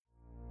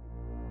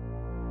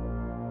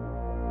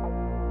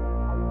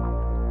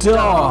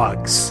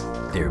Dogs.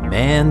 They're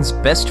man's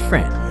best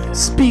friend.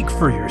 Speak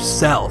for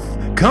yourself.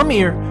 Come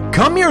here,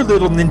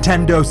 little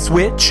Nintendo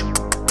Switch.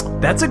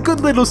 That's a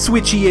good little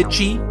switchy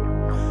itchy.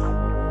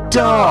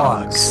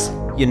 Dogs.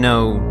 You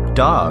know,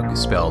 dog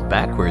spelled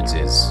backwards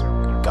is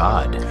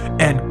God.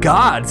 And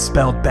God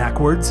spelled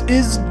backwards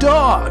is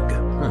dog.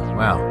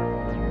 Wow.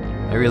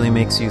 That really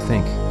makes you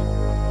think.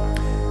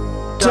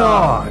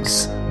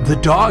 Dogs. The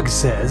dog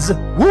says,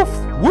 woof,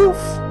 woof.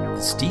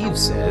 Steve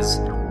says,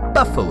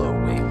 buffalo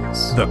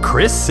wings. The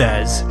Chris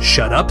says,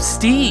 shut up,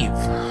 Steve.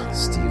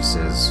 Steve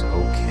says,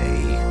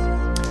 okay.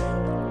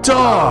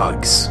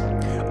 Dogs.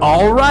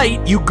 All right,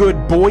 you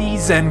good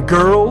boys and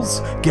girls,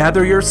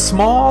 gather your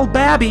small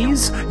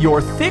babbies,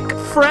 your thick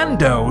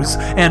friendos,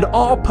 and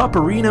all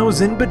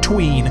pupperinos in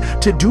between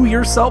to do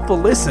yourself a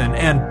listen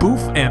and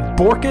boof and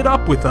bork it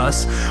up with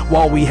us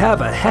while we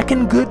have a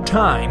heckin' good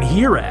time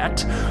here at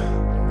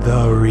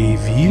The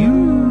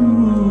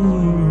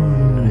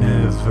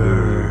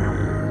Review-niverse.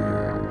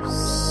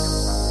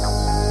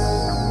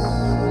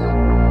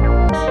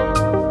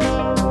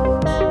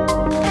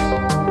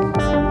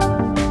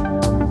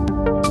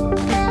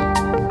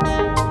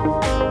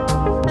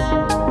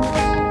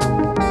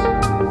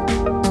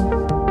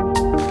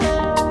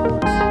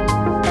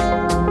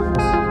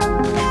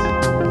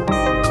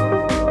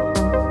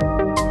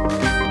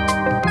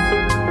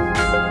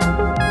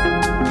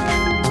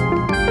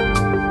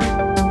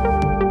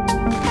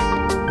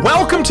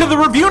 Welcome to the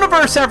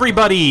Review-niverse,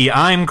 everybody!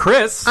 I'm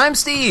Chris. I'm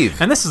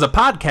Steve. And this is a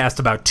podcast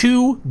about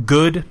two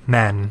good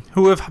men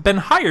who have been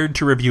hired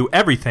to review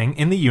everything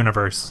in the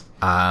universe.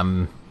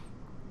 I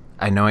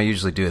know I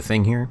usually do a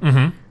thing here.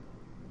 Mm-hmm.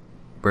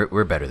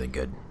 We're better than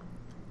good.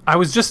 It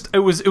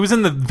was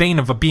in the vein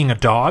of being a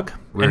dog.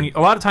 And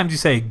a lot of times you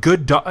say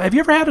good dog. Have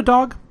you ever had a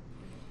dog?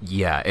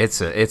 Yeah,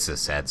 it's a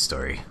sad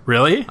story.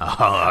 Really?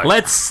 Oh,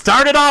 let's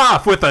start it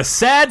off with a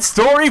sad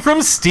story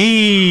from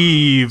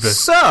Steve.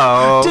 So,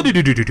 I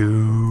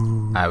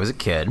was a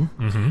kid,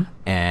 mm-hmm.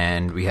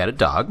 and we had a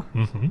dog.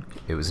 Mm-hmm.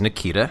 It was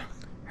Nikita.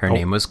 Her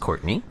name was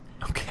Courtney.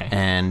 Okay.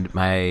 And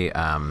my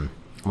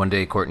one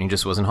day Courtney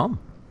just wasn't home,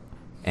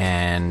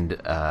 and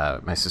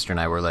my sister and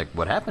I were like,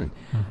 "What happened?"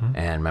 Mm-hmm.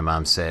 And my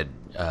mom said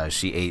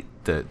she ate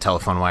the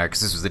telephone wire, because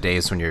this was the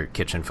days when your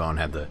kitchen phone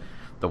had the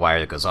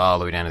wire that goes all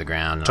the way down to the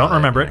ground. Don't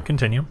remember it.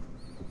 Continue.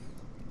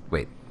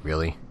 Wait,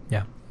 really?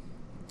 Yeah.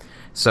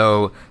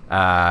 So,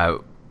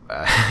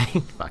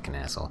 fucking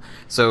asshole.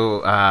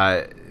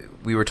 So,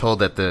 we were told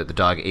that the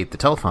dog ate the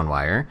telephone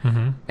wire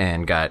mm-hmm.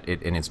 and got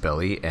it in its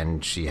belly,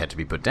 and she had to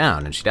be put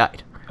down, and she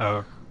died.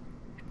 Oh.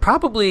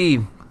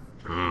 Probably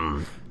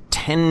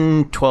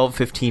 10, 12,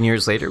 15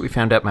 years later, we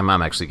found out my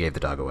mom actually gave the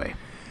dog away.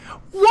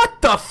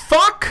 What the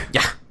fuck?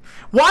 Yeah.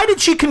 Why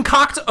did she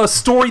concoct a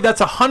story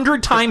that's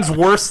 100 times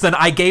worse than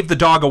I gave the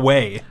dog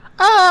away?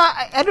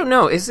 I don't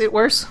know. Is it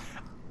worse?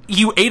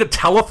 You ate a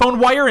telephone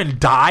wire and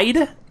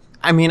died?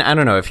 I mean, I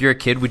don't know. If you're a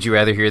kid, would you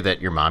rather hear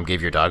that your mom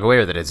gave your dog away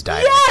or that it's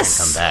died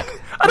yes! and come back?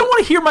 I don't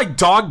want to hear my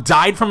dog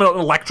died from an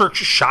electric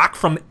shock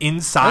from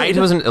inside. It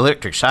wasn't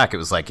electric shock. It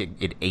was like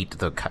it ate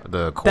the cord,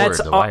 the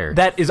wire.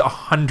 That is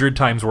 100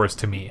 times worse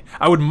to me.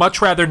 I would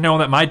much rather know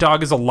that my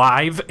dog is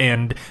alive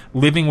and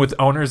living with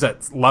owners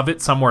that love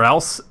it somewhere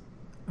else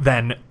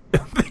than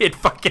it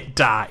fucking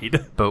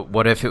died. But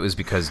what if it was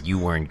because you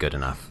weren't good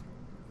enough?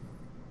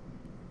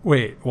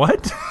 Wait,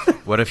 what?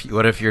 What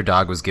if your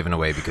dog was given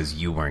away because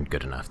you weren't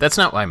good enough? That's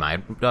not why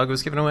my dog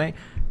was given away.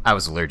 I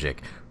was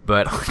allergic.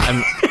 But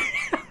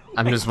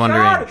I'm just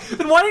wondering. God,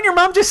 then why didn't your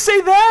mom just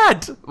say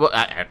that? Well,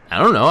 I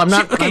don't know. I'm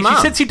not my mom.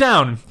 She sits you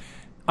down.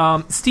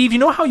 Steve, you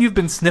know how you've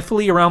been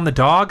sniffly around the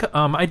dog?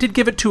 I did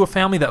give it to a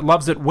family that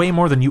loves it way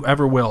more than you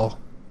ever will.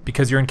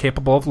 Because you're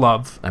incapable of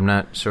love. I'm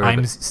not sure.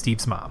 I'm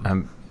Steve's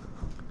mom.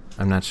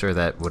 I'm not sure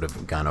that would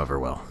have gone over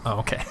well. Oh,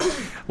 okay.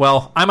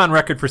 Well, I'm on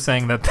record for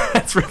saying that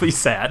that's really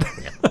sad.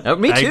 Yeah.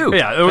 Me too.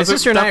 It My was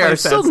sister and I are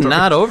still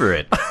not over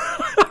it.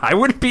 I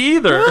wouldn't be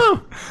either.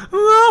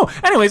 No.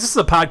 Anyways, this is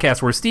a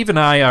podcast where Steve and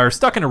I are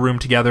stuck in a room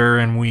together,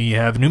 and we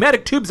have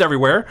pneumatic tubes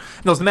everywhere.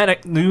 And those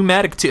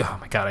pneumatic tubes. Oh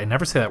my god, I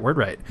never say that word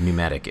right.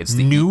 Pneumatic. It's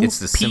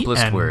the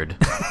simplest word.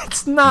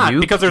 It's not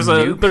because there's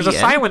a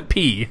silent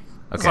P.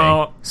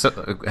 Okay.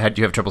 So had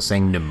you have trouble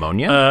saying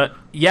pneumonia?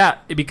 Yeah,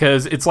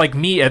 because it's like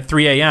me at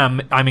 3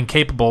 a.m. I'm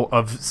incapable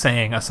of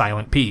saying a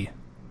silent P.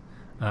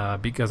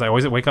 Because I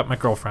always wake up my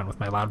girlfriend with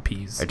my loud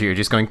P's. You're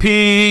just going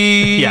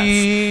pee.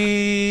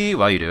 Yes.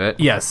 While you do it.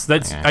 Yes,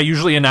 that's. Okay. I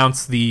usually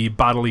announce the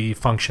bodily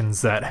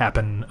functions that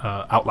happen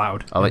out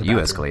loud. I'll let you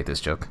escalate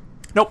this joke.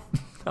 Nope.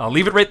 I'll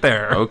leave it right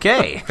there.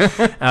 Okay.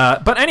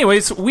 But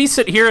anyways, we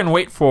sit here and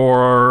wait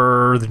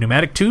for the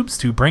pneumatic tubes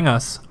to bring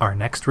us our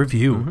next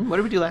review. Mm-hmm. What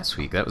did we do last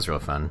week? That was real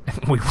fun.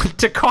 We went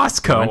to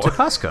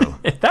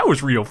Costco. That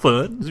was real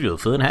fun. It was real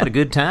fun. I had a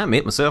good time.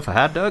 Ate myself a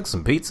hot dog,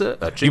 some pizza,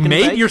 a chicken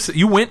bake.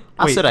 You went...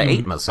 I said I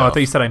ate myself. Oh, I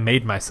thought you said I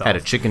made myself. Had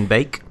a chicken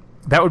bake.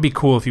 That would be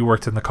cool if you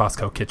worked in the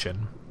Costco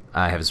kitchen.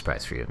 I have a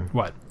surprise for you.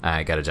 What?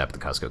 I got a job at the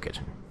Costco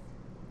kitchen.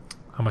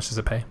 How much does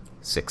it pay?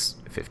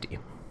 $6.50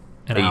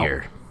 a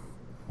year.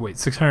 wait,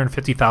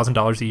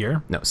 $650,000 a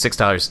year? No,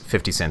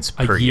 $6.50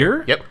 per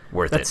year? Yep,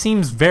 worth That it.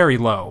 seems very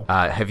low.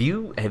 Have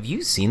you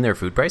seen their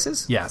food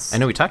prices? Yes. I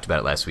know we talked about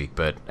it last week,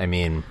 but I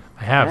mean,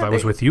 I have. yeah, I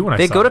was with you when I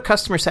saw They go it. to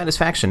customer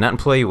satisfaction, not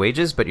employee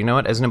wages. But you know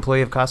what? As an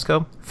employee of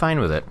Costco, fine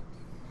with it.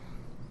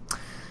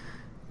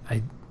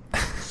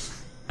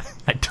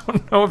 I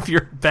don't know if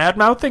you're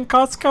bad-mouthing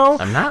Costco.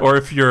 I'm not. Or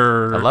if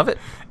you're... I love it.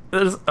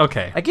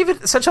 Okay. I give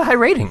it such a high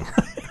rating.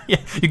 Yeah,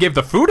 you gave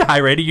the food a high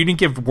rating. You didn't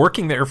give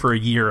working there for a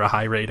year a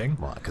high rating.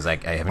 Well, because I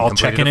haven't. I'll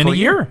check in a full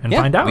year and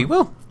find out. We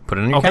will. Put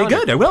it on your Okay, calendar.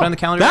 good. I will. Put it on the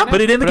calendar. Yeah, right put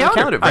now. it in the Put on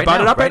calendar. right I brought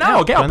now, it up right now.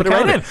 Okay, I'll put it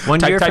right in. 1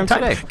 year from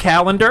today.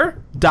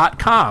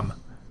 Calendar.com.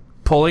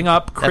 Pulling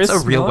up Chris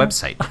That's a real Miller.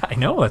 website. I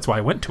know. That's why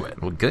I went to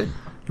it. Well, good.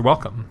 You're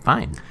welcome.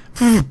 Fine.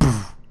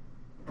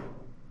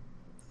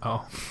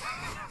 Oh.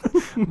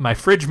 My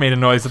fridge made a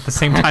noise at the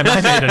same time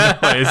I made a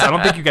noise. I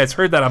don't think you guys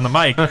heard that on the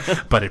mic,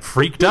 but it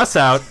freaked us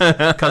out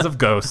because of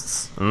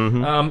ghosts.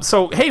 Mm-hmm.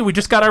 So, hey, we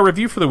just got our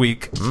review for the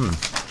week.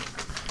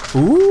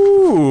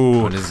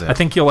 Ooh. What is it? I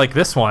think you'll like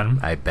this one.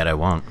 I bet I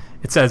won't.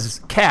 It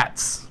says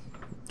cats.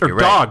 Or You're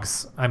right.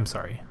 dogs. I'm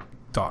sorry.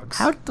 Dogs.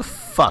 How the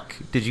fuck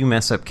did you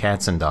mess up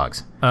cats and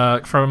dogs?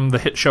 From the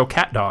hit show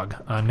Cat Dog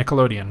on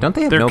Nickelodeon. Don't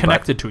they have They're no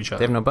connected butt? to each other.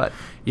 They have no butt.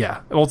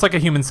 Yeah. Well, it's like a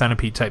human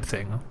centipede type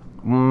thing.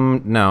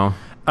 No.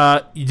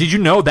 Did you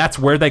know that's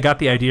where they got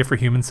the idea for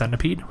human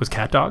centipede? Was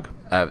Cat Dog?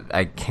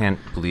 I can't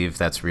believe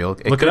that's real.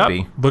 It Look could it up.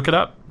 be. Look it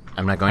up.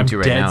 I'm not going I'm to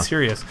right dead now.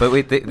 serious. But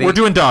wait, We're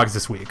doing dogs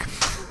this week.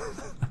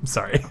 I'm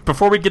sorry.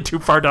 Before we get too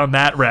far down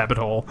that rabbit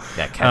hole.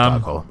 Yeah, cat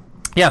dog hole.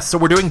 Yes, so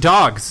we're doing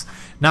dogs.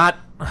 Not...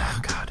 Oh,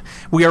 God.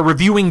 We are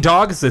reviewing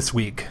dogs this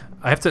week.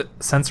 I have to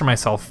censor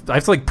myself. I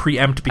have to,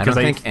 preempt because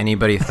I don't think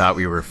anybody thought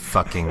we were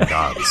fucking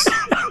dogs.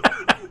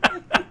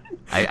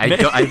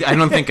 I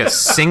don't think a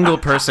single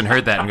person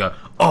heard that and go,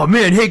 "Oh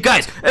man, hey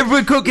guys,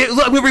 everybody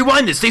let me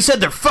rewind this. They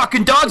said they're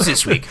fucking dogs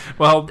this week."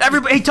 Well,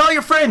 everybody, hey, tell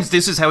your friends.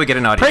 This is how we get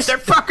an audience. They're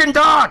fucking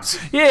dogs.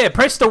 Yeah,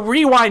 press the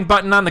rewind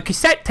button on the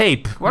cassette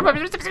tape. I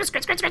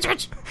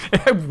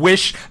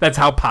wish that's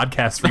how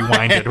podcasts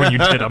rewinded when you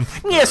did them.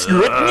 Yes,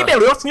 that'd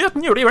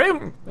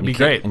be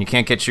great. And you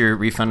can't get your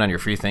refund on your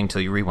free thing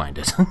till you rewind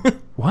it.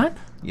 What?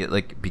 Yeah,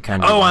 be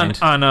kind. Oh, at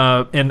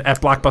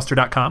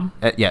blockbuster.com.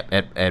 At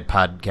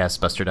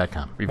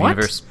podcastbuster.com.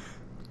 Reviewverse.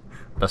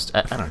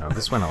 I don't know.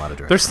 This went a lot of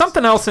directions. There's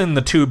something else in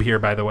the tube here,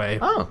 by the way.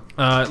 Oh.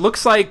 It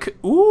looks like,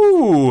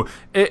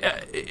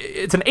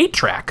 it's an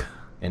 8-track.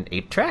 An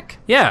 8-track?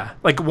 Yeah,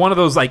 like one of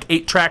those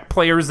 8-track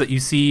players that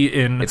you see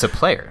in... It's a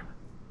player.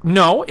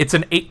 No, it's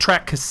an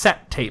 8-track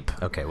cassette tape.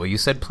 Okay, well, you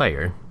said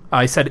player.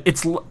 I said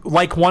it's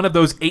like one of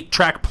those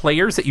 8-track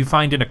players that you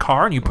find in a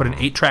car and you put an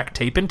 8-track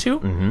tape into.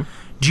 Mm-hmm.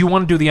 Do you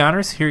want to do the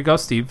honors? Here you go,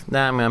 Steve.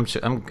 Nah, I'm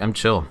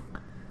chill.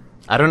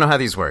 I don't know how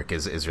these work.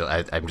 Is real?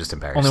 I'm just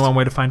embarrassed. Only one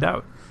way to find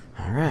out.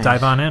 All right.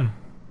 Dive on in.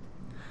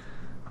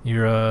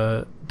 You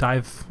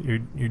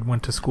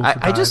went to school for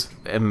dive. I just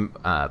am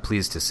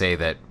pleased to say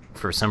that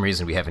for some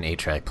reason we have an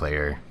 8-track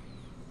player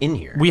in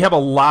here. We have a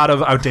lot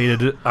of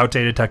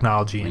outdated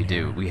technology. We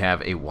do. We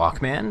have a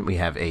Walkman. We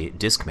have a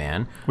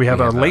Discman. We have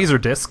a laser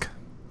disc.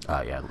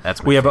 Yeah,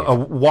 that's my We have fave. a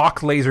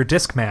walk laser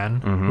disc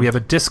man. Mm-hmm. We have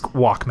a disc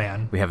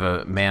Walkman. We have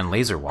a man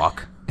laser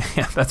walk.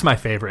 Yeah, that's my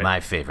favorite.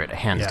 My favorite,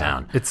 hands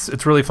down.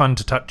 It's really fun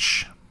to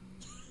touch.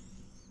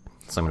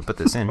 So I'm going to put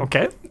this in.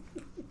 Okay.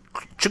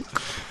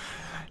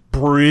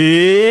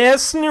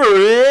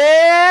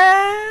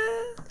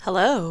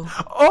 Hello.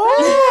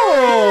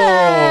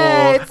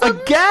 Oh, It's a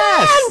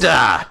guest.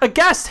 Amanda. A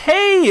guest.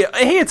 Hey,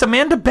 it's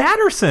Amanda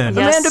Batterson.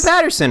 Yes. Amanda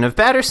Batterson of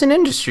Batterson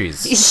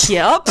Industries.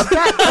 Yep.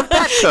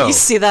 Batco. You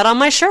see that on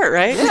my shirt,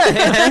 right?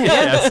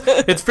 Yes.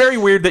 It's very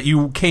weird that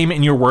you came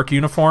in your work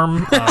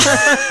uniform.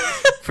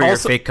 For your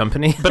fake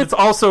company. But it's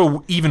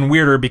also even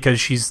weirder because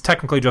she's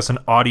technically just an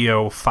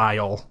audio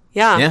file.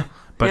 Yeah. Yeah.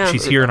 But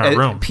she's here in our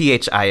room.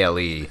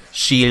 PHILE.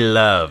 She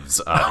loves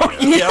audio.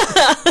 Yep.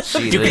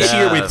 She You can see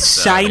her with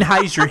loves audio.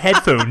 Sennheiser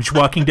headphones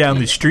walking down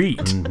the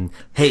street.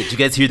 Hey, did you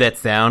guys hear that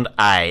sound?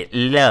 I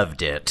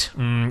loved it.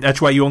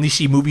 That's why you only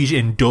see movies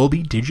in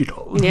Dolby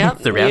Digital.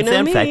 Yep. Surround you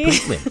know sound me.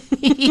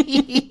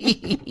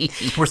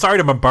 5.1. We're sorry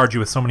to bombard you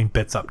with so many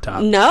bits up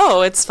top.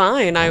 No, it's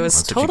fine. I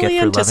was That's what you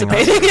totally get for loving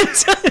anticipating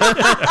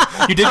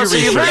it. You did your So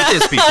you've research. heard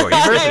this before. You've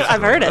heard this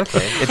I've heard it.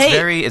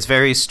 Okay. It's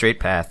very straight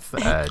path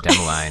down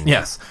the line.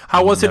 Yes.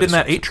 How was it in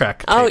that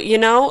 8-track? Oh, it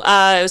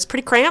was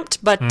pretty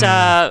cramped, but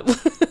I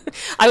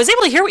was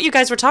able to hear what you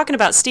guys were talking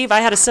about. Steve, I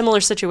had a similar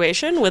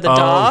situation with a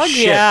dog. Oh,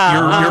 shit.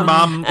 Yeah. Your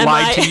mom and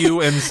lied to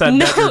you and said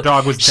that your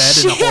dog was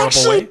dead in a She horrible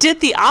actually way? did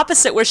the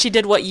opposite, where she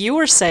did what you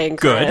were saying,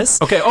 Good. Chris.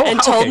 Okay. Oh,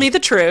 and told okay. me the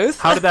truth.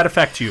 How did that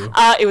affect you?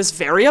 It was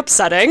very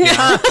upsetting.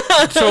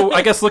 So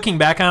I guess looking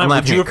back on it,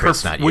 laughing at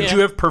Chris, not you. would you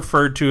have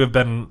preferred to have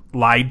been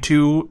lied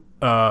to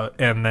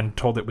and then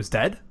told it was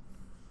dead?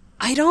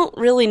 I don't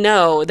really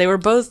know. They were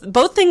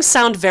both things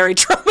sound very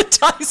traumatizing.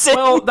 traumatizing.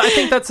 Well, I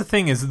think that's the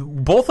thing is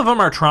both of them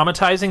are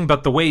traumatizing,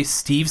 but the way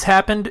Steve's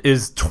happened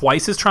is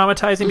twice as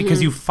traumatizing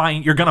because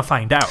you're going to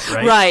find out,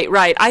 right?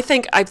 Right. I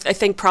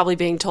think probably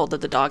being told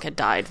that the dog had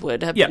died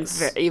would have been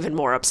even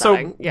more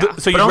upsetting.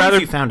 So you'd rather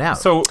if you found out.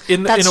 So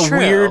in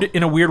True.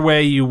 a weird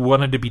way, you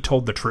wanted to be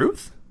told the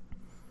truth.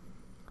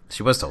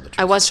 She was told the truth.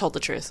 I was told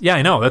the truth. Yeah,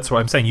 I know. That's what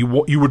I'm saying. You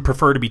would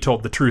prefer to be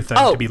told the truth than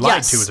to be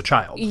lied to as a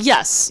child.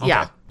 Yes. Okay.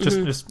 Yeah.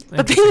 Just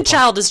But being a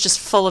child is just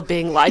full of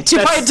being lied to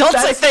by adults.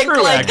 That's I think.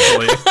 true,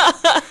 actually.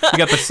 You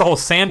got this whole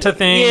Santa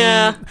thing.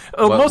 Yeah.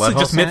 Mostly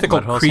just mythical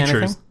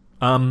creatures.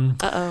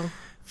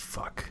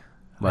 Fuck.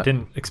 What? I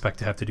didn't expect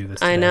to have to do this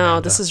today, I know.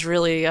 Amanda. This is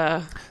really. Do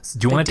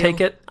you want to take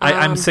it?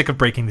 I'm sick of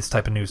breaking this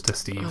type of news to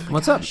Steve.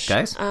 What's up,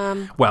 guys?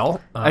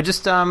 Well, right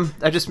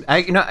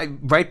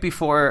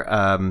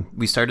before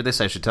we started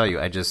this, I should tell you,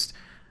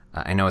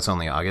 I know it's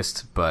only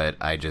August, but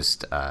I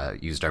just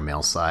used our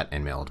mail slot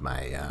and mailed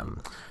my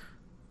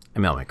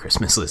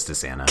Christmas list to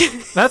Santa.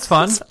 that's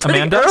fun.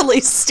 Amanda? Early,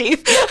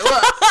 Steve.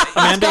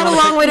 Amanda, got a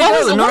long way to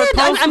go. The North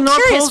Pole's I'm North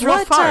curious. Pole's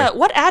real far.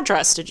 What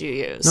address did you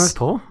use? North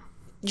Pole?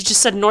 You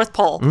just said North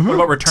Pole. What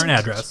about return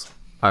address?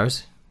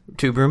 Ours?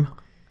 Tube Room?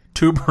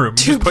 Tube room.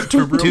 Just put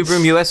tube room. Tube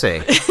Room,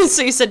 USA.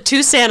 So you said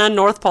to Santa,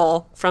 North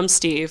Pole from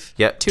Steve.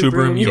 Yep. Tube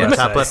Room, Yeah, USA.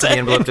 top left of the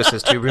envelope just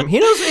says Tube Room. He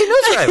knows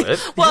where I live.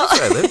 He knows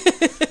where I live.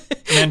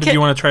 Amanda, do you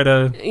want to try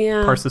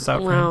to parse this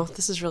out for Wow, him?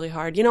 this is really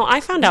hard. You know, I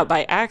found out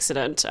by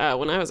accident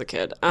when I was a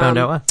kid. Found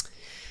out what?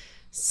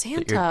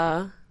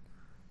 Santa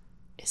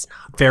is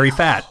not Very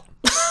fat.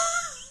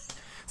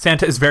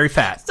 Santa is very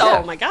fat.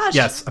 Oh my gosh.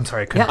 Yes, I'm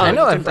sorry. I couldn't. Yeah, I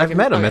know. I've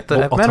met him at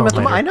the. I've I'll met him tell at the.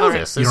 him later. I know All right.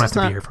 this. You don't This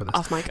have to is be here for this.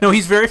 Off mic. No,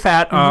 he's very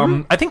fat.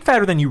 I think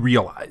fatter than you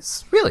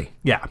realize. Really?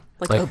 Yeah.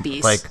 Like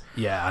obese. Like,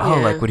 Yeah. oh,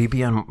 like would he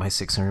be on my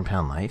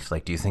 600-pound life?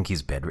 Like, do you think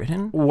he's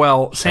bedridden?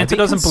 Well, Santa be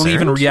doesn't believe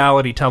in concerned?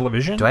 reality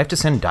television. Do I have to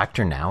send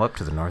Dr. Now up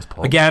to the North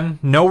Pole? Again,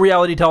 no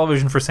reality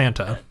television for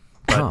Santa.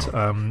 But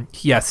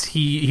yes,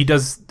 he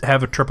does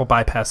have a triple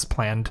bypass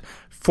planned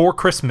for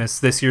Christmas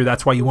this year.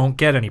 That's why you won't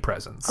get any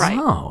presents. Right.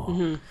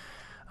 Oh.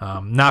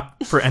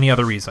 Not for any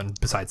other reason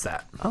besides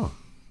that. Oh.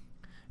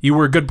 You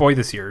were a good boy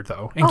this year,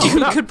 though. And keep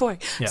it up. Good boy.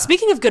 Yeah.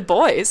 Speaking of good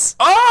boys.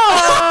 Hey.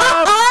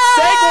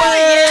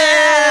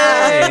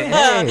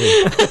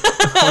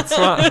 What's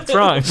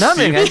wrong?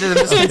 Nothing.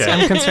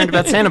 I'm concerned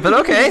about Santa, but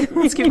okay.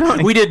 Let's keep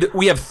going.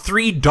 We have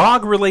 3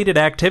 dog-related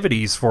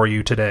activities for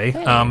you today.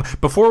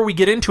 Before we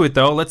get into it,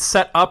 though, let's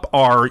set up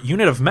our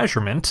unit of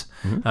measurement.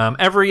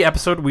 Every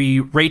episode, we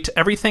rate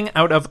everything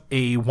out of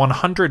a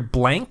 100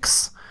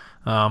 blanks.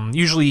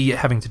 Usually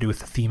having to do with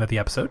the theme of the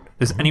episode.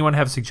 Does anyone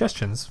have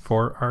suggestions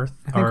for our?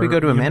 I think we go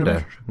to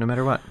Amanda, no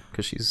matter what,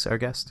 because she's our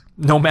guest.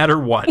 No matter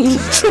what.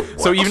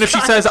 So even if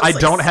she says, I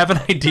don't have an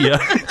idea,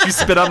 you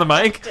spit on the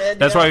mic.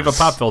 That's why we have a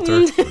pop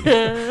filter.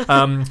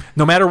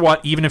 No matter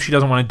what, even if she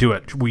doesn't want to do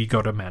it, we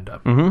go to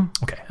Amanda.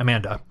 Okay,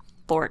 Amanda.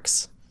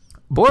 Borks.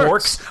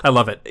 Borks. I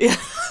love it.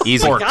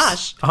 Easy. Borks.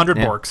 Gosh. 100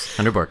 Yeah. borks.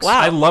 100 borks. Wow.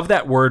 I love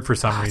that word for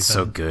some reason.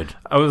 So good.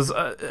 I was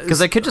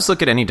Because I could just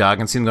look at any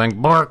dog and see them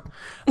going, bark.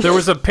 there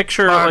was a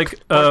picture like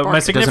bark. my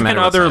Doesn't significant matter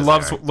what other size they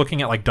loves are.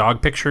 looking at like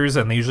dog pictures,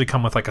 and they usually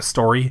come with like a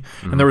story.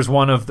 And there was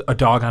one of a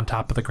dog on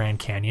top of the Grand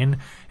Canyon,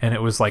 and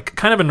it was like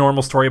kind of a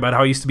normal story about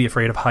how he used to be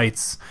afraid of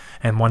heights.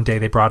 And one day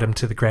they brought him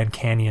to the Grand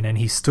Canyon, and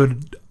he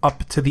stood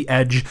up to the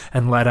edge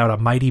and let out a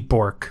mighty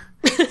bork.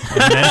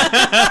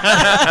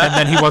 and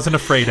then he wasn't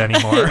afraid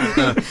anymore.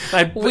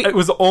 It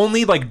was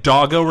only like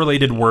doggo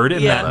related word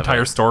in that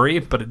entire story,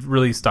 but it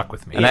really stuck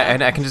with me.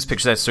 And I can just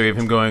picture that story of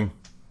him going,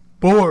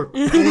 Bork.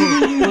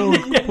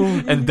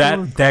 And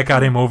that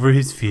got him over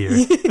his fear.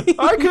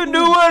 I can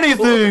do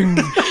anything.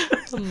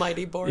 A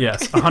mighty bork.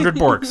 Yes, 100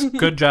 borks.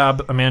 Good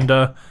job,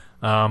 Amanda.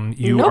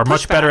 You No are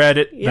much pushback. better at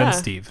it Yeah. than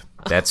Steve.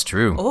 That's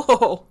true.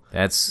 Oh,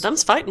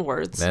 That's fighting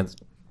words.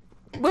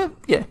 well,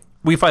 yeah.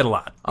 We fight a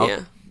lot.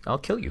 Yeah. I'll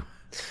kill you.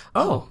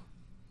 Oh.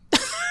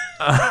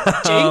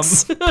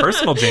 Jinx.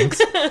 Personal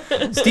jinx.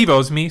 Steve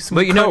owes me some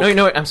But you Coke.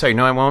 know what? I'm sorry.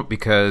 No, I won't,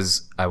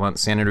 because I want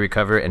Santa to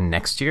recover, and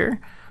next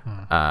year,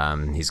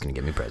 he's going to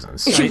give me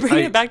presents. You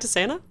bring it back to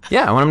Santa?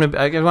 Yeah, I want him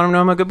to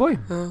know I'm a good boy.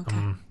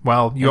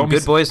 Well, you owe me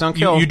good boys don't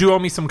kill. You do owe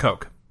me some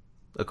Coke.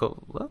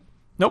 What?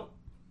 Nope.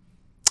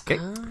 Okay.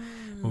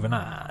 Moving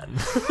on.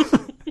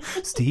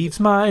 Steve's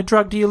my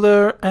drug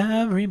dealer,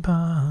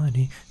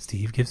 everybody.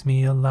 Steve gives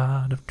me a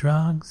lot of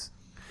drugs.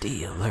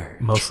 Dealer.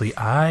 Mostly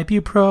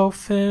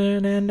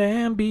ibuprofen and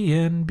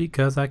Ambien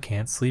because I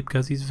can't sleep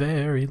because he's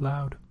very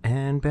loud.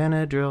 And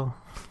Benadryl.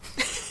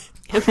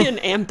 Ambien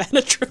and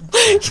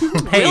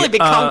Benadryl. Really be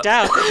conked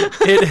out.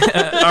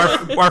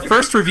 Our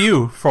first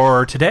review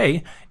for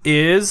today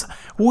is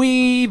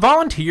we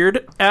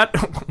volunteered at,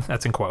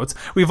 that's in quotes,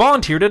 we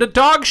volunteered at a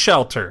dog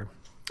shelter.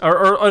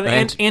 Or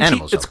an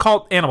Animal it's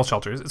called Animal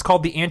Shelters. It's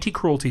called the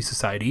Anti-Cruelty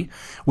Society.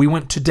 We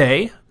went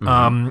today,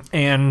 and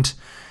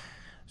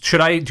do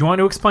you want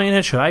to explain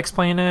it? Should I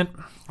explain it?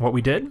 What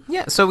we did?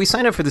 Yeah, so we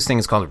signed up for this thing.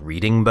 It's called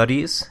Reading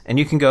Buddies, and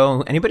you can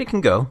go. Anybody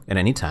can go at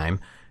any time,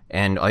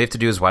 And all you have to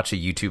do is watch a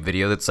YouTube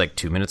video that's like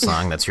 2 minutes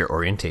long. That's your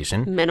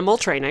orientation. Minimal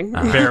training.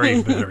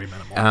 Very, very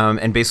minimal.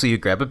 And basically you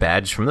grab a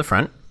badge from the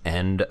front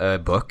and a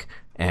book,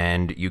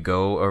 and you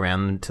go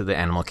around to the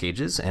animal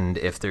cages. And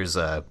if there's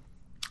a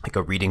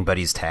reading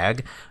buddies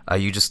tag,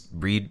 you just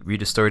read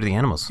a story to the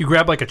animals. You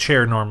grab like a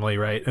chair normally,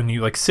 right? And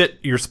you like sit.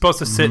 You're supposed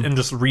to sit and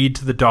just read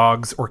to the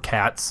dogs or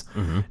cats,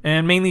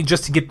 and mainly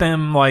just to get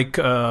them like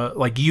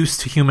used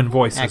to human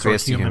voices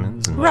Access or to human.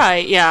 humans.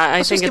 Right, yeah. I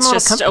Let's think just it's give 'em a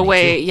just a company,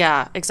 way, too.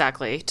 yeah,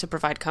 exactly, to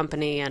provide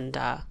company and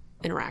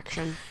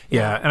interaction.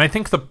 Yeah, and I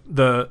think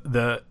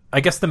the I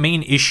guess the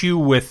main issue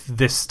with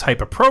this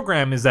type of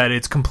program is that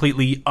it's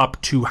completely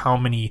up to how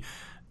many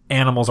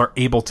animals are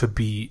able to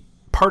be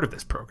part of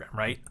this program,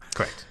 right?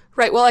 Correct.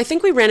 Right. Well, I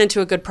think we ran into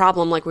a good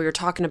problem, like we were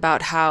talking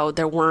about how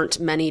there weren't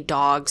many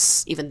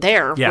dogs even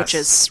there, Yes. which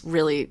is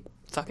really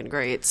fucking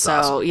great. So,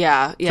 awesome.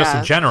 yeah. Just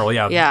in general,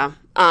 yeah. Yeah.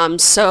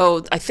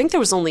 So I think there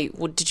was only,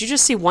 did you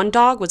just see one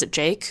dog? Was it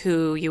Jake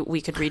who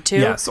we could read to?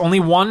 Yes, only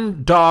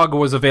one dog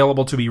was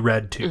available to be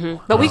read to.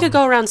 But we could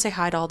go around and say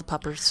hi to all the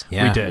puppers.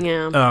 Yeah. We did.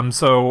 Yeah.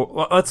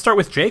 So let's start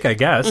with Jake, I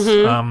guess.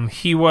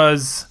 He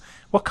was...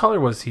 What color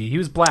was he? He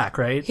was black,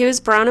 right? He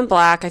was brown and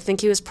black. I think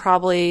he was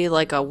probably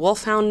like a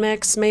wolfhound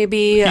mix,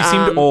 maybe. He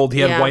seemed old. He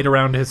had yeah. white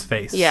around his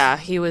face. Yeah,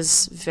 he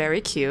was very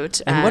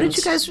cute. And what did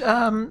you guys?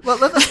 Well,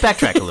 let's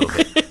backtrack a little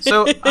bit.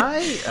 So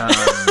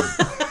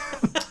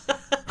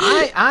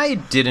I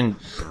didn't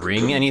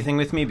bring anything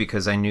with me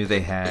because I knew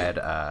they had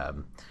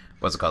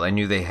what's it called? I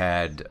knew they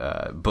had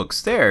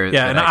books there.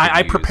 Yeah, that and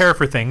I could use. prepare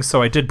for things,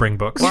 so I did bring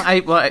books. Well,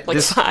 Like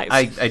five.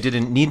 I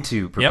didn't need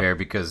to prepare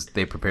because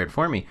they prepared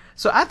for me.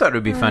 So I thought it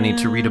would be funny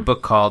to read a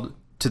book called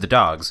To the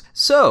Dogs.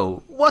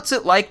 So, what's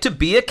it like to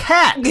be a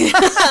cat?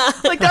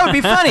 Like that would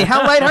be funny.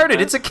 How lighthearted.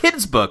 It's a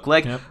kid's book.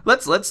 Like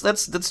let's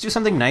do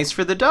something nice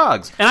for the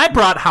dogs. And I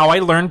brought How I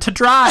Learned to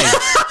Drive.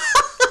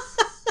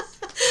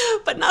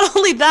 But not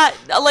only that,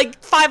 like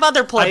 5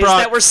 other plays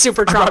that were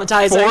super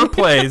traumatizing. 4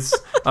 plays.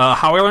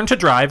 How I Learned to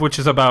Drive, which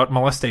is about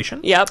molestation.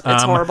 Yep,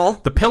 it's horrible.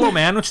 The Pillow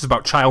Man, which is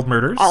about child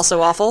murders.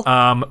 Also awful.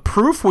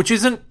 Proof, which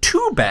isn't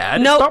too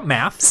bad. No, It's about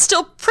math.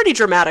 Still pretty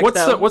dramatic,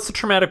 though. What's the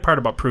traumatic part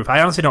about Proof?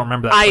 I honestly don't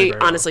remember that. play I very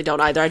well. honestly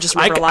don't either. I just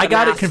remember a lot I of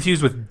got math. it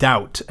confused with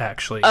Doubt,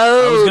 actually.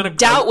 Oh,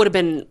 Doubt would have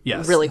been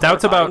Yes, really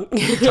Doubt's horrifying.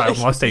 about child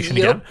molestation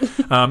Yep.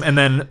 again. And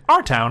then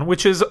Our Town,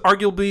 which is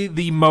arguably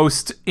the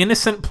most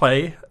innocent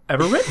play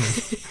ever written.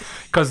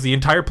 Because the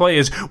entire play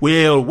is,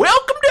 well,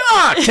 welcome to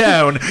Our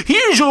Town.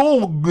 Here's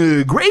old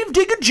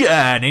Gravedigger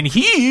John, and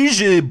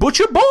he's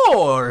Butcher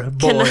Boy.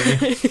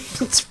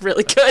 It's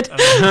really good.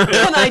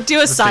 When I do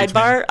a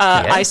sidebar,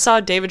 I saw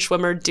David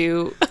Schwimmer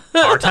do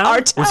Our Town?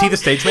 Our Town. Was he the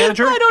stage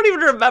manager? I don't even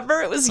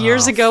remember. It was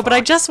years ago, but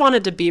I just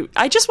wanted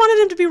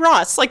him to be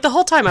Ross. Like the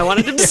whole time I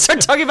wanted him to start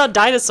talking about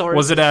dinosaurs.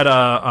 Was it at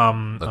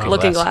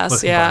Looking Glass?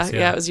 Looking Yeah, Glass,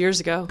 yeah, it was years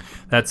ago.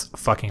 That's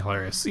fucking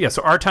hilarious. Yeah,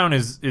 so Our Town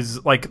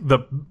is like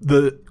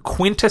the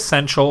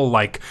quintessential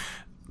like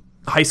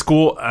high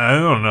school. I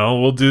don't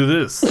know. We'll do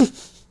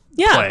this.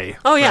 Yeah. Play.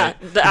 Oh yeah. Right?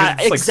 Because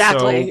it's, like,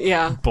 Exactly. so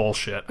yeah.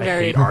 Bullshit. I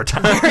Very- hate Our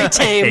Town. very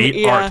tame, I hate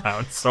yeah. Our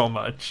Town so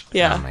much.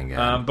 Yeah. Oh my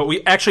god. But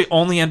we actually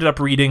only ended up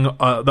reading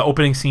the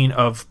opening scene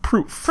of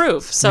Proof.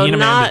 So Me and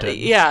Amanda not did.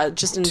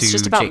 it's To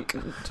just about Jake.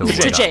 To to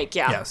Jake. Jake.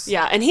 Yeah. Yes.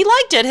 Yeah, and he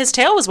liked it. His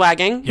tail was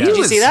wagging. Yeah. Did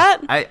you see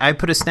that? I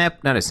put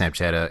not a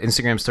Snapchat,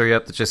 Instagram story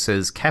up that just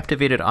says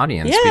captivated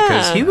audience Yeah.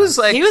 because he was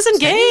like He was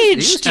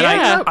engaged. And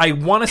Yeah. I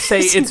want to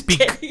say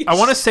engaged. I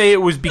want to say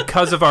it was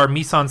because of our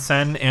mise en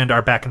scène and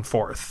our back and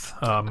forth.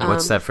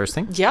 What's that first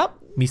thing? Yep.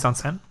 Mise en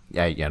scène?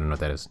 Yeah, I don't know what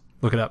that is.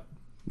 Look it up.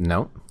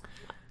 No.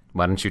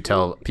 Why don't you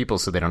tell people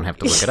so they don't have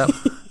to look it up?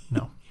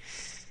 No.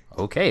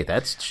 Okay,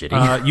 that's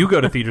shitty. You go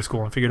to theater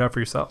school and figure it out for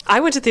yourself. I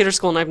went to theater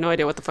school and I have no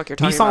idea what the fuck you're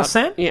talking Mise en about.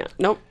 scène? Yeah.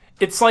 Nope.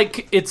 It's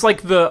like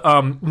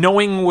the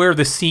knowing where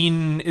the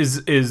scene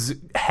is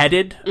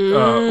headed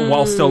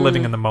while still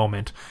living in the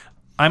moment.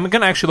 I'm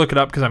gonna actually look it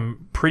up because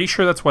I'm pretty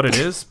sure that's what it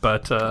is.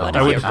 But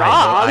I would.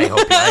 I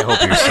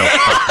hope you're so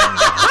fucking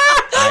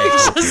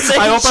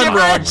I hope I'm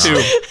wrong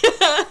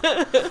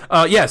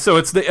too. Yeah, so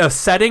it's the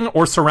setting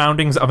or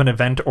surroundings of an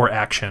event or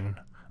action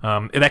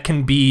that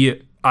can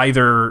be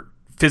either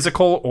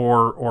physical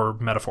or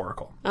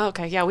metaphorical. Oh,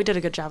 okay. Yeah, we did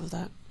a good job of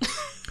that.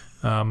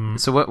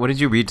 So what did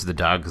you read to the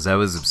dog? Because I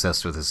was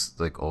obsessed with this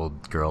like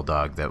old girl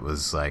dog that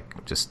was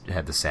like just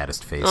had the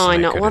saddest face. Oh, I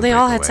and know. couldn't Well, they break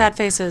all had away. sad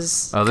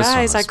faces. Oh, this one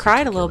Guys, I was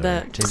cried a little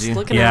particular. bit Did just you?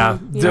 looking Yeah. at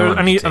them. You know.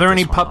 Take Are there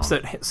any this one pups home.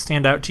 that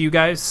stand out to you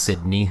guys?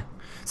 Sydney.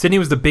 Sydney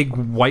was the big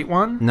white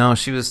one. No,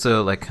 she was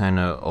the like kind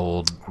of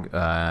old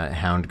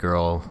hound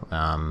girl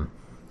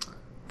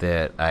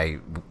that I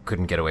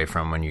couldn't get away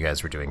from when you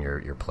guys were doing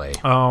your play.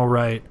 Oh,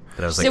 right.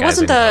 That I was like, It guys,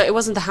 wasn't I need it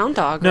wasn't the hound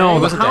dog. No, right?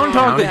 the wasn't hound the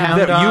dog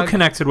hound that dog? you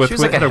connected with She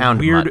was like had a hound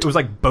weird. mutt. It was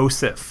like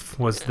Bosif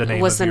was the name.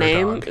 was of the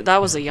your name. dog.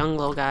 That was a young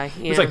little guy.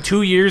 Yeah. It was like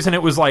 2 years, and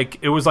it was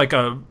like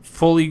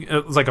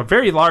a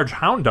very large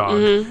hound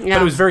dog, yeah.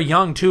 but it was very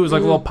young too. It was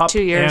like a little pup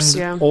 2 years, and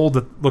yeah. old.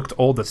 Looked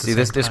old at the See,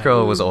 same this time.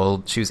 girl was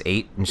old. She was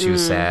 8, and she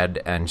was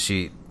sad, and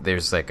she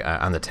there's like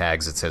on the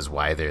tags it says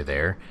why they're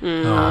there.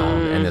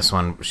 And this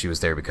one, she was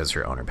there because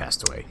her owner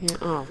passed away. Yeah.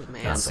 Oh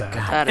man, I was like,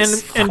 God, that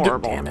is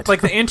horrible. damn it.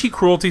 Like the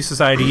Anti-Cruelty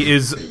Society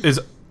is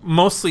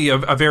mostly a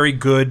very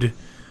good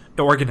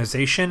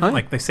organization.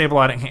 Like they save a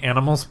lot of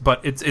animals,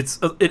 but it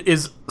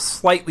is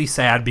slightly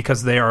sad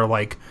because they are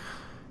like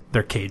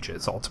they're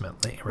cages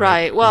ultimately.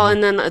 Right. Well,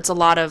 and then it's a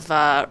lot of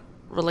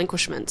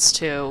relinquishments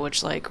too,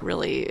 which like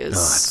really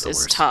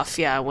is tough.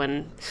 Yeah.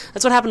 When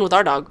that's what happened with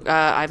our dog.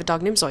 I have a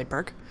dog named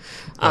Zoidberg.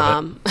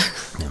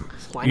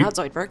 Why not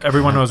Zoidberg?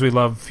 Everyone knows we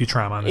love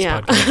Futurama on this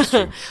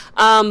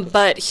podcast.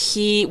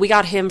 But we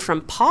got him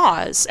from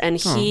Paws, and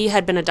he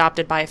had been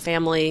adopted by a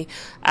family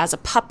as a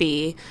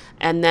puppy.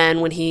 And then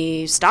when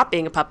he stopped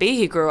being a puppy,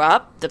 he grew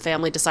up. The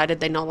family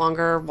decided they no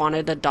longer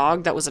wanted a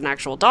dog that was an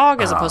actual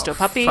dog as opposed to a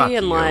puppy.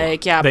 And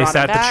they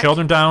sat the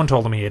children down,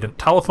 told him he had a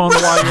telephone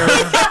wire.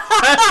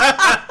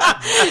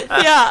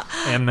 Yeah.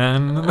 And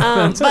then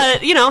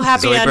but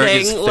happy Zoidberg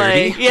ending. is 30.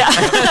 Like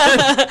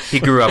yeah. He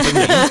grew up in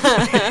Maine.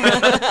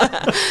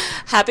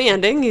 Happy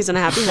ending. He's in a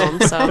happy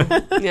home. So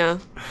yeah.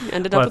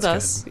 Ended up with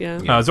us.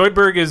 Good. Yeah.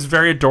 Zoidberg is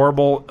very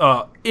adorable,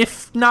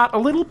 if not a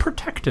little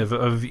protective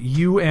of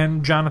you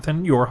and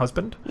Jonathan, your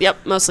husband.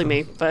 Yep, mostly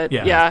me. But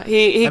yeah,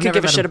 he could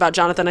give a shit about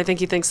Jonathan. I think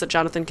he thinks that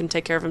Jonathan can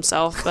take care of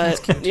himself.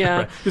 But yeah.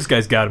 Right. This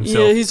guy's got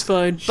himself. Yeah, he's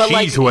fine. But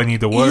She's who I need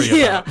to worry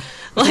about.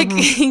 Like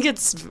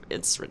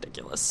it's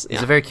ridiculous. Yeah.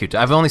 He's a very cute.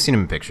 I've only seen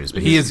him in pictures,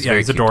 but he's very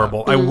he's cute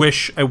adorable. dog.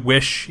 I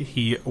wish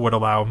he would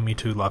allow me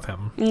to love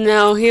him.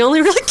 No, he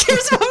only really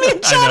cares about me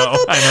and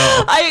Jonathan. I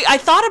know. I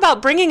thought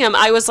about bringing him.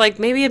 I was like,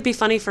 maybe it'd be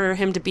funny for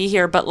him to be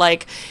here, but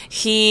like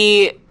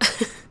he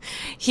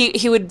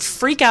would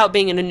freak out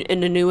being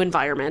in a new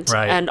environment.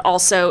 Right. And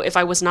also, if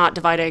I was not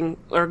dividing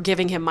or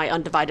giving him my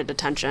undivided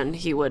attention,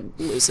 he would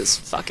lose his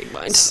fucking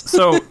mind.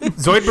 So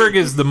Zoidberg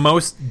is the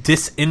most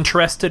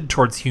disinterested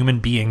towards human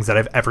beings that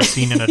I've ever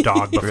seen in a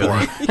dog before.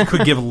 Really? He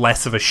could give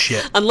less of a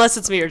shit. Unless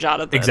it's me or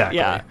Jonathan. Exactly.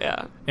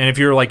 Yeah. And if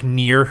you're like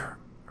near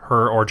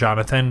her or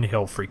Jonathan,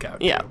 he'll freak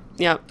out. Yeah. Too.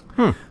 Yeah.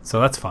 So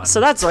that's fun. So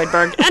that's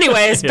Zoidberg.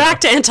 Anyways, back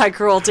to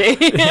anti-cruelty.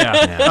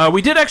 Yeah.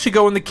 We did actually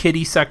go in the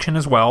kitty section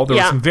as well. There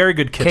were some very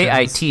good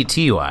kittens.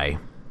 Kitty.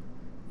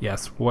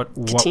 Yes. What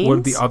Kittens?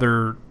 would the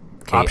other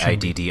option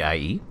be? Kiddie?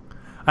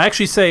 I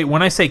actually say,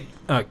 when I say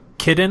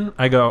kitten,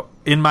 I go,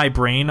 in my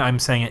brain, I'm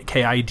saying it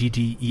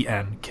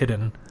Kidden.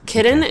 Kitten.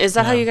 Kitten? Is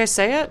that how you guys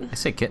say it? I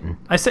say kitten.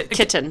 I say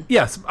Kitten.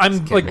 Yes,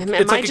 I'm like. Am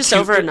It's I like just a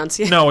cute,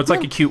 over-enunciating? No, it's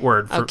like a cute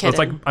word. For, kitten. it's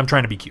like I'm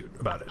trying to be cute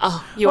about it.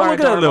 Oh, you are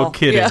look adorable. at that little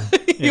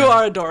kitten. Yeah. You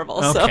are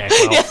adorable. Okay,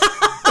 So. well,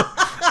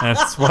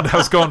 that's what I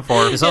was going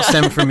for. This all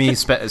stemmed from me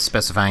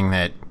specifying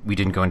that we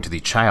didn't go into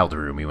the child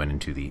room; we went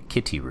into the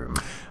kitty room.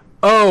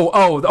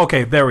 Oh,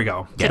 okay, there we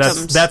go.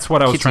 Kittens. That's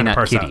what I was Kitty, trying to not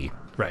parse kitty. out.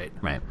 Right.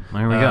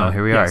 Here we go.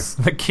 Here we yes,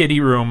 the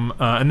kitty room,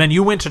 and then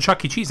you went to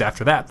Chuck E. Cheese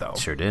after that, though. are.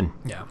 Sure did.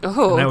 Yeah.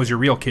 Oh. And that was your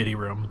real kitty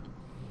room.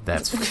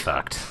 That's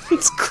fucked.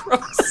 It's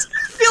gross.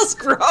 It feels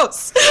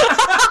gross.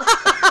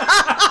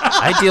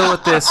 I deal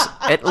with this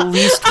at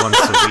least once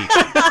a week.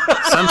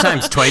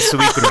 Sometimes twice a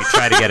week when we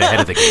try to get ahead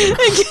of the game.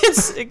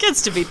 It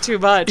gets to be too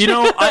much. You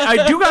know,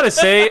 I do gotta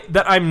say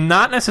that I'm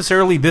not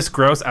necessarily this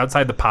gross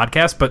outside the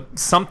podcast, but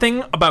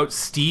something about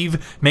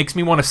Steve makes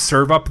me want to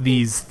serve up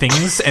these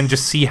things and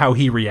just see how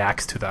he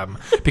reacts to them.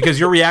 Because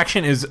your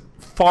reaction is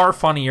far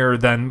funnier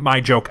than my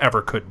joke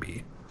ever could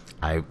be.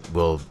 I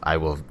will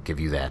give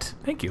you that.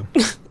 Thank you.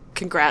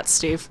 Congrats,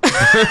 Steve. You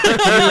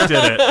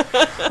did it.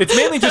 It's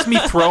mainly just me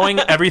throwing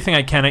everything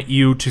I can at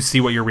you to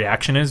see what your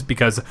reaction is,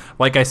 because,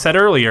 like I said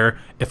earlier,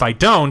 if I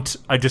don't,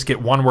 I just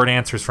get one-word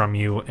answers from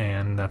you,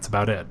 and that's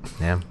about it.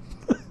 Yeah.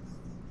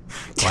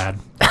 Glad.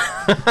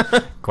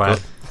 Cool.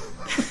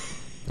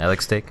 I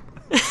like steak.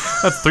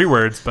 That's 3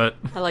 words, but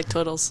I like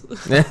turtles.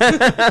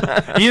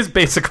 he is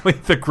basically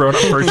the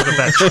grown-up version of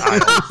that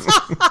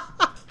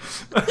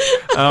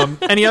child.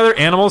 Any other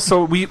animals?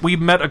 So we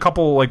met a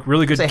couple like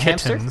really good Is it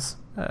kittens.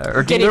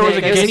 Or Guinea there was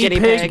pig. a It was a guinea guinea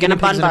pig, pig and a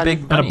bun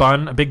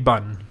bun. A big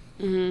bun.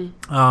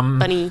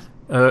 Bunny.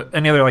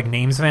 Any other like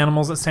names of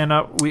animals that stand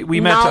out?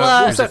 We met. Nala.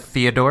 What was There's a that?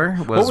 Theodore.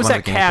 What was one that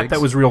of the guinea cat pigs.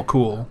 that was real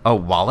cool? Oh,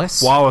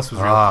 Wallace? Wallace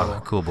was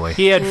real cool boy.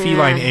 He had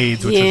feline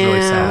AIDS, which was really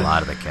A sad.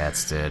 lot of the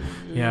cats did.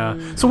 Yeah.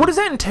 So what does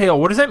that entail?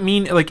 What does that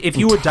mean? Like if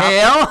you adopt?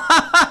 Tail?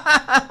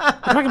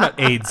 We're talking about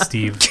AIDS,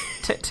 Steve.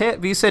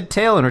 You said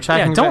tail, and we're talking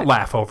Yeah. about... Don't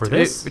laugh over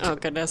this. Oh,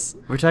 goodness.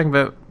 We're talking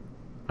about...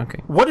 Okay.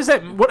 What is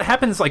that? What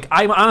happens? Like,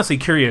 I'm honestly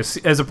curious.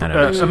 As a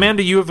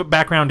Amanda, you have a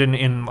background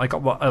in like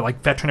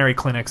like veterinary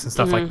clinics and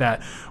stuff like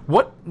that.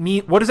 What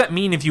does that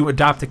mean if you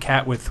adopt a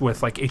cat with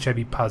like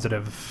HIV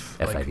positive?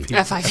 Like,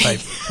 FIV.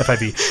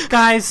 FIV.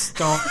 Guys,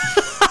 don't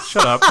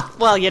shut up.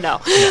 Well,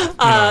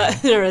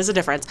 there is a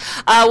difference.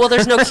 Well,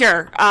 there's no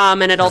cure,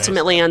 and it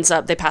ultimately ends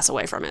up they pass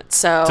away from it.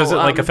 So Does it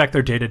like affect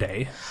their day to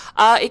day?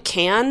 It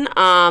can.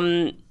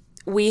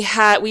 We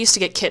used to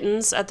get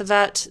kittens at the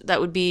vet that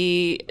would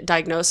be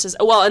diagnosed as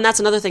well, and that's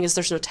another thing is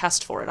there's no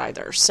test for it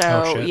either.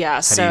 So shit. yeah,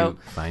 How do you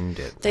find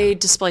it? they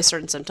display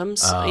certain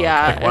symptoms.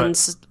 Like what? and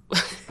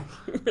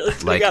really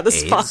putting Like on the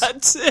AIDS?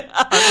 spot.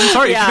 I'm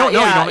sorry. Yeah, if you don't know,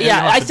 you yeah, don't, yeah.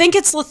 you don't I have to- think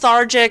it's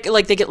lethargic.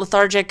 Like they get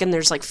lethargic, and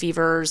there's like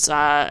fevers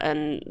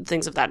and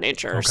things of that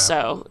nature.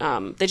 So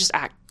they just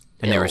act.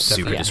 And they were ill.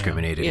 super Yeah.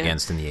 discriminated Yeah.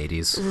 against in the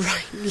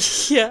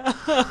 80s. Yeah,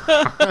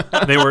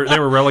 they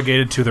were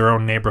relegated to their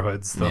own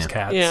neighborhoods. Those Yeah.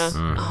 cats. yeah.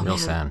 Real man.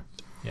 sad.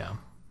 Yeah.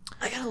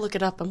 I gotta look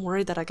it up. I'm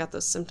worried that I got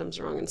those symptoms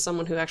wrong, and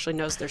someone who actually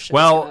knows their shit. is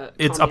Well, gonna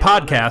it's call a me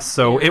out on podcast,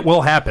 so it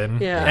will happen.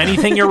 Yeah.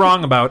 Anything you're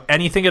wrong about,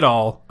 anything at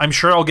all, I'm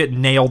sure I'll get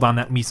nailed on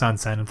that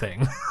mise-en-scène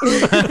thing.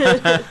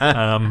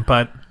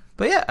 But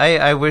But yeah,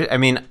 I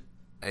mean,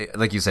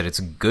 like you said, it's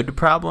a good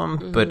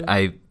problem, but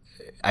I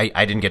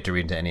didn't get to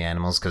read to any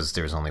animals because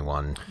there was only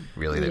one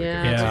really that we could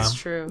Yeah, read to. that's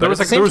true. there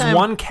was at the there was same time-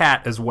 one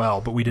cat as well,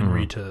 but we didn't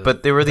read to.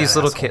 But there were these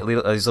that little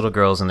asshole. these little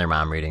girls and their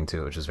mom reading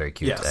too, which was very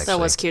cute. Yes. actually. That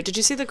was cute. Did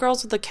you see the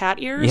girls with the cat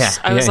ears? Yeah,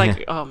 I was yeah, like,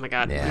 yeah. oh my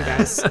god, Yeah. you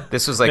guys.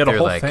 This was They like had a they're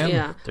whole like family.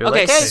 Yeah. they're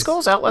like, hey,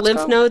 school's out, let's lymph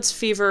go. nodes,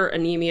 fever,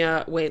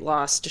 anemia, weight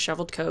loss,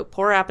 disheveled coat,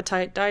 poor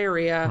appetite,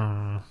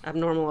 diarrhea,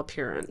 abnormal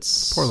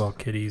appearance. Poor little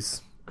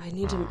kitties. I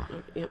need to.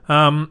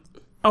 Yeah.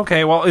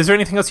 Okay, well, is there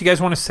anything else you guys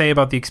want to say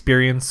about the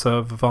experience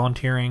of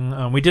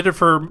volunteering? We did it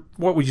for,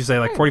 what would you say,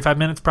 like 45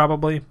 minutes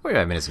probably?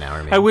 45 minutes an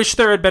hour, maybe. I wish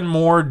there had been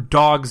more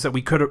dogs that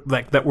we could have,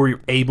 like, that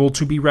were able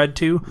to be read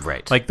to.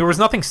 Right. Like, there was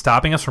nothing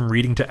stopping us from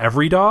reading to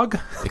every dog,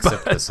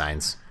 Except for the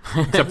signs.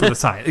 except for the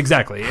sign.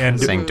 Exactly. And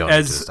Saying don't do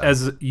as stuff.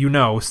 as you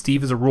know,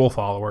 Steve is a rule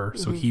follower,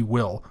 so he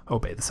will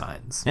obey the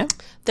signs. Yeah.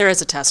 There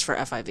is a test for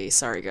FIV.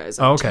 Sorry, guys.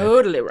 I'm Okay.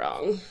 totally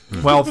wrong.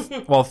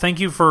 Well, thank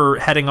you for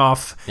heading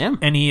off Yeah.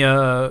 any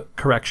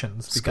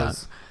corrections,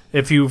 because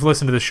if you've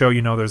listened to the show,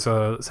 you know there's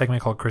a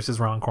segment called Chris's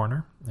Wrong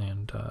Corner,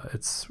 and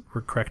we're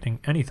correcting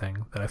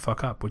anything that I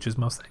fuck up, which is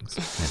most things.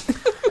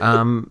 But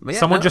yeah,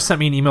 Someone no. just sent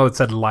me an email that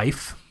said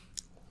life.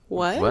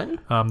 What?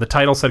 What? The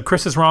title said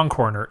Chris's Wrong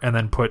Corner, and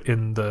then put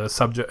in the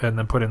subject, and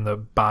then put in the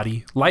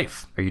body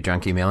life. Are you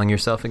drunk emailing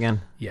yourself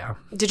again? Yeah,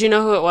 Did you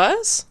know who it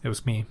was? it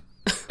was me.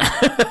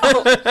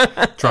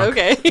 Drunk.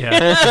 Okay.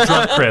 Yeah,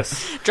 drunk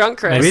Chris. Drunk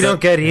Chris. We don't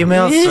get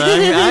emails, so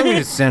I'm going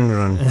to send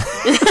one.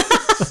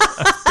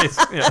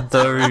 Yeah.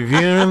 The Review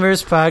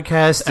Universe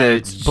podcast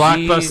at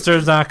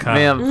Blockbusters.com.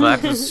 Yeah,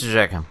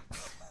 Blockbusters.com.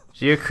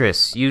 Dear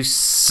Chris, you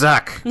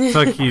suck.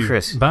 Fuck you,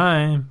 Chris.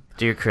 Bye.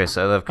 Dear Chris,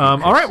 I love Chris.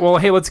 All right, well,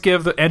 hey, let's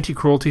give the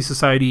Anti-Cruelty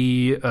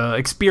Society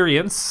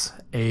experience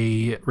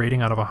a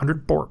rating out of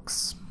 100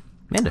 Borks.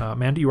 Amanda.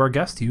 Amanda, you are our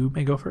guest. You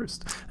may go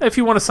first. If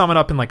you want to sum it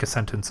up in like a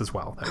sentence as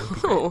well. That would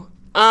be great. Oh.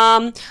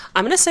 I'm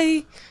going to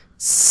say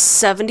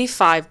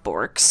 75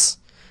 Borks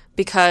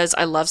because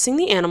I love seeing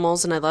the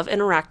animals and I love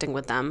interacting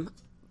with them.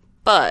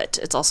 But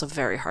it's also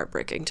very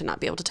heartbreaking to not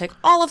be able to take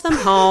all of them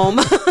home.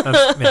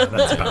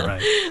 That's about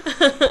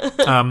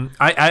right.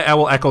 I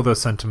will echo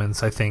those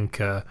sentiments. I think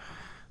I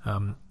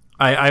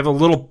have a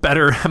little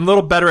better. I'm a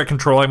little better at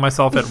controlling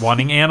myself at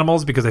wanting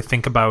animals because I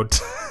think about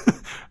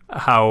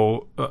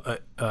how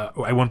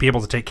I won't be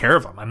able to take care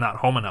of them. I'm not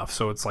home enough,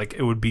 so it's like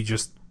it would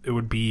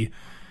be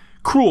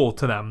cruel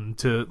to them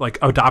to like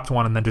adopt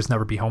one and then just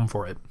never be home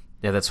for it.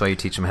 Yeah, that's why you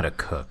teach them how to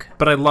cook.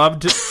 But I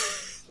loved.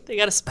 They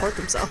got to support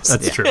themselves.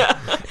 That's true.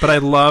 But I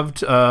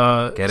loved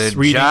Get a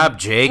job,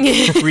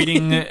 Jake.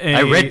 reading.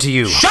 I read to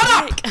you. Shut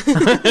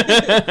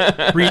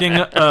up. Reading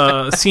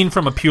a scene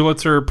from a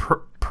Pulitzer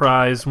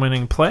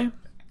Prize-winning play.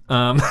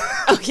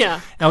 Oh, yeah.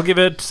 I'll give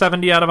it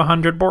 70 out of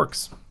 100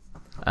 Borks.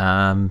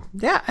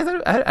 Yeah,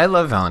 I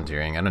love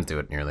volunteering. I don't do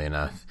it nearly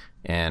enough.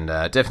 And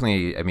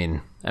definitely, I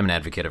mean, I'm an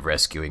advocate of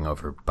rescuing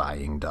over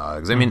buying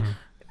dogs. I mean,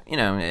 you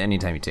know,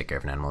 anytime you take care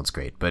of an animal, it's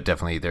great. But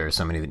definitely there are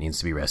so many that needs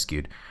to be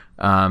rescued.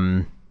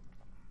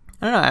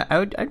 I don't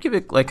know. I'd give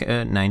it like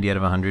a 90 out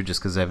of 100 just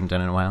because I haven't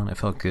done it in a while. And I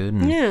felt good.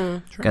 And Yeah.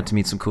 got to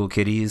meet some cool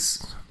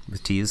kitties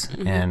with T's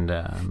and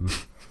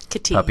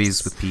Kitties.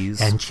 puppies with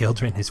P's. And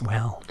children as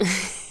well.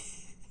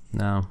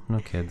 No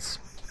kids.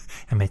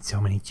 I met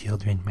so many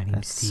children. My name's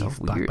That's so Steve,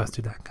 weird.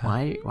 Blockbuster.com.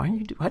 Why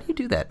do you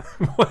do that?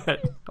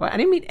 What? Why, I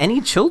didn't meet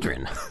any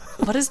children.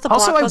 What is the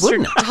Also, I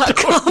wouldn't.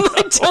 Blockbuster.com?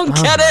 I don't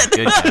get it.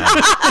 Good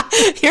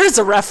God. Here's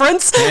a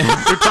reference. We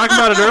were talking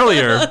about it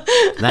earlier.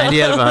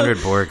 90 out of 100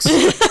 Borks.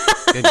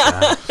 Good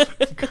God.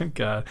 Good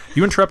God.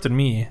 You interrupted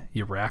me,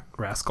 you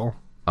rascal.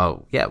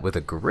 Oh, yeah, with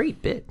a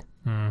great bit.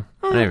 I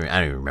don't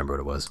even remember what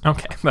it was.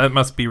 Okay, that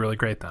must be really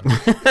great then.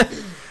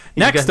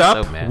 Next guys up,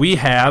 are so mad. we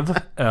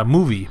have a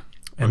movie.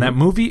 And that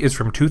movie is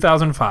from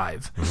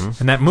 2005.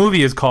 And that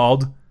movie is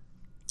called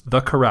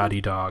The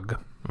Karate Dog.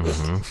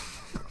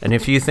 And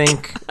if you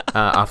think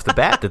off the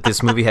bat that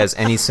this movie has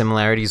any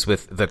similarities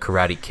with The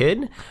Karate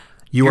Kid,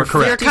 You are you're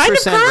correct. You're kind of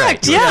 50% right.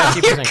 correct. You're Yeah,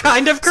 50% you're correct.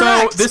 kind of So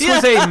correct. this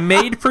was a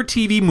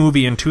made-for-TV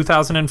movie in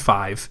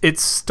 2005. It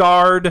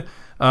starred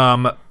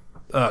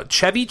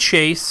Chevy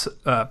Chase,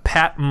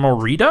 Pat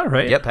Morita,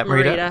 right? Yep, Pat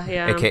Morita, Morita,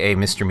 yeah. a.k.a.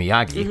 Mr.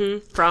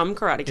 Miyagi. From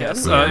Karate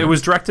Kid. It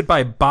was directed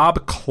by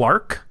Bob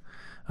Clark.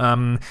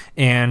 And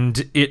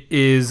it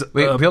is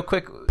Wait, a real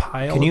quick,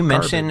 pile can you of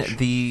mention garbage.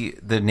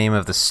 the name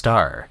of the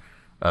star,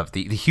 of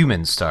the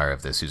human star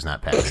of this, who's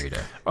not Pat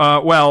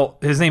Morita? Well,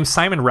 his name's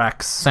Simon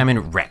Rex.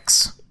 Simon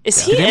Rex.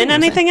 Is he in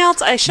anything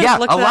else? I should have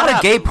looked a that lot up.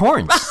 of gay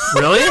porn.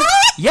 Really?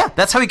 Yeah,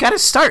 that's how he got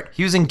his start.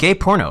 He was in gay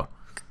porno.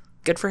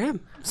 Good for him.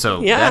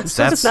 So Yeah, that's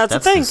a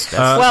thing.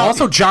 Well,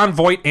 also John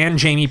Voight and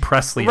Jamie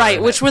Presley.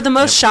 Right, which were the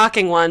most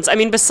shocking ones. I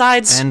mean,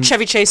 besides And-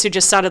 Chevy Chase, who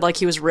just sounded like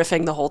he was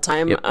riffing the whole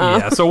time.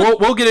 Yeah, so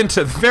we'll get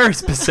into very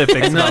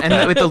specifics. And,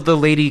 about that. the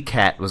lady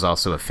cat was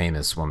also a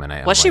famous woman.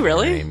 Was she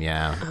really? Her name.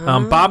 Yeah.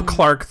 Bob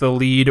Clark, the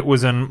lead,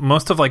 was in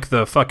most of like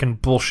the fucking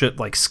bullshit,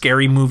 like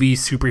scary movie,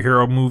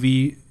 superhero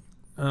movie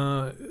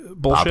bullshit.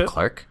 Bob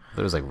Clark?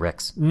 That was like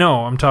Rex.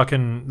 No, I'm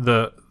talking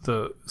the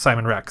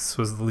Simon Rex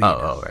was the lead.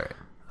 Oh, right.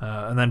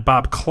 And then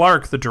Bob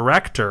Clark, the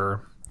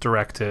director,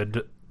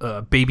 directed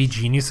Baby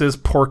Geniuses,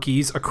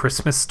 Porky's, A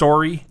Christmas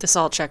Story. This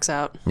all checks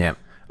out. Yeah.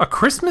 A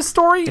Christmas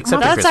Story? Except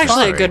for That's Christmas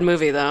actually Story. a good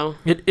movie, though.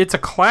 It's a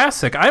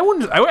classic. I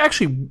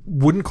actually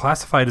wouldn't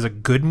classify it as a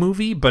good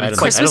movie, but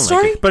it's like Christmas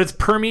Story? but it's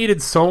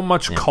permeated so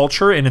much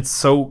culture and it's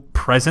so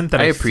present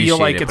that I I feel appreciate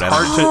like it, it's but I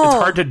hard don't- to it's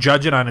hard to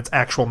judge it on its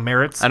actual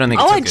merits. I don't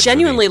think Oh, it's a I good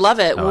genuinely movie. love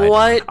it. Oh, I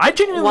What? I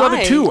genuinely love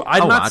it too.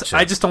 I'll watch it.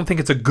 I just don't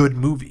think it's a good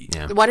movie.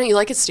 Yeah. Why don't you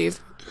like it,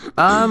 Steve?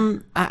 I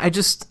don't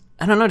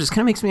know, it just kind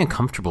of makes me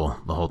uncomfortable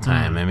the whole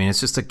time. I mean, it's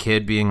just a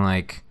kid being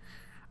like,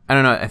 I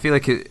don't know, I feel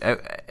like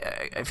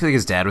I feel like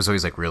his dad was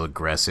always like real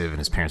aggressive and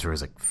his parents were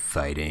always like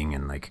fighting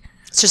and like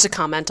It's just a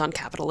comment on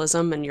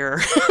capitalism and your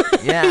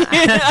yeah.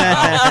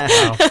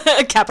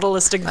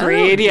 capitalistic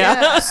greed.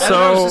 Yeah.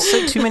 So just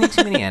like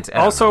too many ants.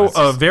 Also,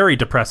 a very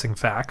depressing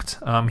fact.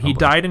 He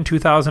died in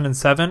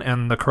 2007,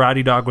 and The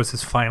Karate Dog was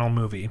his final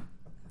movie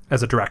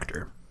as a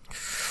director.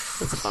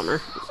 That's a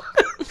bummer.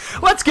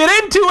 Let's get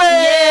into it!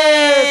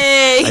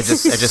 Yay! I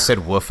just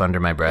said woof under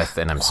my breath,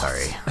 and I'm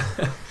sorry.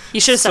 You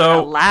should have said it So-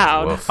 out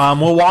loud. Woof.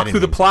 We'll walk I through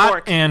the didn't plot,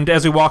 Pork. and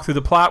as we walk through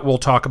the plot, we'll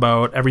talk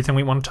about everything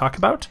we want to talk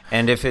about.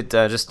 And if it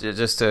just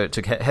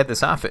to head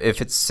this off,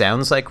 if it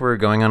sounds like we're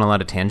going on a lot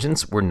of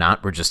tangents, we're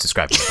not. We're just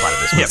describing the plot of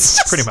this movie.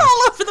 Yes, pretty much.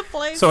 all over the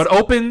place. So it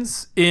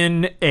opens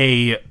in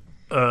a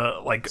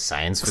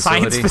Science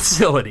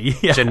facility.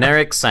 Yeah.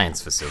 Generic science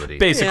facility.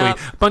 Basically,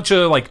 Yeah. a bunch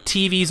of like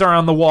TVs are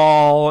on the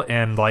wall,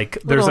 and like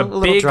there's a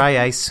little big dry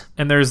ice.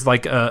 and there's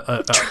like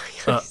a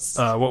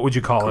what would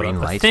you call Green it?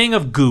 A light? thing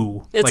of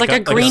goo. it's like a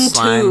green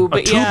slime. tube.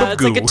 A tube Yeah, of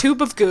it's like a goo.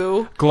 tube of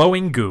goo.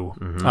 glowing goo.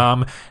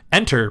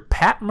 Enter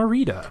Pat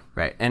Morita.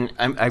 Right, and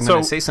I'm So-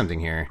 going to say something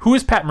here. Who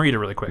is Pat Morita,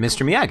 really quick?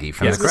 Mr. Miyagi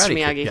from Yes. the Karate Mr. Kid.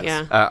 Miyagi,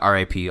 yes. yeah.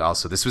 R.I.P.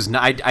 Also, this was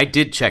not. I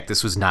did check.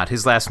 This was not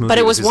his last movie. But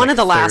it was his, one like, of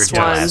the third last to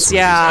last ones, movie.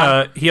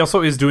 yeah. He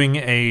also is doing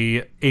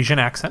a Asian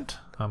accent.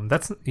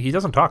 He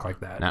doesn't talk like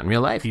that. Not in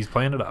real life. He's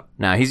playing it up.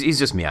 No, he's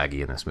just Miyagi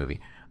in this movie.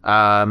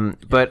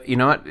 But you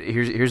know what?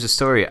 Here's a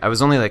story. I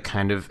was only like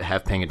kind of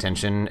half paying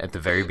attention at the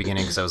very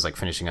beginning because I was like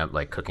finishing up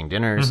like cooking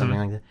dinner or something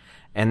like that,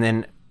 and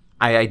then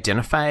I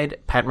identified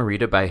Pat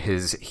Morita by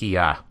his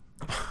hiya.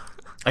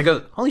 I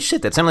go, holy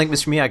shit, that sounded like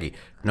Mr. Miyagi.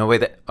 No way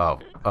that. Oh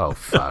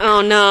fuck.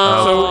 Oh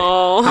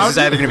no. This is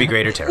either going to be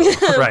great or terrible.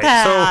 Right.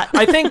 Pat. So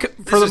I think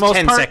for the This is most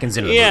 10 part, seconds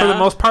into the Yeah. for movie. the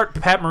most part,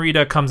 Pat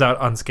Morita comes out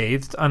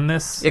unscathed on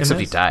this. in Except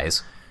he this.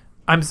 dies.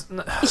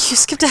 You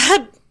skipped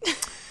ahead.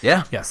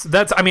 Yeah. Yes,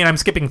 I'm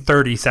skipping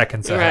 30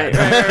 seconds ahead.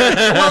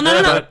 Right. Well,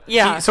 no.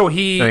 Yeah. So No,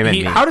 he meant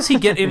me. how does he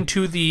get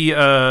into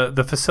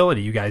the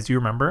facility? You guys, do you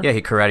remember? Yeah,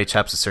 he karate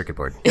chops a circuit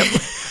board.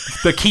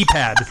 The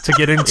keypad to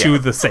get into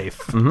the safe,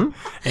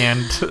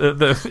 and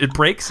it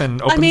breaks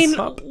and opens I mean,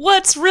 up.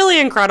 what's really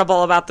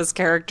incredible about this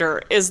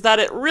character is that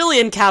it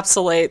really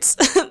encapsulates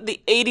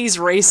the 80s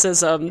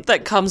racism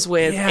that comes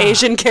with Yeah.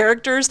 Asian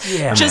characters.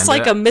 Yeah. Just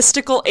Amanda. like a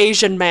mystical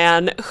Asian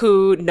man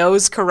who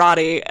knows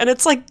karate. And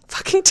it's like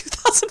fucking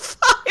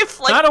 2005.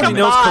 Like, Not only come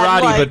knows on,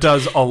 karate, like- but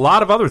does a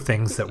lot of other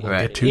things that we'll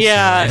Right. get to.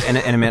 Yeah. soon.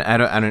 And a minute,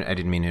 I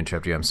didn't mean to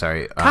interrupt you. I'm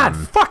sorry. God,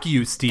 fuck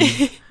you,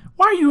 Steve.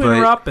 Why are you But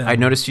interrupting? I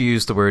noticed you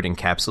used the word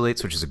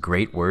encapsulates, which is a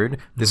great word.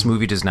 This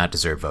movie does not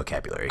deserve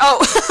vocabulary.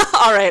 Oh,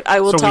 all right. I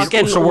will talk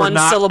in so we're one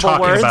not syllable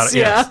talking words. about it,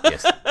 Yeah.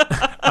 Yes.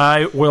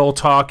 I will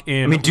talk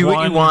in. I mean, do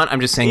what you want.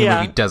 I'm just saying the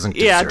movie doesn't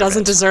deserve Yeah, it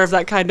doesn't it. deserve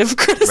that kind of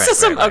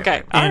criticism. right, Okay.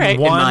 right. All In right.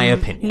 one my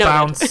opinion. Noted.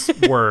 bounce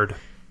word.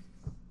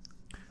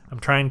 I'm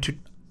trying to.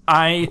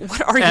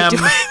 What are you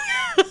doing?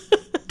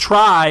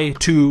 Try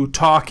to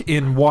talk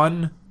in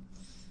one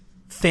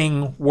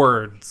thing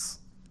words.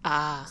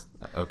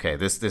 Okay,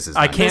 this is.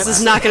 I not can't. This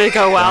is not going to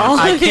go well.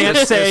 I can't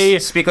say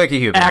Speak like a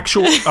human.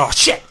 actual. Oh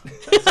shit!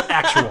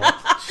 Actual.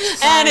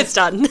 And it's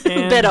done.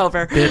 Bit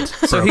over. Bit.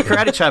 So he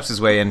karate chops his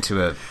way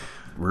into a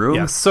room.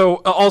 Yes. So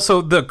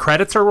also the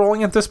credits are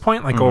rolling at this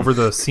point, like over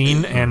the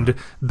scene, and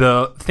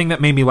the thing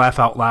that made me laugh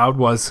out loud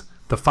was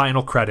the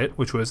final credit,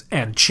 which was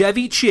 "and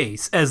Chevy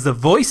Chase as the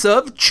voice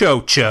of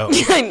Cho Cho."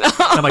 I know.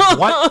 I'm like,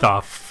 what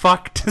the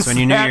fuck does When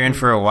you know that you're in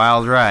for a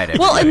wild ride.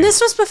 Well, everybody. and this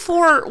was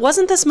before,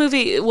 wasn't this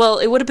movie, well,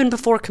 it would have been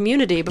before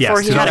Community, before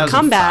Yes, he had a 2005.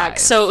 comeback,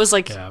 so it was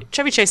like, Yeah.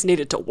 Chevy Chase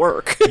needed to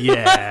work.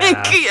 Yeah.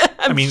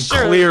 I'm I mean,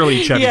 sure.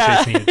 clearly Chevy Yeah.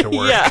 Chase needed to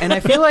work. Yeah. And I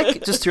feel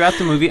like just throughout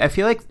the movie, I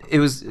feel like it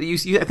was.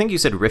 I think you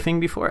said riffing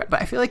before, but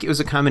I feel like it was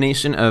a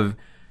combination of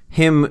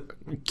him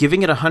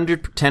giving it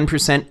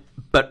 110%,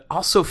 but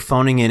also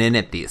phoning it in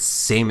at the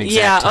same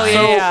exact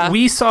time. So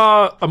we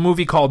saw a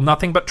movie called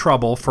Nothing But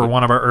Trouble for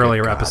one of our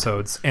earlier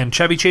episodes, and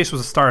Chevy Chase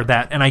was a star of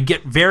that, and I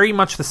get very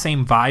much the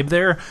same vibe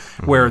there,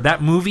 where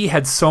that movie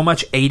had so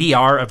much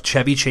ADR of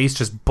Chevy Chase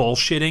just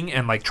bullshitting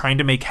and like trying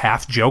to make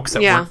half jokes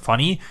that weren't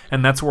funny,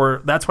 and that's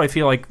what I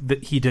feel like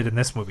that he did in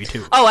this movie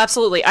too. Oh,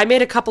 absolutely. I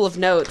made a couple of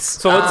notes.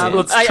 So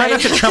let's try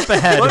not to jump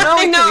ahead.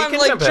 I'm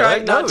like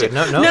trying not to.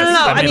 No.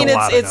 I mean,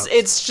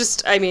 it's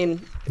just, I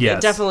mean...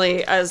 Yes.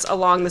 Definitely as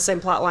along the same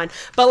plot line.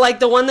 But like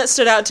the one that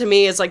stood out to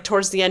me is like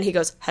towards the end he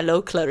goes,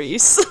 "Hello,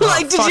 Clarice."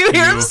 Like, did you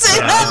hear him say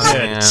that? I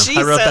did. Jesus.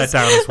 I wrote that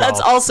down as well. That's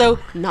also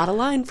not a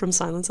line from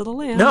Silence of the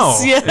Lambs. No,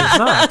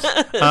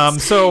 it's not.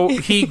 So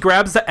he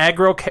grabs the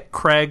Aggro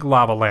Crag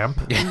lava lamp.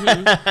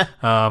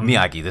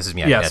 Miyagi. This is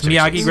Miyagi. Yes,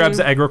 Miyagi grabs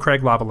the Aggro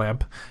Crag lava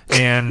lamp.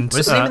 And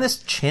what's the name of this?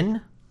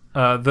 Chin?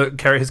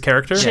 His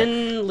character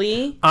Chin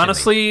Lee.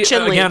 Honestly,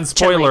 again,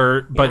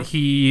 spoiler, but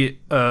he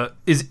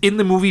is in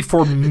the movie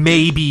for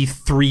maybe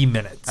 3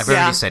 minutes. I've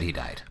already said he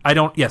died. I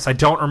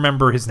don't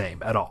remember his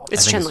name at all.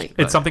 It's Chin Lee.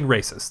 It's something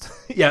racist.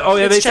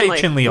 They say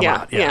Chin Lee a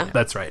lot. Yeah,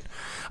 that's right.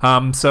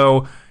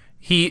 So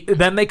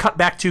then they cut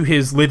back to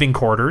his living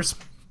quarters,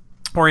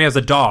 where he has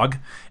a dog,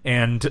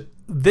 and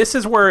this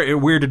is where it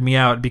weirded me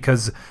out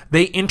because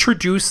they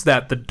introduce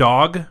that the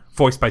dog,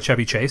 voiced by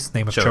Chevy Chase,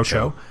 name of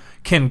Cho-Cho,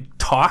 can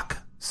talk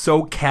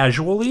so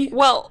casually.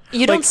 Well,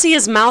 you don't see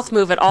his mouth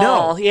move at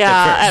all. No,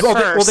 at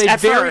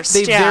first.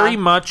 They very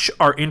much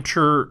are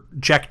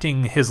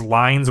interjecting his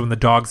lines when the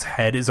dog's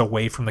head is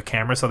away from the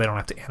camera, so they don't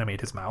have to animate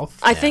his mouth.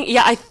 I think,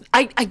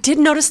 I did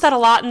notice that a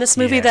lot in this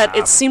movie, that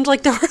it seemed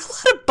like there were a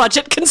lot of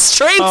budget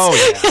constraints. Oh,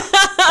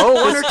 yeah.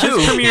 One or two.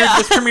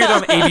 This premiered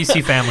on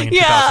ABC Family in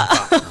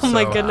 2005. Oh,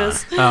 my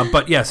goodness.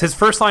 But yes, his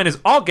first line is,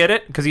 "I'll get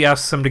it," because he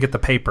asks him to get the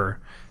paper.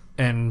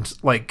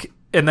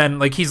 And then,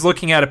 like, he's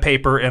looking at a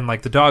paper, and,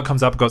 like, the dog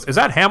comes up and goes, "Is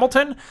that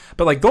Hamilton?"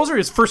 But, like, those are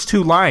his first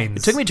 2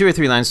 lines. It took me 2 or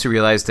 3 lines to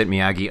realize that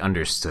Miyagi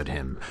understood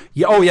him.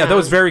 Yeah, that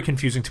was very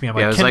confusing to me. I'm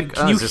like,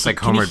 is this like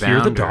Homeward can you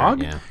hear Bound?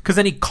 The dog? Because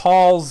then he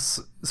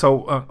calls...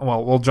 So,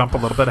 we'll jump a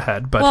little bit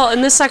ahead, but... Well,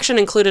 and this section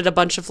included a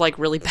bunch of, like,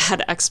 really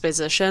bad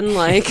exposition,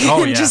 like...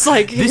 just,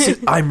 like...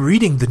 I'm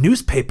reading the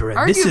newspaper,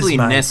 and this is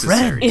my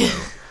necessary,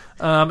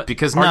 friend.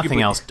 Because nothing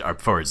else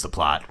forwards the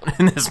plot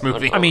in this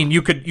movie. I mean,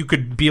 you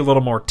could be a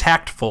little more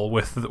tactful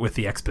with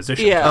the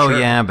exposition. Yeah. Oh,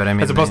 yeah, but I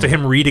mean... As opposed to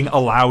him reading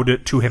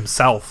aloud to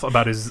himself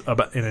about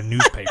in a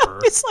newspaper.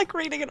 It's like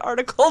reading an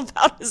article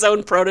about his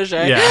own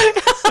protege. Yeah.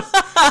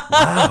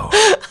 Wow.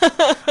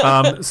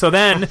 So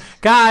then,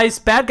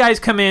 bad guys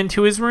come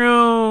into his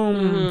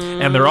room,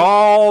 and they're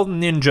all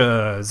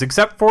ninjas,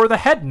 except for the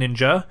head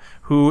ninja,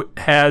 who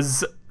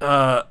has...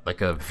 like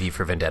a V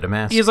for Vendetta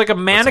mask? He has like a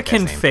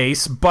mannequin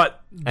face, but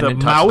the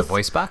mouth... the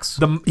voice box?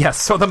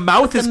 So the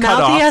mouth is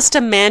cut off. He has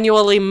to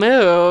manually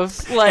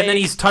move. And then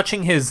he's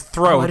touching his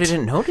throat. I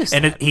didn't notice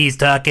that. And he's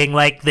talking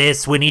like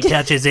this when he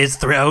touches his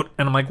throat.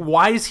 And I'm like,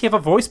 why does he have a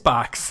voice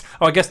box?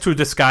 Oh, I guess to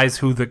disguise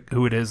who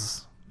it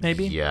is,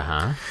 maybe? Yeah,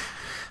 huh?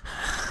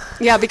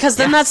 Yeah, because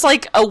then that's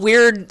like a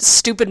weird,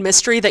 stupid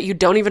mystery that you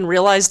don't even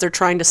realize they're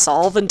trying to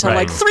solve until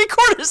like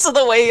 3/4 of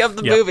the way of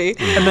the movie.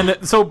 And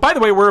then, so by the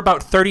way, we're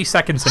about 30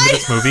 seconds into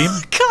this movie.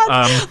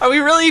 God, are we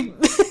really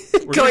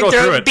going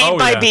through it beat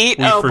by beat?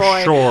 We for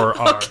sure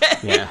are. Okay.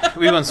 Yeah,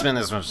 we won't spend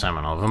this much time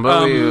on all of them,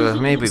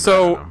 but maybe.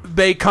 So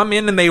they come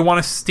in and they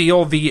want to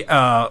steal the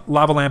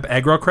lava lamp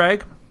aggro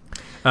crag.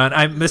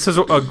 And this is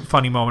a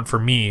funny moment for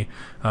me.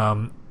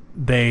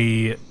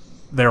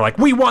 They're like,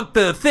 "We want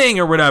the thing,"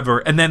 or whatever,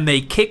 and then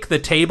they kick the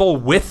table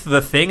with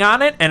the thing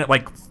on it, and it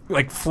like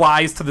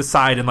flies to the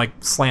side and like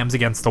slams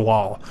against the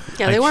wall.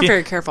 Yeah, they weren't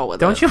very careful with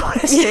it. Don't you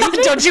want to save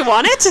it? Don't you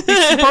want it?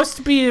 It's supposed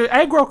to be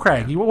aggro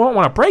crag. You won't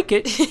want to break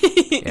it.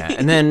 Yeah,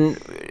 and then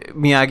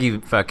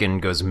Miyagi fucking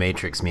goes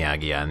Matrix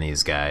Miyagi on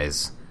these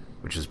guys,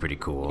 which is pretty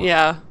cool.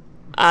 Yeah.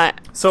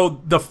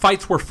 So the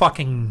fights were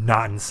fucking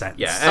nonsense.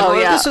 Yeah.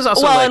 And this is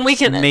also and we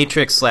can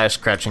Matrix /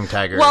 Crouching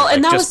Tiger. Well,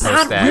 and that was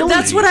really.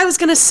 That's what I was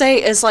gonna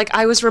say. Is like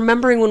I was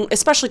remembering when,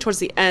 especially towards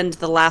the end,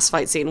 the last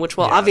fight scene, which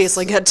we'll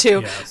obviously get to.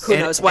 Yes. Who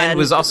knows when? And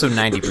was also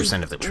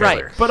 90% of the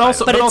trailer. Right. But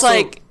it's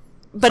like.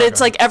 But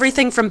it's like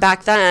everything from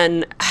back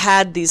then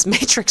had these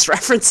Matrix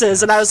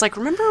references, and I was like,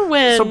 remember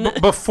when... So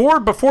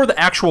before the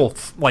actual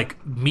like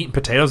meat and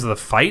potatoes of the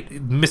fight,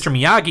 Mr.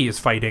 Miyagi is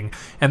fighting,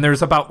 and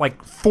there's about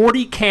like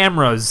 40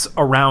 cameras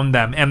around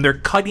them, and they're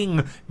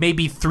cutting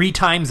maybe 3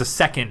 times a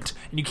second,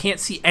 and you can't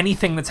see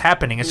anything that's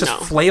happening. It's just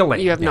flailing.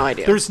 You have no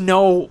idea. There's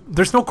no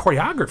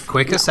choreography.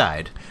 Quick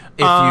aside, if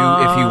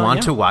you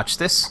want to watch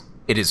this,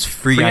 it is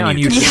free on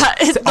YouTube. Yeah,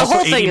 the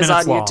whole thing is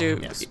on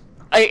YouTube. Yes.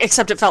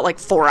 Except it felt like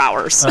 4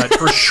 hours.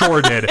 For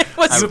sure did. It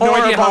was I have horrible.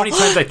 no idea how many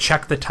times I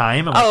checked the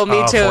time.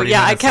 Me too.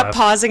 Yeah, I kept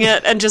pausing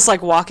it and just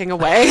like walking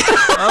away.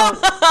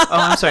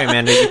 I'm sorry,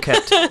 Amanda. You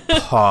kept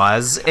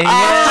pausing.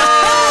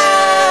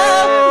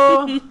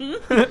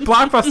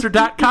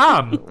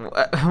 Blockbuster.com.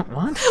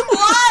 What?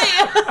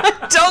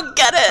 Why? Don't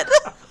get it.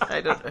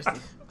 I don't.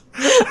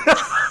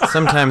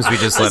 Sometimes we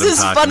just let him This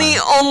is talk. funny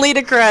only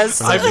to Chris.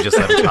 Sometimes we just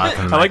let him talk.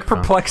 I like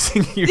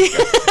perplexing you.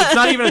 It's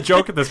not even a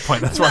joke at this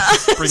point. That's why I'm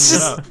just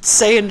bringing it up.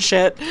 Saying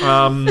shit.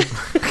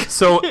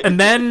 So, and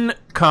then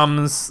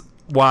comes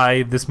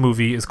why this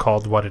movie is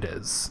called what it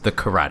is. The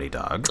karate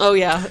dog. Oh,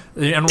 yeah.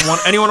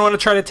 Anyone want to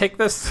try to take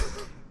this?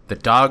 The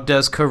dog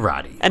does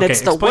karate. And Okay,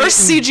 it's the explain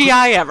worst it in-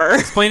 CGI ever.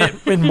 Explain it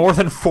in more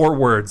than 4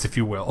 words, if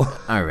you will.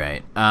 All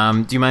right.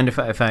 Do you mind if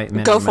I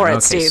Go for it, okay,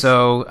 Steve.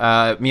 So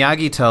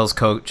Miyagi tells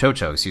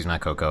Chocho, excuse me,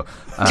 not Coco,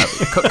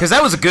 because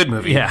that was a good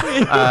movie.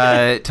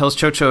 Yeah. Tells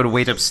Chocho to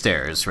wait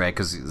upstairs, right?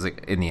 Because he's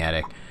like in the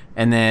attic.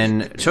 And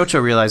then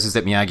Chocho realizes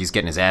that Miyagi's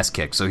getting his ass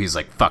kicked, so he's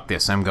like, "Fuck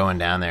this! I'm going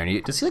down there."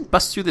 And does he like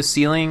bust through the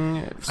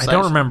ceiling? I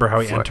don't remember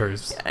how he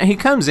enters. And he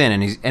comes in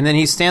and then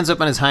he stands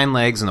up on his hind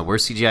legs and the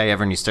worst CGI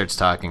ever, and he starts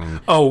talking. And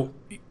Oh,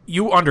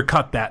 you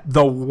undercut that.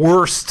 The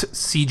worst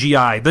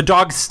CGI. The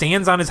dog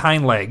stands on his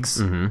hind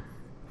legs. Mm-hmm.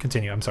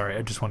 Continue. I'm sorry.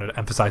 I just wanted to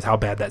emphasize how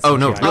bad that CGI oh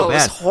no, is. real Oh, it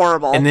was bad,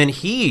 horrible. And then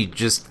he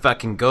just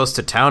fucking goes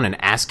to town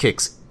and ass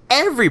kicks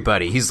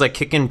everybody. He's like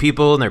kicking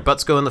people and their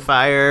butts go in the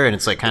fire, and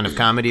it's like kind of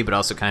comedy but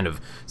also kind of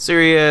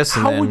serious.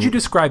 And How then, would you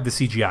describe the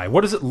CGI?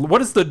 What does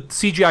the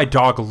CGI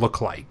dog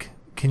look like?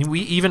 Can we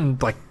even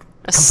like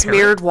A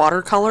smeared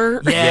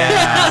watercolor.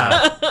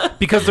 Yeah.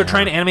 Because they're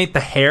trying to animate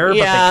the hair,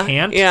 Yeah, but they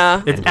can't.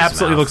 yeah. It his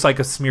absolutely mouth. looks like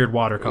a smeared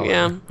watercolor.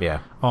 Yeah. Yeah.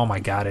 Oh my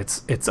god,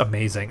 it's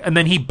amazing. And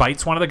then he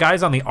bites one of the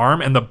guys on the arm,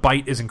 and the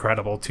bite is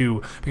incredible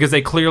too, because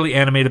they clearly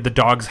animated the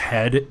dog's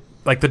head.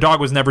 Like the dog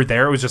was never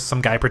there; it was just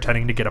some guy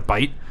pretending to get a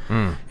bite,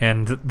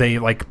 and they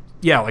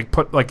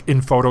put like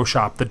in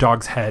Photoshop the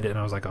dog's head, and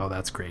I was like, oh,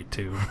 that's great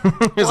too.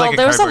 It's Well, like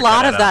there's a cardboard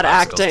lot cutout of that a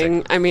popsicle stick.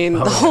 acting. I mean,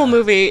 the whole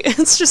movie,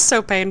 it's just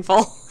so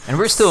painful. And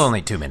we're still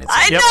only 2 minutes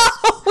I in.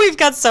 know! We've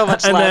got so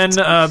much And left.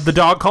 then the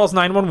dog calls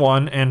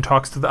 911 and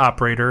talks to the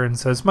operator and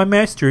says, "My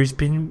master's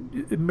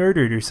been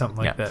murdered" or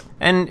something like that.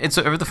 And it's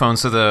over the phone,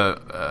 so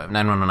the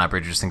 911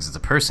 operator just thinks it's a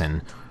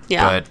person.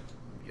 Yeah. But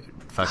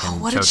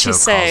fucking What did Chocho she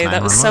say? calls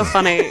That was so 911.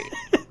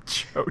 funny.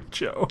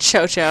 Chocho.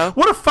 Chocho.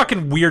 What a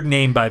fucking weird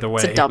name, by the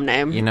way. It's a dumb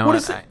name. You know What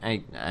what? is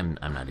it? I'm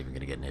not even going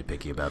to get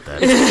nitpicky about that.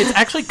 It's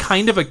actually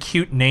kind of a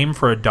cute name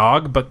for a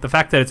dog, but the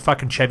fact that it's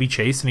fucking Chevy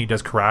Chase and he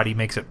does karate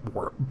makes it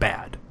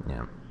bad.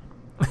 Yeah.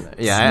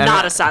 Yeah.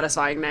 Not a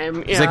satisfying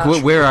name. It's Yeah.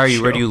 like, where are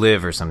you? Where do you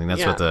live? Or something.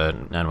 That's Yeah. what the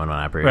 911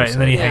 operator Right, said.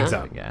 and then he Yeah. hangs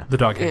up. Yeah. The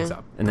dog hangs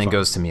up. And then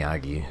goes to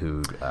Miyagi,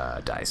 who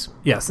dies.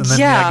 Yes, and then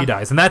Yeah. Miyagi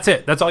dies. And that's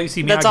it. That's all you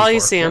see Miyagi That's all you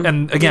for. see him.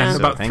 And again, Yeah. So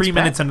about thanks, 3 Pat.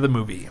 minutes into the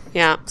movie.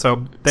 Yeah.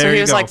 So there So you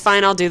he was go. like,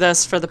 fine, I'll do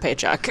this for the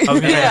paycheck. I was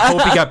gonna say, I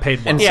hope he got paid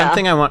well. And Yeah.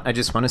 something I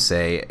just want to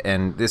say,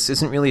 and this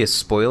isn't really a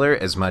spoiler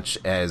as much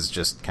as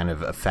just kind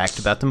of a fact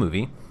about the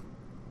movie.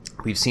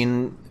 We've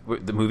seen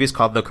the movie is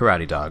called The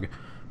Karate Dog.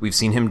 We've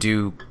seen him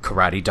do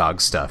karate dog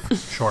stuff.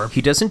 Sure.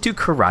 He doesn't do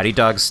karate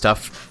dog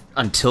stuff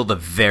until the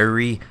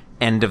very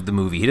end of the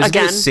movie. He doesn't do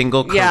a Again.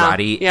 single Yeah,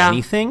 karate yeah.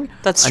 anything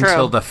That's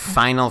until true. the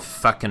final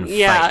fucking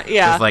Yeah, fight.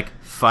 yeah. With like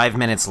 5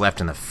 minutes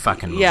left in the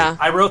fucking movie. Yeah.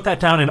 I wrote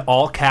that down in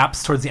all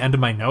caps towards the end of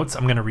my notes.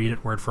 I'm going to read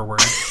it word for word.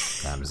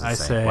 What does it I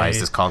say? say- Why is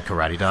this called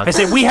Karate Dog? I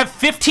say, we have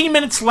 15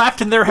 minutes left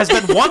and there has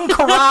been one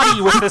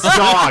karate with this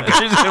dog.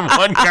 There's been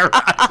one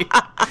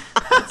karate.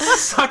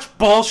 Such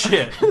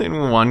bullshit.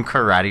 One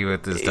karate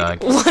with this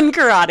dog. One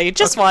karate.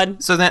 Just one.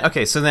 So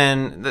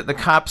then the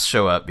cops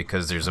show up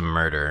because there's a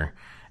murder.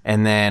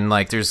 And then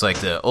like there's like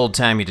the old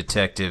timey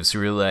detectives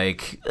who are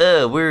like,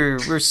 we're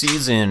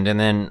seasoned. And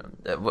then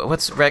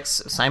what's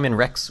Simon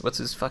Rex? What's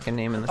his fucking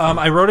name in the film?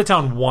 I wrote it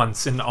down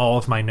once in all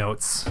of my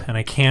notes, and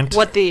I can't.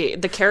 What the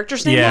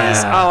character's name Yeah.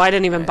 was? Oh, I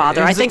didn't even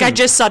bother. It I was think like I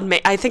just said.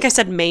 I think I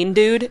said main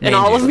dude in Main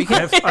all dude. of We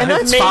my.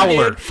 It's Main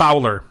Fowler. dude.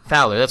 Fowler.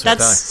 Fowler. That's what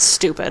That's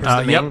stupid.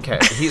 the main Yep.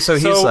 character. He's So-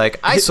 like,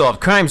 I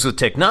solve crimes with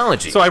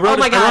technology. So I wrote. Oh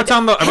my I wrote god!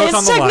 down the. I wrote His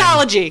down the line.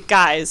 technology,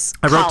 guys.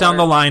 I wrote down Holler.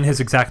 the line, his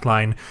exact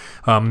line.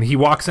 He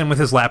walks in with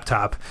his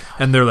laptop,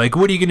 and they're like,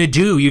 "What are you gonna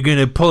do? You're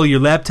gonna pull your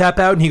laptop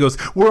out?" And he goes,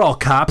 "We're all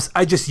cops.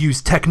 I just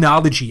use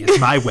technology as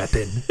my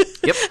weapon."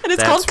 Yep. And it's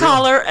that's called real.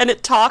 Collar, and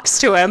it talks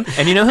to him.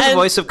 And you know who the And-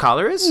 voice of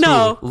Collar is?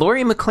 No. Who?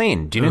 Laurie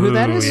McLean. Do you know who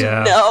that Ooh, is?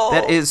 yeah. No.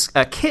 That is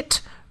a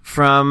Kit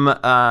from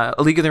A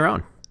League of Their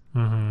Own.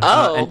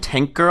 Oh. And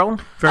Tank Girl.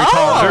 Very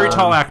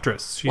tall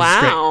actress. She's great.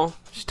 Wow.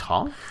 She's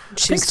tall.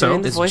 She's so.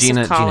 doing the It's voice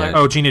Gina- of Collar. Gina-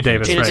 Oh, Gina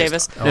Davis. Gina right.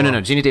 Davis.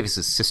 No. Gina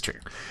Davis's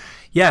sister.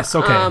 Yes.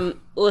 Okay.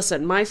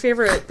 Listen, my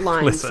favorite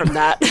line Listen. from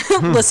that,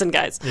 listen,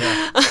 guys,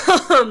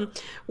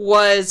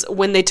 was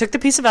when they took the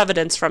piece of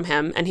evidence from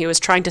him and he was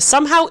trying to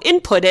somehow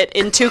input it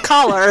into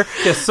Collar.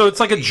 Yes. So it's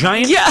like a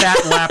giant Yeah.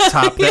 fat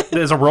laptop that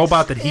is a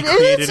robot that he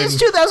created. It's and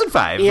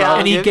 2005. Yeah.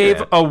 and he Yeah.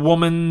 gave a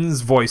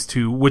woman's voice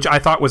to, which I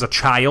thought was a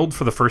child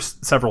for the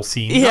first several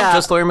scenes. Yeah.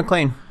 Just Laurie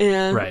McLean.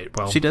 Yeah. Right.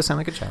 Well, She does sound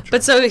like a child.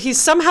 But so he's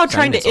somehow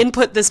trying to Dinosaur.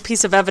 input this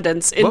piece of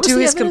evidence was into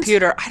the his evidence?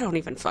 computer. I don't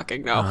even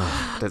fucking know.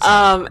 That's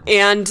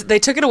And they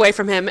took it away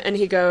from him, and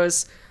he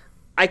goes,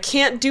 I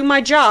can't do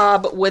my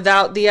job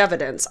without the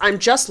evidence. I'm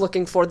just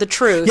looking for the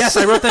truth. yes,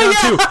 I wrote that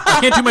down too. I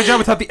can't do my job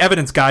without the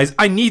evidence, guys.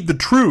 I need the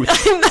truth.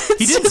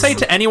 He didn't say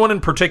to anyone in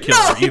particular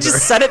No, he either.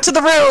 just said it to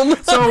the room.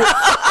 So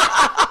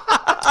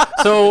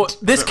So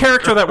this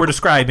character that we're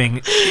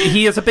describing,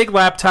 he has a big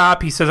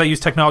laptop. He says, I use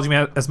technology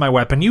as my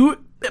weapon. You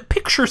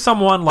picture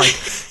someone like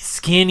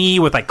skinny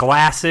with like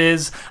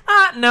glasses.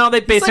 No, they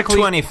basically... He's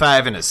like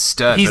 25 and a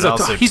stud, he's but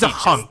also a teaches.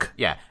 hunk.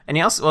 Yeah. And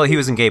he also, well, he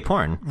was in gay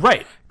porn.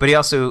 Right. But he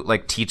also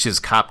like teaches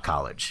cop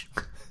college.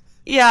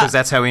 Yeah. Because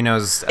that's how he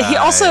knows... He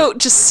also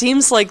just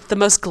seems like the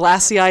most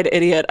glassy-eyed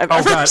idiot I've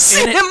ever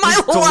seen in my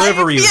his life.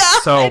 delivery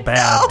is so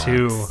bad,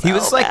 too. He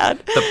was like bad.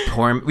 the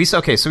porn...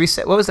 So we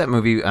said... What was that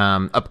movie?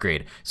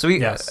 Upgrade. So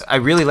Yes. I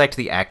really liked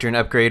the actor in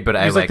Upgrade, but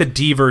He was like the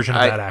D version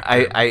of that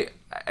actor.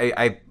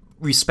 I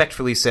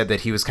respectfully said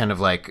that he was kind of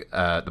like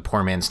the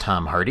poor man's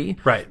Tom Hardy.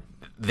 Right.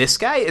 This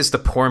guy is the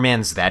poor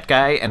man's that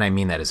guy, and I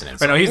mean that as an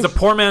insult. Right, no, he's the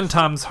poor man's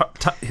Tom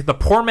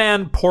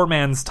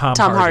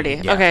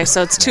Hardy. Yeah. Okay,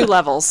 so it's 2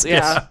 levels.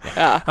 Yeah.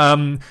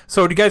 Yeah.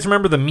 So do you guys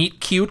remember the meet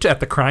cute at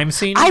the crime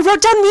scene? I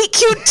wrote down meet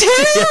cute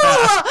too.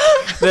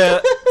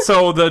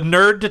 So the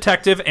nerd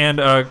detective and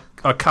a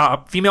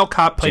female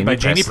cop played by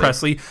Jamie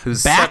Presley,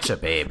 who's such a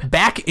babe,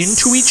 back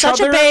into each Such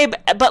other. a babe,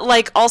 but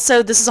like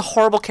also this is a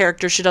horrible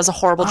character. She does a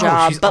horrible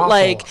job, she's but awful.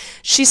 like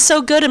she's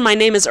so good in My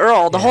Name Is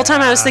Earl. The whole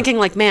time I was thinking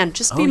like, man,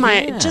 just be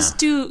just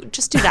do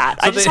that.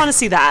 I just want to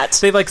see that.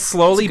 They like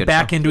slowly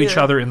back show. into each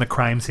other in the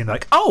crime scene. They're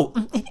like, oh,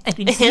 I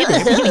didn't see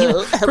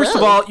that. First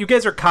of all, you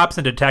guys are cops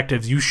and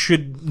detectives. You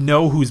should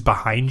know who's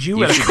behind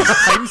you at a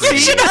crime scene. You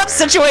should have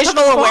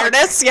situational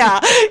awareness. Yeah,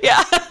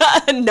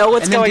 know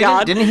what's going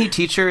on. Didn't he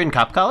teach her in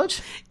cop college?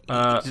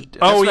 Yeah. He There's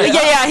goes, like, "Oh where yeah,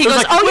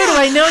 do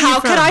I know you how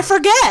from?" could I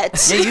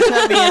forget?" Yeah, you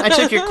taught me. I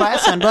took your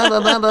class on blah blah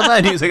blah blah blah.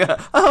 And he was like,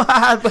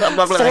 blah blah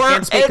blah. I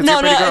can't speak.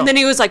 No. And then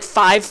he was like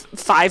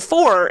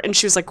 5'4", and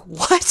she was like,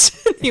 "What?"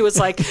 He was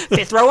like,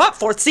 5th row up,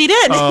 4th seat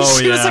in. Oh,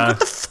 She was yeah. like, "What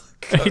the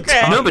fuck?"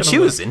 Okay. No, but she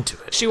was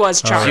into it. She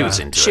was charmed. She was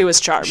into it. She was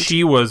charmed.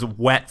 She was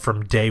wet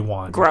from day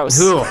one.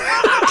 Gross. Ugh.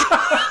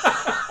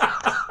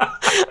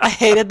 I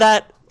hated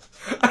that.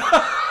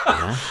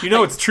 You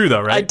know it's true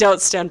though, right? I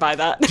don't stand by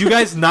that. Do you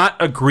guys not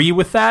agree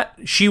with that?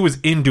 She was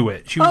into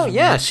it. She was Oh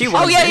yeah, she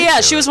was. Oh yeah,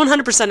 into she it. was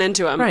 100%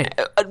 into him, Right.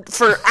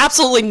 For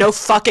absolutely no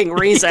fucking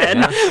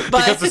reason. But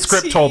because the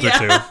script told her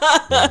to.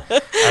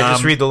 I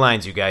just read the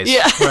lines, you guys.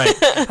 Yeah. Right.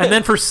 And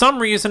then for some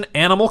reason,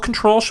 animal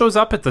control shows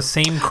up at the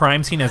same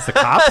crime scene as the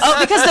cops. Oh,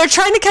 because they're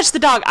trying to catch the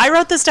dog. I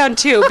wrote this down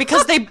too,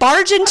 because they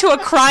barge into a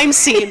crime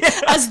scene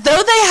as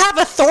though they have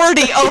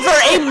authority over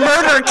a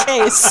murder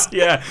case.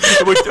 Yeah.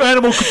 With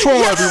animal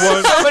control,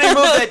 everyone. Somebody move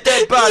that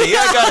dead body.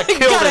 I gotta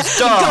kill this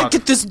Gotta dog.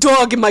 get this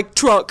dog in my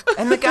truck.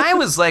 And the guy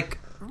was like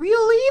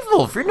real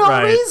evil for no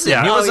Right. reason.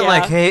 Yeah. He Oh, wasn't yeah.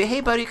 like,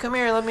 hey, buddy, come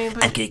here. Let me.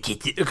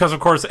 Because, of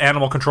course,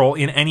 animal control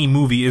in any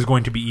movie is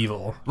going to be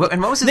evil.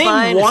 And what was his Name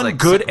line? one It's like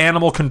good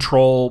animal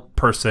control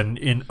person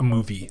in a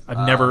movie.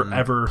 I've never,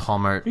 ever... Paul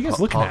Mart. What are you guys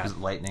looking at?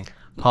 Lightning.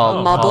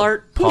 Paul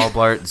Blart. Paul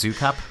Blart Zoo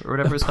Cop or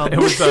whatever it's called. It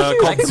was called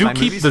combine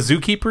Zookeeper, movies? the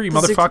Zookeeper, you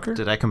motherfucker.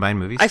 Did I combine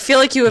movies? I feel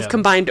like you have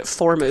combined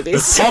 4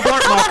 movies. Paul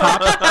Blart Mall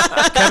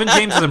Cop. Kevin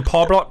James is in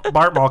Paul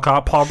Blart Mall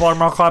Cop, Paul Blart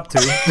Mall Cop 2,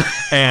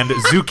 and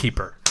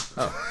Zookeeper.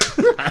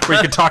 Where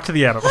you can talk to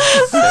the animals.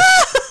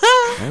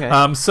 Okay.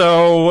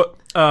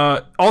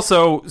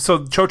 Also,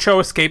 Cho-Cho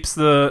escapes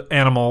the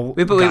animal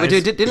Wait,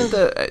 guys. didn't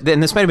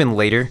and this might have been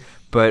later,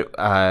 but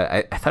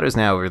I thought it was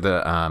now where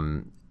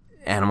the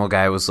animal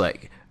guy was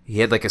like, he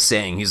had like a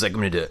saying. He's like, I'm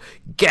going to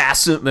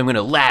gas him. I'm going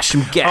to lash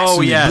him, gas Oh,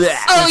 him. yes. Blah.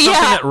 Oh There's yeah,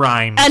 something that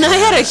rhymes. and I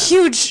had a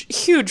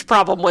huge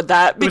problem with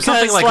that was because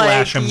something like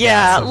lash 'em,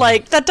 gas 'em.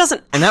 like that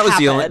doesn't. And that was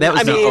the only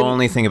happen. the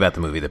only thing about the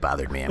movie that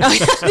bothered me.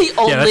 the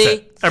only. Yeah, that's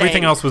it.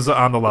 Everything thing. else was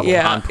on the level.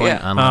 Yeah. On point.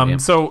 Yeah. On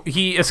point. So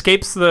he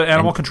escapes the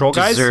animal control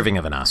guys. Deserving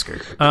of an Oscar.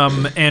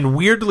 And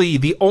weirdly,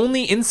 the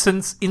only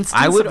instance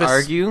I would of this,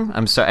 argue.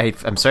 I'm sorry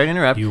to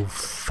interrupt. you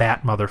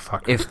fat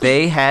motherfucker. If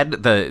they had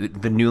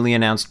the newly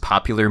announced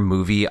popular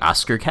movie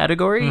Oscar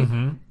category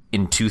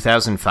in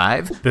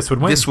 2005, This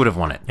would win. This would have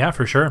won it. Yeah,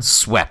 for sure.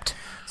 Swept.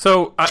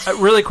 So,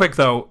 really quick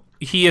though,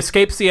 he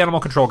escapes the animal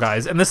control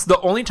guys, and this is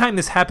the only time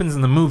this happens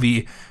in the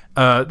movie.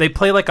 They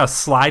play like a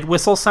slide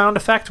whistle sound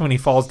effect when he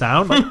falls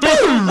down. Like,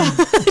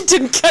 I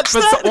didn't catch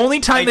but that. it's the only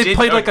time they did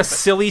played know like a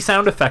silly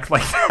sound effect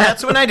like that.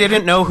 That's when I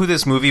didn't know who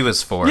this movie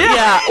was for.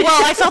 Yeah,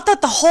 well, I felt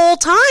that the whole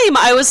time.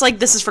 I was like,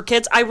 this is for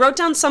kids. I wrote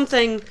down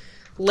something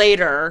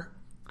later.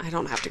 I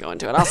don't have to go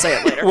into it. I'll say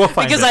it later. We'll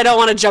find because it. I don't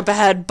want to jump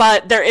ahead.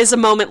 But there is a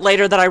moment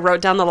later that I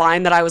wrote down the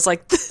line that I was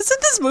like,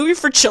 isn't this movie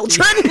for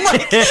children?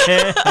 Like,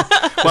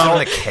 Well,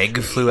 the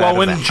keg flew out.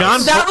 when of the John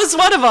house. that was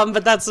one of them,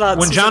 but that's not.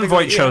 when John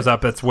specifically- Voight shows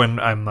up, that's when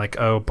I'm like,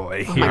 oh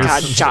boy. Oh my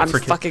God, John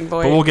fucking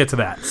Voight. But we'll get to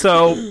that.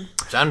 So,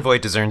 John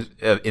Voight deserves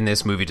in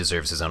this movie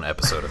deserves his own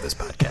episode of this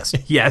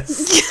podcast.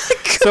 yes.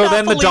 So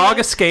then the believe dog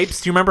it. escapes.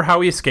 Do you remember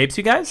how he escapes,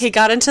 you guys? He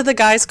got into the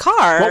guy's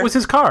car. What was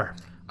his car?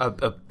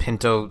 A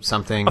Pinto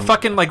something. A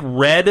fucking like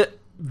red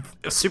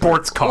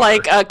sports car.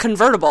 like a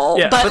convertible.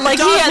 Yeah. But the like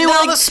dog he had knew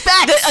all the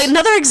specs.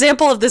 another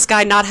example of this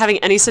guy not having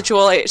any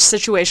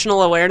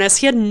situational awareness.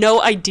 He had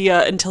no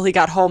idea until he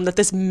got home that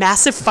this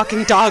massive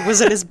fucking dog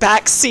was in his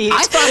back seat.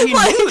 I thought he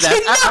knew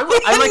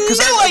that. I like, 'cause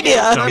no I,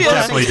 idea. No, he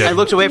definitely did. I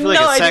looked away for like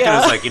No a second. idea.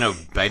 I was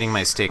like, biting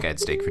my steak. I had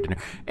steak for dinner,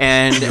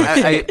 and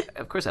I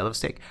of course I love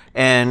steak.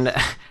 And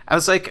I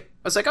was like,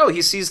 oh,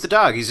 he sees the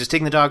dog. He's just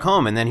taking the dog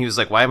home, and then he was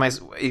like, why am I?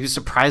 He was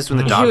surprised when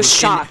the dog was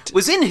shocked.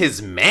 was in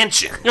his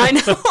mansion. I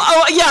know.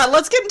 Oh yeah,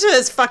 let's get into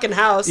his fucking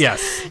house.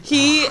 Yes.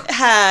 He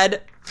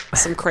had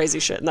some crazy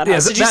shit in that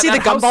house. Did you see the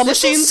that house- gumball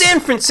This machines? is San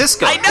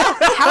Francisco. I know.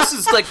 The house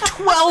is like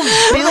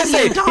 $12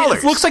 billion.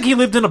 It looks like he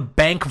lived in a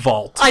bank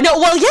vault. I know.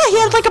 Well, yeah, he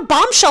had like a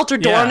bomb shelter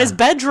door Yeah. in his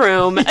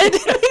bedroom. It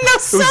didn't make no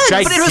sense.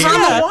 gigantic. But it was on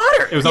the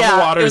water. It was on Yeah, the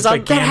water. it It was was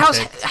on- gigantic.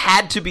 That house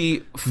had to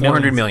be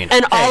 $400 million.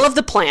 And all of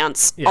the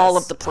plants. Yes. All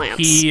of the plants.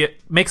 He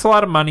makes a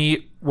lot of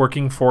money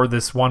working for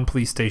this one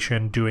police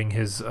station doing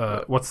his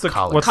what's the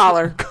Collar. what's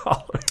Collar. the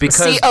collar.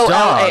 because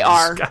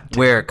COLAR. dogs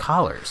wear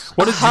collars.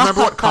 What did do you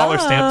remember what collar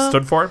stamp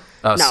stood for?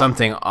 No.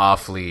 Something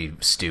awfully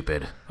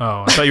stupid.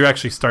 Oh, I thought you were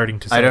actually starting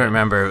to say I don't it.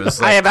 remember. It was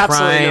like I have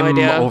absolutely no crime,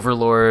 idea.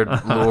 overlord,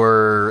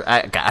 lure.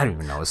 I don't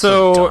even know. It's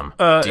so So, dumb.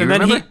 Do you and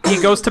then remember?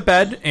 he goes to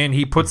bed and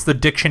he puts the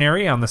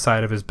dictionary on the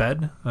side of his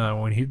bed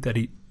when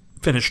he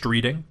finished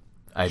reading.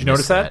 I Did you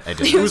notice that? I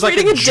did. He It was like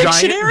reading a a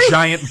dictionary?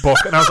 giant book,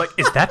 and I was like,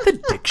 "Is that the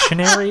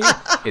dictionary?"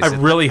 I it?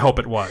 really hope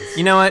it was.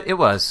 You know what? It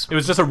was. It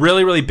was just a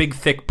really, really big,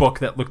 thick book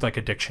that looked like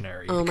a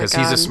dictionary. Oh my Because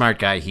he's a God. smart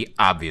guy. He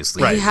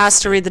obviously Right. He has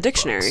to read the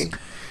dictionary.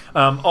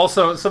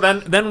 Also, so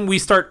then we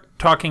start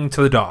talking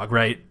to the dog.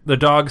 Right, the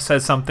dog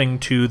says something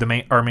to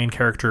our main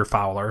character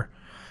Fowler,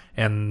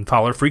 and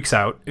Fowler freaks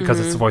out because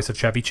it's the voice of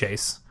Chevy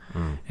Chase.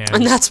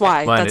 And that's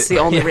why. Well, That's the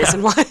only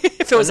reason why.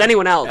 If it was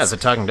anyone as else. a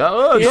talking dog.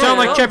 Oh, You sound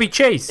Yeah. like Chevy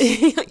Chase.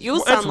 You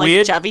that's sound like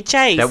weird. Chevy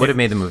Chase. that would have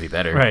made the movie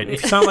better. Right.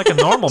 If you sound like a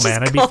normal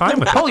man, I'd be fine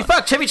with that. Holy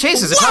fuck! Chevy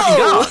Chase is a talking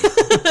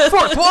dog.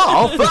 Fourth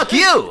wall. Fuck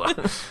you.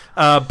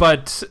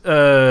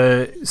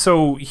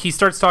 So he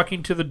starts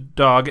talking to the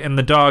dog, and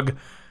the dog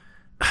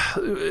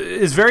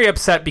is very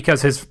upset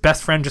because his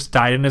best friend just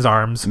died in his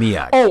arms.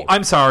 Miyagi. Oh,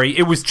 I'm sorry.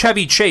 It was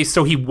Chevy Chase,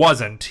 so he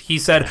wasn't. He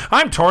said,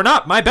 "I'm torn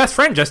up. My best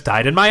friend just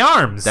died in my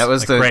arms." That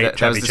was Like, that was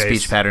Chevy the Chase.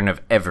 speech pattern of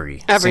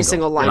every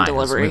single line in this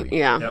delivery. movie.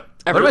 Yeah. Yep.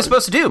 What am I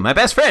supposed to do? My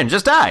best friend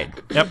just died.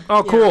 Yep.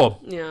 Oh,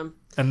 cool. Yeah.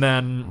 And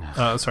then,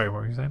 sorry,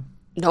 what were you saying?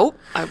 Nope.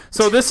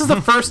 So this is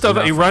the first of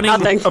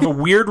Nothing. a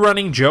weird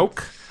running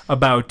joke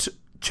about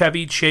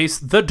Chevy Chase,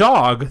 the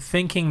dog,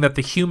 thinking that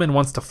the human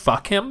wants to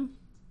fuck him.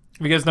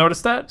 Have you guys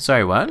noticed that?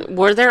 Sorry, what?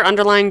 Were there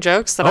underlying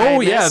jokes that I Oh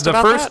yeah, missed the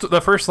about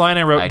the first line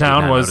I wrote I did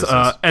down not was, notice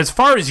this. "As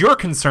far as you're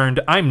concerned,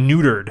 I'm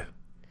neutered."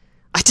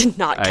 I did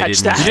not I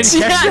catch didn't that. either. You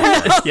didn't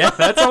catch that? Yeah,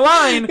 that's a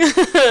line.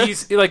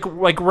 He's like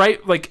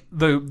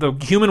the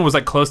human was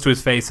like close to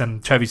his face,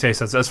 and Chevy Chase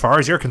says, "As far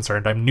as you're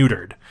concerned, I'm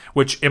neutered,"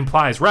 which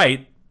implies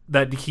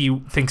that he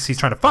thinks he's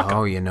trying to fuck him.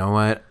 Oh, you know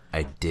what?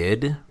 I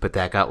did, but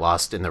that got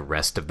lost in the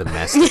rest of the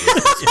mess. That is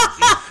this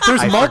movie.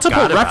 There's I multiple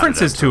forgot about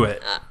references it. to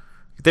it.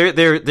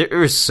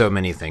 There are so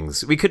many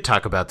things. We could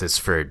talk about this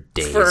for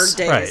days. For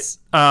days.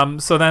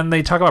 Right. So then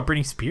they talk about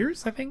Britney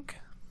Spears, I think.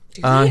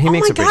 He Oh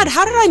makes my a God! Britney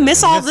How did Spears I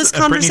miss all Yes, this a Britney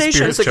conversation?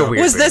 Spears It's like a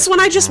weird Was this when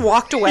I just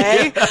walked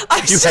away? I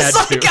was You just had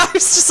like, to. I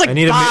was just like, I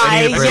need a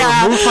bye. break.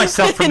 Yeah. Remove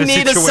myself from I the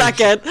need situation. a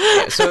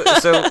second. So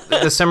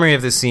the summary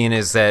of the scene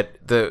is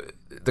that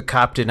the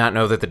cop did not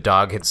know that the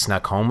dog had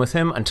snuck home with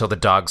him until the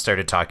dog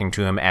started talking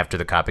to him after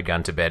the cop had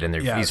gone to bed, and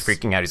he's Yes.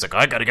 freaking out. He's like,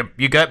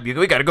 we got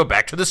to go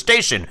back to the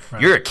station.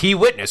 You're a key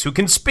witness who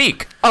can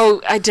speak.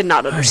 Oh, I did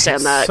not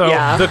understand that. So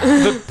yeah.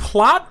 the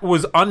plot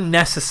was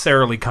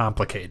unnecessarily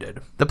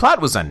complicated. The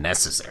plot was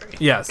unnecessary.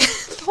 Yes.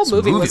 The whole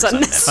movie was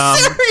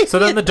unnecessary. So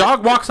then the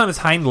dog walks on his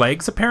hind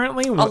legs,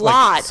 apparently. a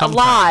lot.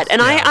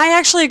 And I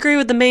actually agree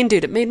with the main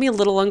dude. It made me a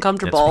little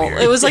uncomfortable. That's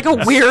weird. It was like a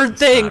weird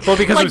thing. Well,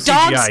 because like it was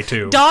CGI dogs,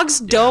 too. Dogs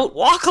don't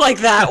walk like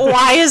that.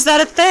 Why is that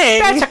a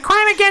thing? That's a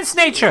crime against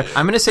nature.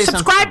 I'm going to say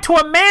Subscribe something.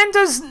 to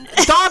Amanda's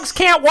Dogs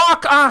Can't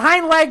Walk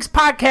Hind Legs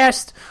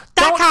podcast.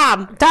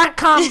 .com.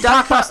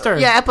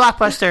 Blockbuster. Yeah, at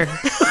Blockbuster.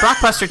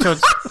 Blockbuster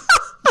toads.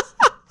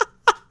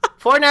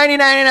 $4.99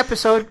 an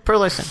episode per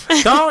listen.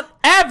 Don't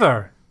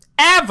ever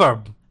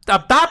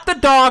adopt a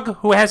dog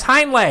who has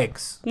hind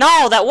legs.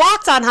 No, that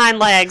walks on hind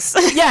legs.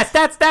 Yes,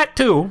 that's that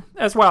too,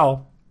 as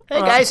well. Hey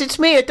guys, it's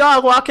me, a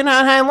dog walking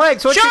on hind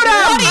legs. What Shoot him!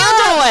 What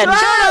are you doing?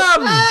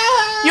 Shoot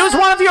him! Use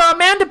one of your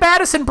Amanda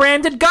Batterson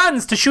branded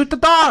guns to shoot the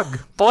dog.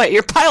 Boy,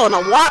 you're piling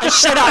a lot of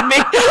shit on me.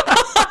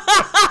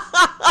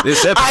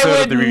 This I episode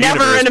would of the Review never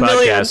Universe in a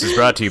million- podcast is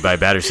brought to you by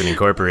Batterson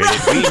Incorporated.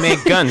 We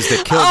make guns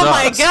that kill Oh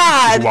dogs. my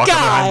God, Walk on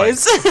hind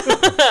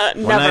guys.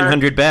 Never.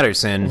 1-900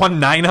 Batterson.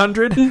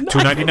 1-900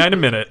 $2.99 a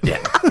minute. Yeah.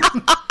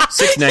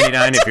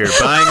 $6.99 if you're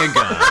buying a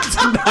gun.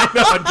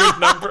 900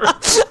 number.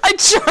 I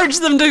charge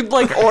them to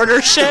like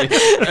order shit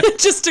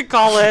just to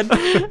call in.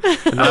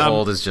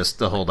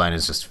 The hold line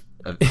is just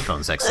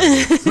phone sex.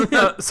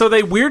 So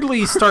they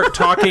weirdly start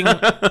talking.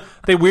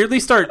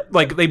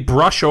 They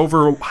brush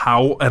over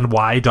how and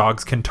why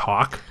dogs can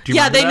talk. Do you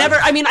remember they that? never.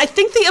 I mean, I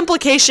think the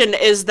implication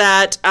is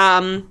that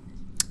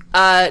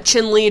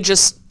Chin Lee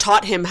just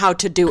taught him how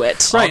to do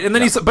it. Right, and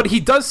then but he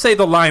does say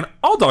the line,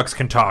 "All dogs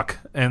can talk,"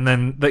 and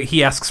then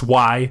he asks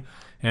why.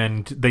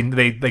 And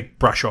they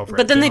brush over it.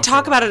 But then they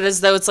talk about it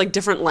as though it's like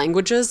different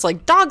languages.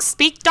 Like, dogs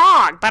speak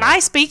dog, but I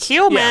speak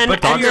human. Yeah,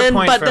 but To your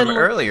point from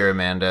earlier,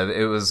 Amanda,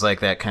 it was like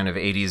that kind of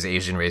 80s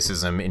Asian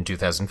racism in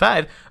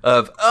 2005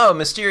 of,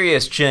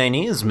 mysterious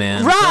Chinese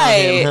man taught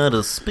him how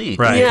to speak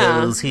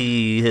because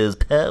he has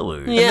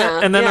powers.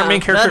 Yeah, and then our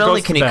main character Not only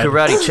goes can to he bed.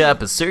 karate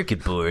chop a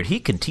circuit board, he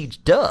can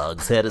teach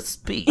dogs how to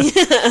speak.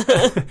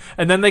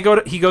 And then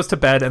he goes to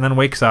bed and then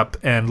wakes up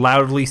and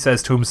loudly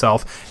says to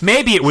himself,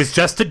 "Maybe it was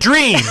just a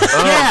dream."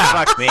 Yeah,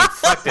 fuck me.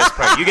 Fuck this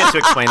part. You get to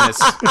explain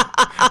this.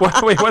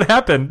 Wait, what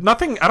happened?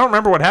 Nothing. I don't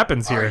remember what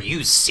happens here. Are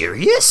you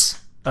serious?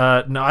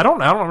 No, I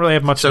don't really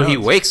have much. So he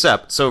notes. wakes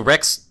up. So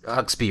Rex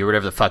Huxby or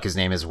whatever the fuck his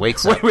name is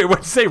wakes up. Wait, what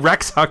did you say?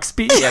 Rex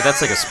Huxby? Yeah,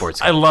 that's like a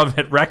sports. I love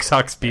it. Rex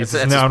Huxby. It's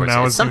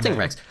something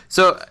Rex.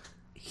 So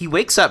he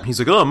wakes up and he's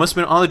like, "Oh, it must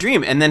have been all a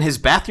dream." And then his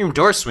bathroom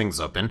door swings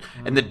open,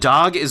 and the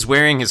dog is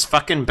wearing his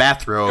fucking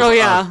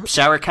bathrobe,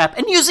 shower cap,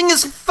 and using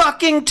his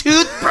fucking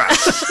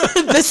toothbrush.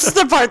 This is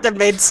the part that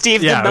made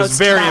Steve the most. I was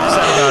very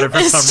upset about it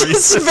for some reason.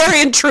 It's a very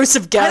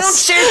intrusive guess. I don't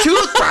share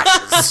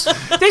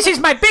toothbrushes. This is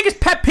my biggest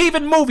pet peeve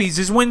in movies: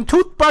 is when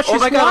toothbrushes. Oh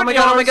my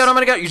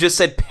god! You just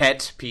said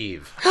pet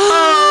peeve.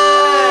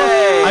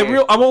 I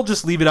will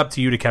just leave it up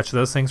to you to catch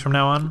those things from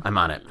now on. I'm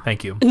on it.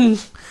 Thank you.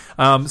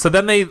 So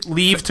then they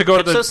leave to go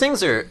to the. Those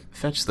things are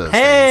fetch those.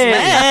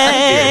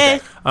 Hey!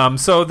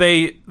 So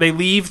they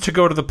leave to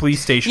go to the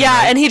police station. Yeah,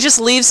 right? and he just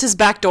leaves his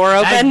back door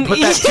open. I put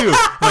that too.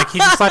 Like he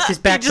just left his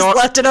back door.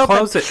 Left it open.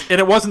 Closed it, and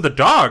it wasn't the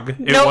dog.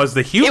 It was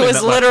the human. It was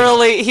that left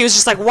literally. He was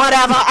just like,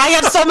 whatever. I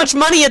have so much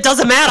money, it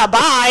doesn't matter.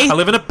 Bye. I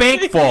live in a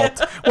bank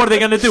vault. What are they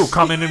going to do?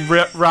 Come in and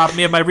rob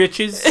me of my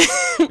riches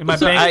in my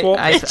bank vault?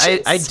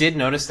 I did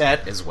notice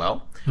that as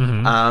well.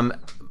 Mm-hmm.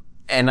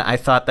 And I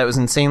thought that was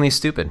insanely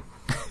stupid.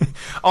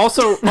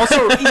 Also,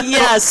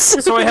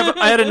 yes. So I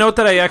had a note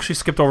that I actually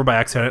skipped over by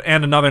accident,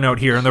 and another note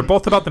here, and they're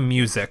both about the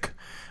music.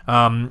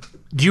 Do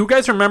you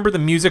guys remember the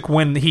music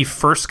when he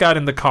first got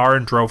in the car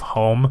and drove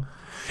home?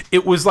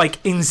 It was like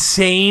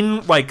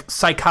insane, like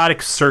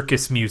psychotic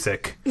circus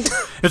music. It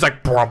was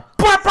like, and I'm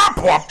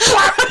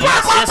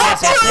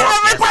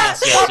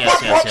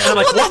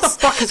like, what the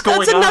fuck is going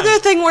on? That's another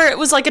thing where it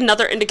was like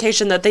another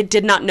indication that they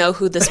did not know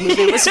who this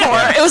movie was for.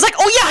 It was like,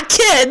 oh yeah,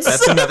 kids.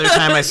 That's another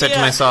time I said to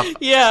myself,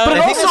 yeah. But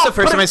I think that's the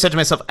first time I said to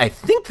myself, I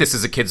think this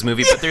is a kid's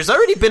movie, but there's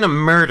already been a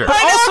murder.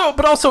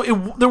 But also,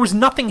 there was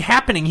nothing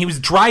happening. He was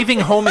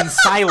driving home in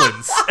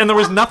silence, and there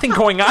was nothing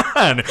going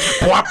on.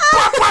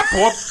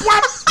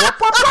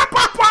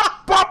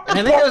 I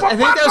think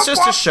that was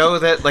just to show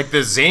that, like,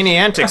 the zany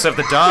antics of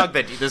the dog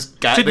that this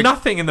guy did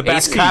nothing in the back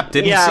Ace Cop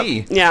didn't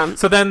see. Yeah.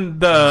 So then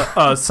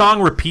the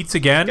song repeats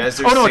again. Guys,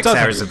 it doesn't.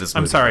 hours of this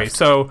movie I'm sorry. left.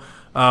 So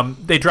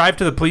they drive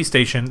to the police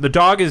station. The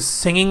dog is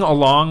singing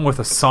along with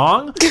a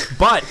song,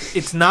 but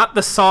it's not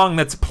the song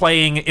that's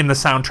playing in the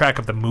soundtrack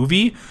of the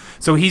movie.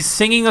 So he's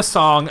singing a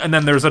song, and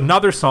then there's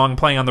another song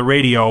playing on the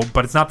radio,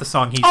 but it's not the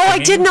song he's singing. I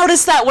did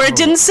notice that, where it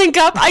didn't sync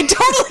up. I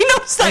totally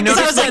noticed that because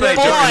I was like, but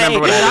I don't remember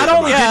what boy. I Not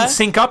only didn't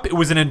sync up, it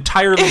was an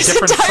entirely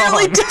different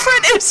entirely song.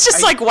 different. It was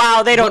just like,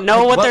 wow, they don't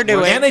know what they're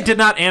doing. And they did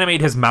not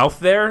animate his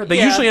mouth there.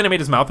 They usually animate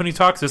his mouth when he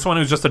talks. This one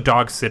was just a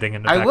dog sitting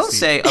in the back I will seat.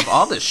 say, of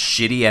all the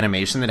shitty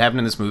animation that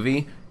happened in this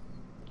movie,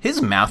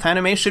 his mouth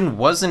animation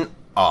wasn't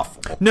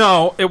awful.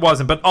 No, it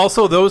wasn't. But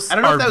also those I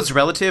don't know if that was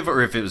relative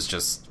or if it was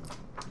just...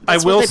 I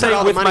will they put say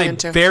all the with money my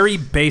into. very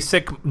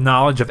basic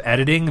knowledge of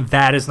editing,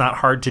 that is not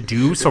hard to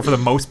do. So for the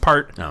most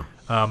part, No.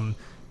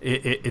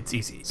 it's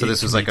easy. So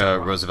this was like a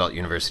Roosevelt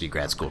University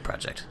grad school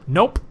project.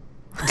 Nope.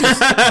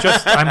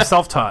 Just I'm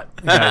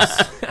self-taught,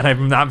 guys, and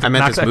I'm not meant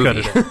not this that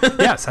movie. good at it.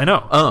 Yes, I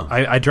know. Oh.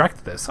 I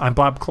directed this. I'm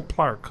Blob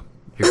Blark.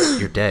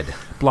 You're dead.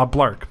 Blob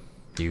Blark.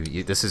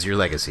 You this is your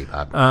legacy,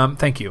 Bob.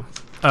 Thank you.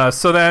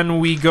 So then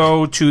we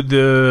go to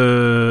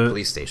the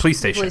Police station. Police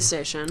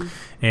station.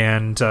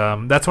 And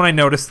that's when I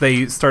noticed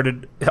they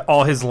started.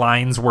 All his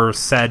lines were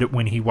said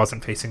when he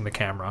wasn't facing the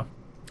camera,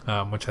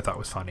 which I thought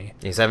was funny.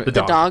 He's having The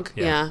The dog?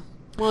 Yeah.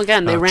 Well,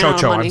 again, they ran out of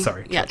Cho-Cho, money. I'm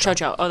sorry. Yeah,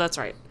 Cho-Cho. Oh, that's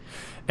right.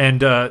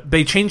 And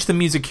they changed the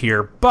music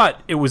here,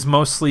 but it was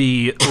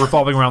mostly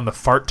revolving around the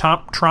fart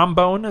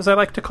trombone, as I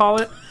like to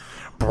call it.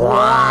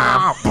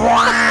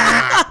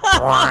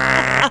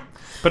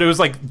 But it was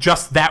like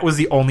just that was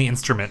the only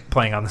instrument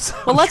playing on the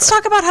soundtrack. Well, let's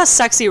talk about how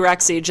Sexy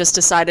Rexy just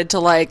decided to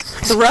like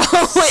throw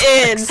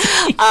in,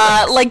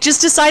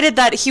 just decided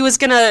that he was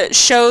gonna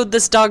show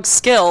this dog's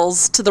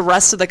skills to the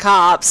rest of the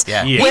cops.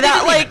 Yeah.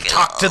 Without He didn't even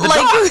talk to the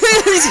like, dog.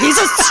 He's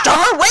a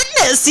star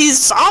witness. He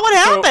saw what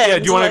happened. So,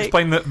 do you want to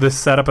explain the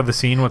setup of the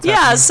scene? What's Yeah,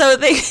 happening? so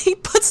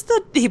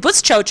he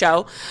puts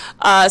Cho-Cho,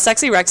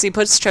 Sexy Rexy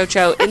puts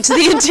Cho-Cho into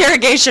the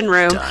interrogation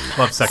room.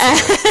 Love Sexy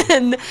Rexy.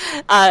 And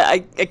I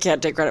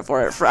can't take credit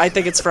for it. I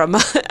think it's from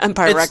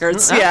Empire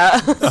Records. Yeah,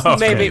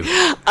 maybe.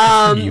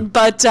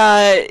 But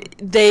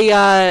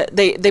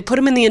they put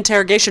him in the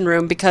interrogation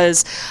room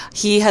because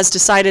he has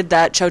decided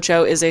that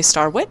Cho-Cho is a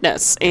star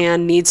witness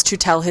and needs to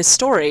tell his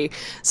story.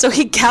 So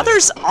he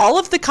gathers all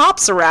of the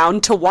cops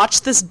around to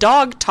watch this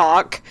dog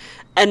talk.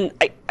 And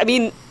I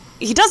mean,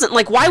 he doesn't.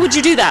 Like, why would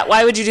you do that?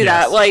 Why would you do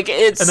that? Like,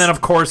 it's... And then,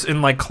 of course,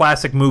 in, like,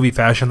 classic movie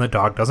fashion, the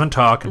dog doesn't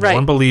talk, and no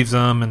one believes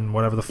him, and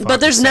whatever the fuck.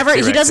 But there's never...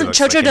 He doesn't...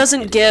 Cho-Cho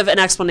doesn't give an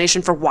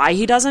explanation for why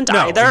he doesn't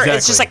either. Exactly.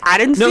 It's just like, I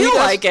didn't feel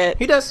like it.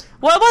 He does.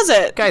 What was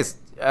it? Guys,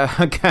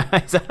 I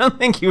don't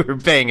think you were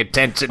paying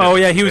attention. Oh,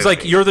 yeah, he was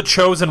like, you're the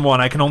chosen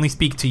one. I can only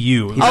speak to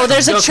you. Oh,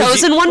 there's a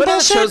chosen one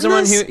bullshit? Chosen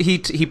one,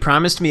 he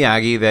promised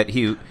Miyagi that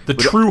he... The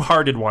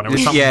true-hearted one. Or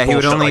something he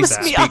would only like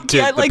speak that.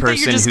 to I the like that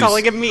person you're just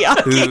calling him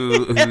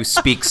Miyagi. who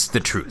speaks the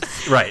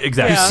truth. Right,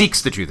 exactly. Who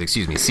seeks the truth,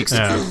 seeks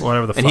the truth.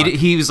 Whatever the fuck. And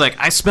he was like,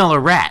 I smell a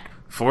rat.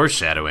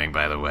 Foreshadowing,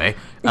 by the way,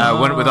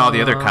 went with all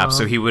the other cops,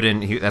 so he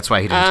wouldn't. That's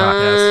why he didn't talk.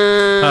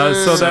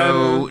 Yes.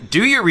 So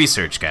do your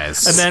research,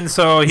 guys. And then,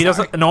 so he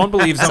doesn't. No one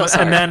believes him.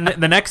 And then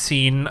the next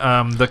scene,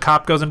 the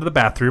cop goes into the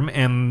bathroom,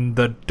 and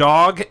the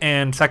dog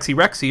and Sexy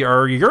Rexy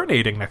are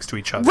urinating next to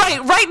each other.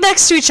 Right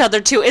next to each other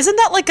too. Isn't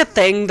that like a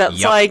thing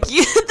that's like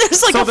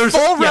there's like So a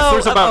full row?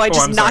 There's about, I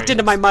just knocked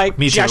into my mic,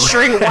 Me too.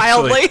 gesturing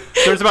wildly.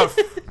 There's about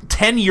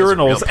 10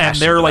 urinals, and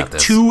they're like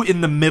two in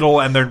the middle,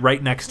 and they're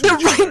right next to each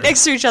other. They're right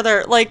next to each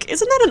other. Like,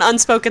 isn't that an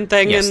unspoken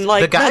thing in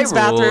like the guy men's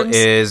rule bathrooms?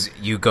 is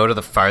you go to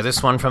the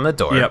farthest one from the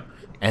door. Yep.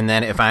 And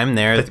then if I'm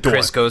there, door.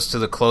 Chris goes to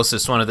the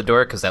closest one of the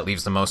door because that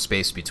leaves the most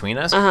space between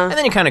us. And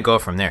then you kind of go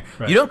from there.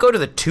 Right. You don't go to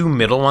the two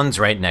middle ones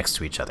right next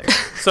to each other.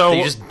 So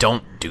you just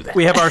don't do that.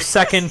 We have our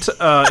second,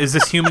 is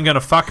this human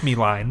gonna fuck me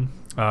line.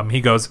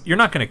 He goes, you're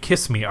not gonna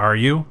kiss me, are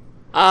you?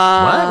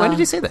 What? When did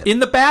you say that? In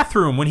the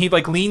bathroom, when he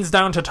like leans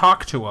down to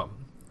talk to him.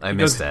 I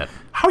missed that.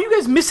 How are you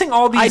guys missing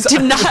all these? I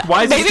did not.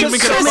 Why is this Maybe human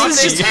gonna fuck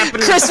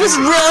me? Chris was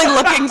really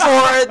looking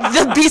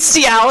for the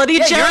bestiality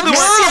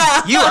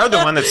jokes. You are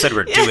the one that said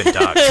we're doing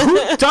dogs.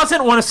 Who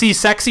doesn't want to see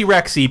Sexy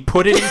Rexy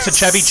put it into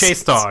Chevy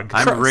Chase dog?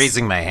 I'm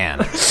raising my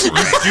hand.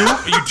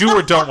 You do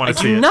or don't want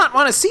to see I do it? not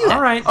want to see that.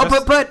 All right.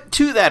 Oh, but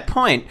to that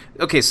point,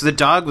 okay, so the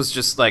dog was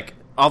just like,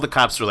 all the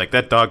cops were like,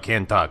 that dog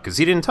can't talk, because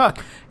he didn't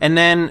talk. And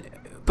then...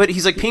 But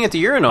he's like peeing at the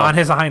urinal. On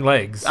his hind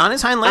legs. On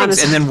his hind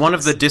legs. And then one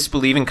of the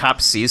disbelieving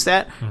cops sees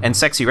that, and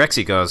Sexy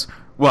Rexy goes,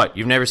 what,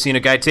 you've never seen a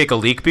guy take a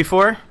leak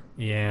before?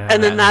 Yeah.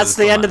 And then that's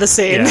the end of the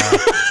scene. Yeah.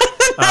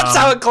 That's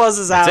how it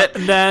closes out. That's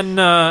it. And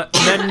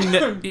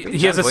then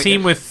he has a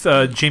scene with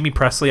Jamie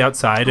Presley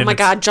outside. Oh my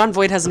God, John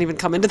Voight hasn't even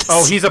come into this.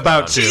 Oh, he's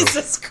about to.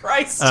 Jesus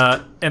Christ.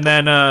 And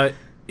then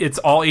it's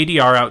all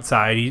ADR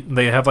outside.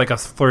 They have like a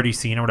flirty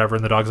scene or whatever,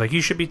 and the dog's like,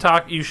 you should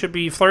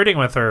be flirting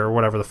with her or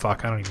whatever the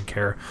fuck. I don't even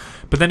care.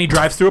 But then he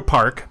drives through a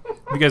park.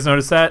 You guys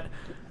notice that?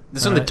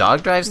 This when the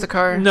dog drives the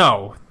car?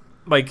 No.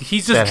 Like,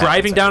 he's just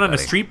driving down on a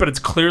street, but it's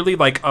clearly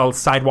like a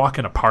sidewalk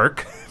in a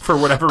park for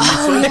whatever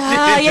reason.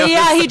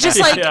 Yeah. He just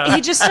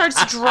he just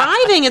starts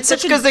driving. It's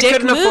such a dick they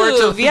couldn't afford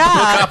to move.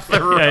 Yeah. look off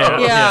the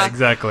road. Yeah,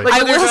 exactly. Like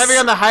when they're driving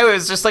on the highway,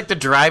 it's just like the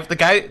drive. The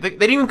guy, they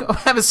didn't even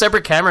have a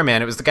separate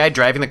cameraman. It was the guy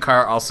driving the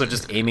car, also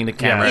just aiming the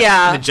camera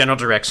in the general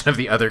direction of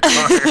the other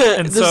car.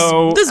 And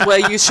this is where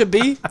you should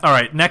be. All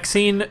right, next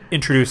scene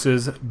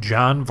introduces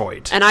John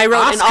Voight. And I wrote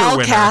Oscar in all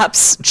winner.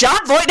 Caps,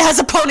 John Voight has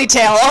a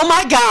ponytail. Oh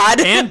my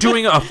God. And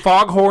doing a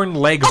foghorn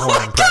leghorn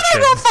impression. I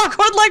wrote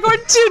foghorn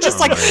leghorn too. Just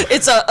like,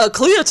 it's a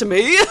clear to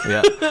me.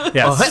 Yeah.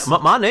 Yes. Hey,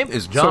 my name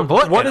is John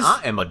Voight, and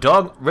I am a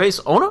dog race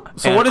owner.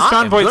 So what is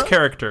John Voight's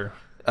character?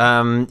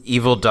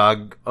 Evil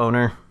dog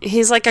owner.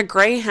 He's like a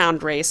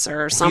greyhound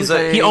racer or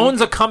something. He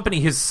owns a company.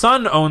 His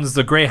son owns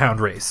the Greyhound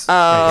race.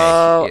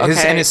 Oh,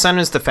 okay. And his son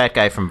is the fat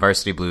guy from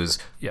Varsity Blues.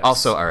 Yes.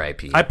 Also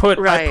R.I.P. I put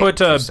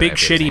Just big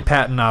R.I.P. shitty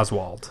Patton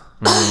Oswalt.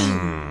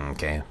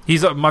 Okay.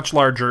 He's a much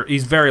larger.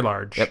 He's very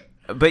large. Yep.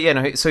 But yeah,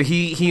 no. So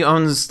he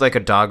owns like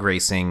a dog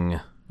racing.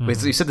 Wait,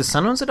 so you said the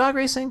son owns a dog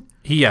racing?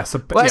 Yes.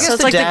 Well, I guess So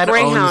it's the like the dad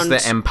owns Greyhound.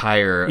 the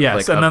empire. Yes,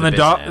 like, and of then the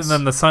dog, and business.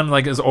 then the son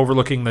like is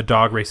overlooking the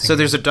dog racing. So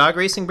there's a dog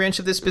racing branch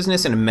of this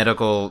business and a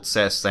medical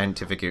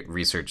scientific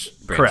research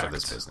branch of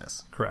this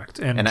business. Correct.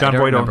 And And I John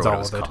don't Voight remember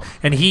owns what all it of was it.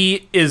 And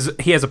he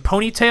has a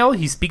ponytail.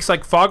 He speaks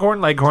like Foghorn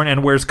Leghorn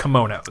and wears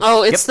kimonos.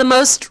 Oh, it's the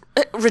most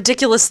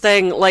ridiculous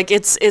thing. Like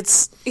it's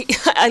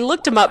I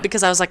looked him up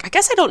because I was like, I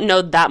guess I don't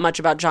know that much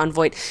about John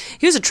Voight.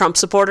 He was a Trump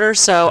supporter,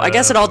 so I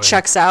guess it all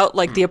checks out,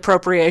 like the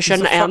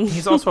appropriation and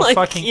He's also like, a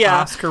fucking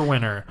Oscar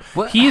winner.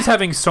 He's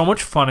having so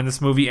much fun in this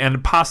movie,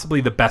 and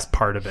possibly the best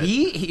part of it.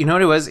 He you know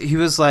what it was? He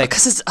was like,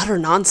 because it's utter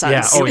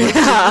nonsense. Yeah, oh,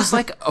 yeah. It was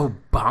like a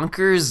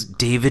bonkers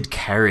David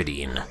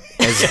Carradine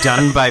as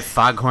done by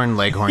Foghorn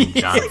Leghorn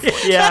John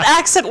Voight. That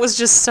accent was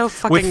just so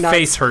fucking With nuts.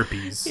 face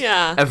herpes.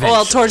 Yeah. Eventually.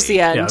 Well, towards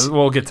the end. Yeah,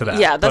 we'll get to that.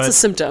 Yeah, that's a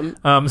symptom.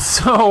 What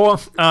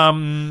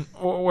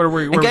What are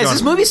we? And guys,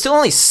 this movie's still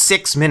only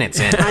 6 minutes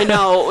in. I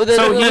know.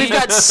 We've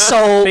got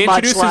so They much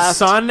introduce left. his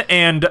son,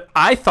 and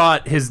I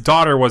thought his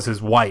daughter was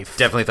his wife.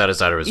 Definitely thought his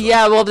daughter was.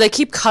 Yeah, well, they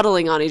keep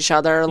cuddling on each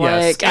other.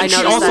 Like I And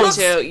she noticed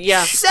also that too.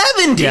 Yeah.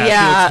 70. Yeah, she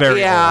Yeah, looks very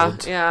yeah,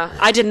 old. yeah.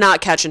 I did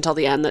not catch until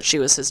the end that she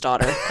was his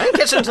daughter. I didn't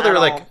catch it until they were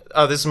like,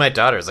 "Oh, this is my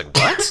daughter." It's like,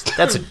 what?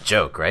 That's a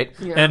joke, right?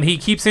 And he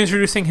keeps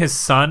introducing his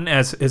son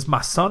as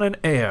my son and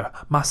heir,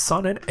 my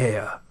son and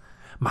heir,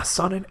 my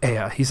son and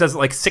heir. He says it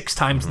like 6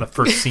 times in the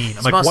first scene.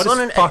 I'm like, My what son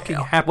is and fucking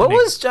heir. happening?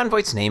 What was John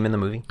Voight's name in the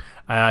movie?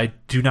 I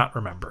do not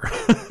remember.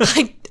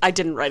 I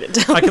didn't write it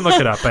down. I can look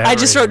it up. I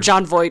just wrote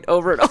John Voight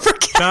over and over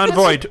again. John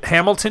Voight,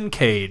 Hamilton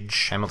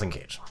Cage. Hamilton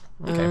Cage.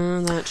 Okay.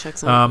 That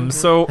checks out.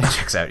 So,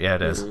 Checks out. Yeah,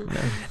 it is.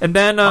 and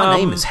then My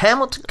name is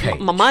Hamilton Cage.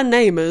 My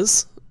name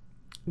is.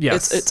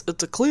 yes. It's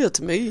clear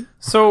to me.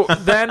 So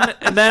then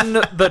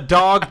the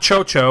dog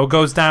Chocho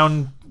goes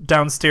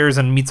downstairs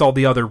and meets all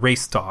the other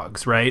race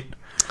dogs, right?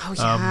 Oh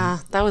yeah,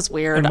 that was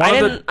weird. and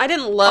one of I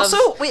didn't love.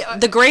 Also,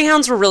 the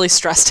greyhounds were really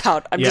stressed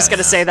out. I'm just Yes.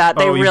 gonna say that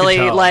they Oh, you could really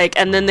tell.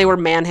 and then they were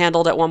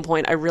manhandled at one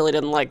point. I really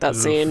didn't like that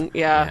scene.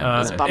 Yeah, it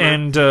was a bummer.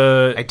 And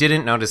I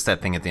didn't notice that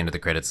thing at the end of the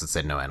credits that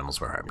said no animals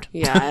were harmed.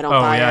 yeah, I don't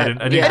Oh, buy yeah, it.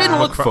 I didn't yeah. I didn't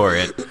look for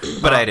it,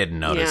 but I didn't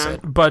notice Yeah. it.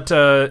 but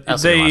also didn't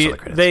watch all the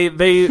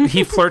credits.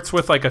 he flirts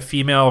with like a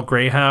female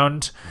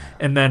greyhound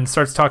and then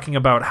starts talking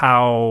about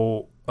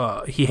how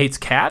he hates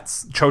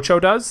cats.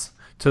 Chocho does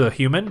to the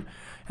human,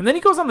 and then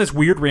he goes on this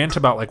weird rant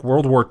about like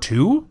World War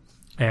II.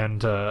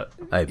 And I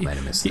might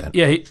have missed that.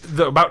 yeah,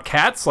 about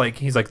cats. Like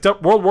he's like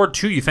World War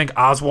II. You think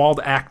Oswald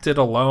acted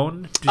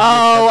alone? Did you Oh,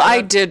 catch that?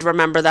 I did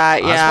remember that.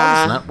 Oswald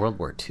Yeah. is not World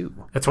War II.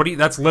 That's what he.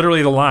 That's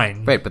literally the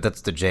line. Right, but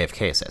that's the JFK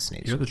You're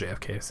assassination. the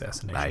JFK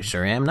assassination. I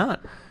sure am not.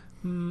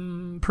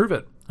 Prove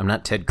it. I'm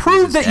not Ted Prove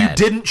Cruz's that you dad.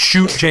 didn't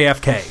shoot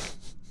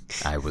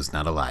JFK. I was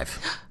not alive.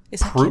 Is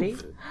that Proof?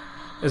 Kitty?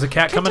 Is a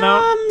cat coming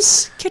out?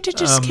 Kitty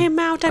just came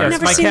out. I've Yes,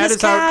 never my seen cat this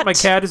is cat. out. My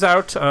cat is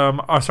out.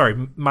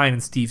 Sorry, mine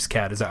and Steve's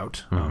cat is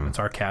out. It's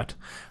our cat.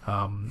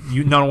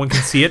 No one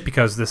can see it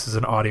because this is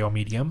an audio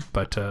medium,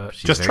 but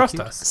just very trust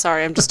cute. us.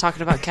 Sorry, I'm just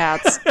talking about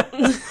cats.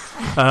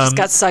 Just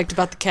got psyched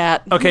about the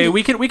cat. Okay,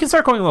 we can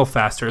start going a little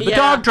faster. The Yeah.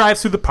 dog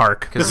drives through the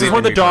park. This is we've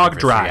where been the dog recording for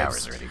 3 drives.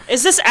 hours already.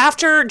 Is this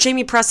after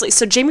Jamie Presley?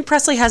 So Jamie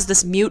Presley has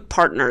this mute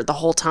partner the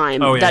whole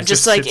time Oh, yeah, that it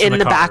just just like sits in in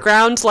the the car.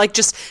 background, like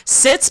just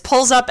sits,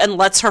 pulls up, and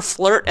lets her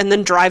flirt, and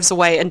then drives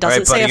away and All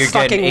doesn't right, buddy, say a you're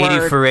fucking getting 80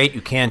 word. for 8.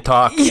 You can't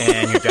talk,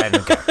 and you're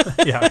driving a car.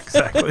 Yeah,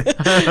 exactly.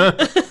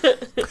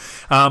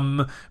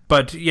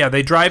 But yeah,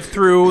 they drive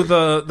through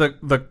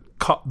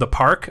the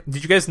park.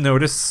 Did you guys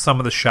notice some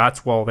of the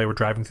shots while they were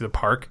driving through the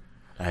park?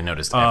 I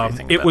noticed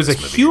everything. It about was a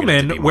this movie. You're gonna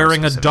have to be human more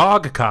wearing a specific.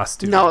 dog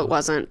costume. No, it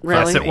wasn't.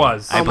 Really? Yes, it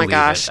was. Oh my believe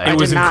gosh, it. I It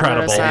was did not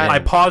incredible. notice that. I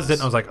paused it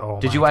and I was like, "Oh,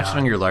 Did you watch it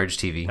on your large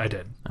TV? I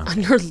did. On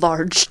your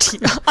large,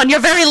 on your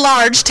very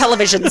large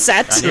television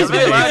set. Your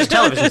very large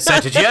television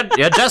set. Did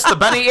you adjust the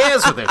bunny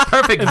ears with a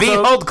perfect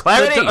V-hold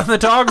clarity? The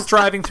dog's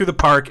driving through the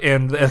park,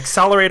 and the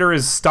accelerator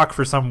is stuck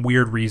for some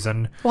weird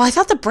reason. Well, I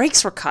thought the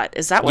brakes were cut.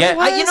 Is that what Yeah, it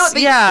was? you know,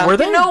 yeah. Were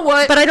they? You know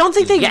what? But I don't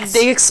think they Yes.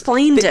 they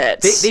explained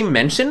it. They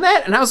mentioned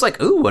that, and I was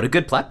like, "Ooh, what a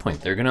good plot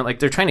point!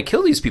 They're trying to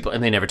kill these people,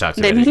 and they never talked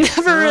about They it." Again.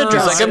 never He's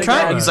addressed like, I'm it trying.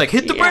 again. He's like,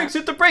 hit the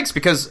Yeah. brakes,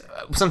 because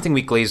something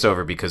we glazed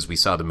over because we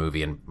saw the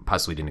movie and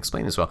possibly didn't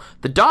explain this well.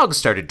 The dog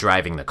started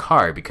driving the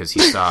car because he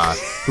saw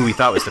who he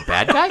thought was the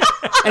bad guy,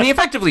 and he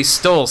effectively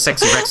stole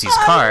Sexy Rexy's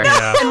car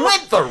and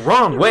went the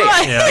wrong way.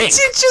 Right. Yeah. He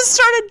just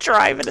started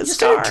driving his He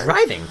started car.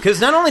 driving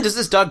because not only does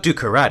this dog do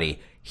karate,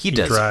 he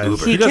does drives.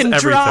 Uber. He does can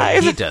everything.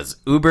 drive. He does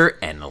Uber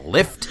and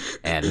Lyft,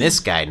 and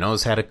this guy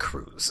knows how to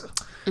cruise.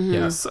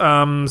 Yes.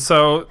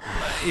 So,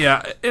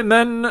 yeah. And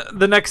then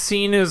the next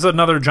scene is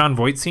another John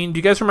Voight scene. Do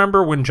you guys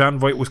remember when John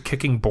Voight was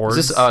kicking boards?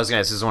 This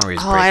is one where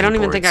he's Oh, I don't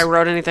even think I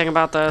wrote anything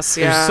about this.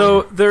 Yeah.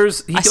 So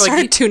there's I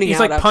started tuning he's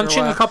out like after a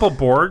punching while. a couple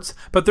boards,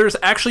 but there's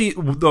actually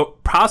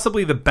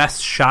possibly the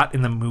best shot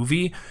in the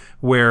movie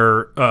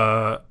where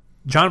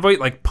John Voight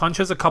like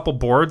punches a couple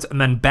boards and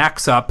then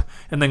backs up,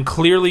 and then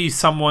clearly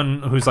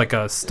someone who's like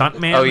a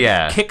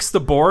stuntman kicks the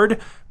board,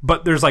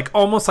 but there's like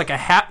almost like a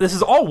hat. This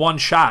is all one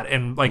shot,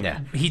 and like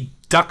he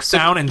ducks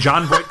down and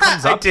John Voight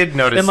comes up. I did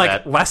notice in like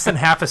that. less than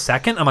half a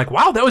second. I'm like,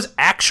 wow, that was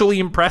actually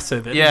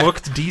impressive. It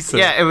looked decent.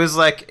 Yeah, it was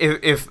like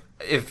if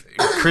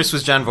Chris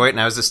was John Voight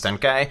and I was the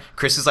stunt guy,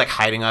 Chris is like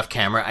hiding off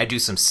camera. I do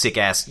some sick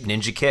ass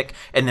ninja kick,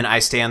 and then I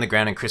stay on the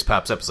ground, and Chris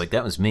pops up. It's like,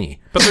 that was me.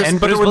 But, And-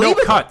 there it was were no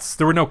believable. cuts.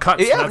 There were no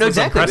cuts. Yeah, That's no, the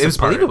exactly. It impressive was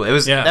part. believable. It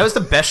was that was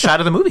the best shot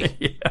of the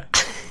movie.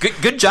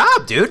 Good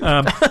job, dude.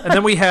 And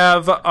then we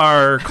have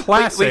our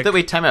classic.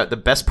 Wait, time out. The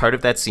best part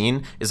of that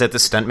scene is that the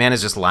stuntman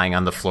is just lying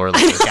on the floor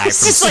like the guy from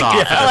just Saw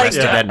like, for the rest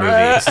of that movie.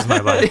 This is my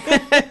life.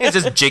 It's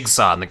just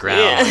Jigsaw on the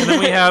ground. And then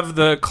we have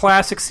the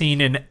classic scene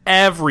in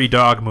every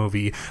dog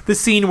movie. The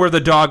scene where the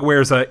dog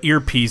wears a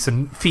earpiece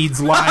and feeds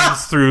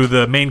lines through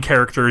the main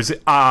character's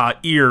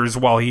ears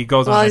while he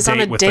goes on a he's date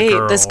on a with date. the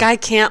girl. This guy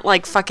can't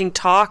like fucking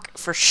talk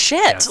for shit.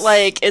 Yes.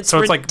 Like it's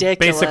so it's ridiculous. like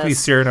basically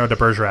Cyrano de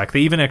Bergerac.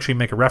 They even actually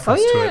make a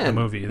reference to it in yeah. the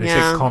movie. They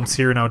Yeah. say call him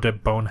Cyrano de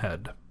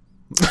Bonehead.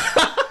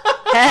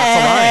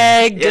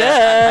 Hey, good.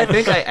 Yeah, I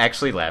think I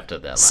actually laughed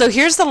at that line. So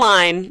here's the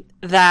line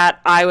that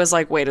I was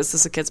like, wait, is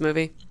this a kid's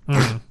movie?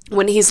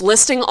 When he's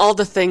listing all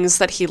the things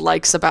that he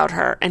likes about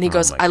her, and he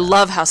goes, I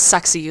love how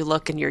sexy you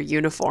look in your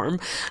uniform.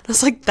 And I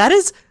was like, that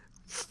is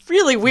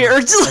really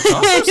weird.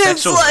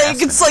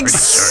 It's like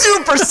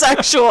super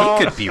sexual.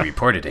 He could be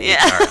reported at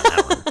HR on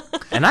that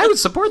one. And I would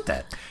support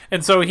that.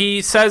 And so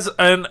he says,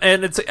 and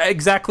it's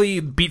exactly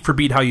beat for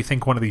beat how you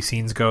think one of these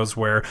scenes goes,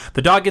 where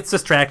the dog gets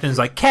distracted and is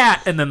like,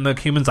 cat, and then the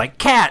human's like,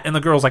 cat, and the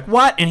girl's like,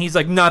 what? And he's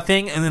like,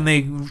 nothing, and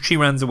then she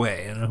runs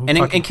away. And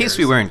in case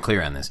we weren't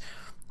clear on this,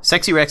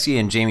 Sexy Rexy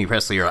and Jamie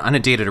Presley are on a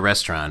date at a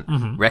restaurant.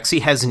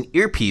 Rexy has an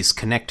earpiece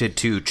connected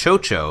to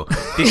Cho-Cho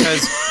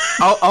because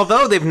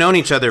although they've known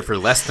each other for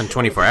less than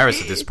 24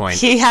 hours at this point,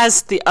 he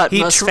has the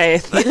utmost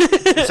faith.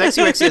 Sexy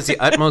Rexy has the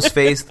utmost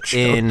faith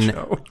in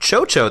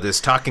Cho-Cho,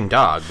 this talking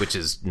dog, which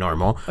is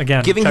normal.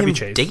 Again, giving him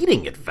Chase.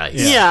 dating advice.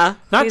 Yeah.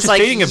 Not He's just like,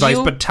 dating advice,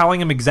 but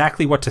telling him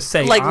exactly what to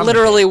say. Like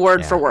literally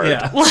word for word.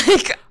 Yeah.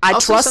 Like, I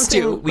Also, trust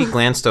something you. we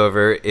glanced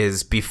over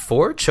is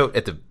before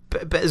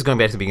is going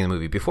back to the beginning of the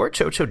movie. Before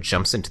Cho-Cho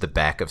jumps into the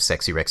back of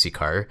Sexy Rexy's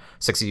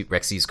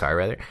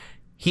car,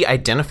 he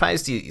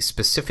identifies the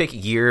specific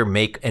year,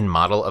 make, and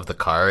model of the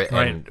car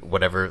and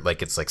whatever,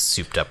 like, it's, like,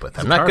 souped up with.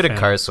 I'm not good at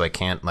cars, so I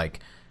can't,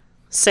 like...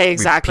 Say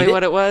exactly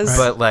what it was.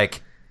 But,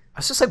 like, I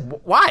was just like,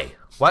 why?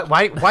 Why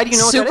do you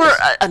know what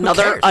that is?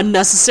 Another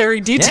unnecessary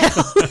detail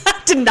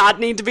that did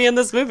not need to be in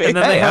this movie. And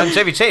then Hey, I'm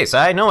Chevy Chase.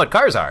 I know what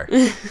cars are.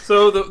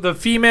 So the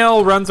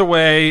female runs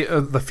away.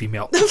 The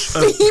female.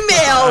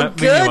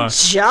 Good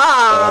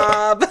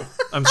job.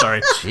 I'm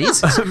sorry.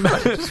 Jesus. Jamie,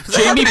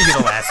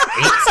 the last 8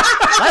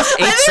 I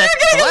think seconds. we're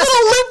getting a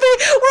little loopy.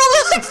 We're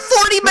only like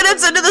 40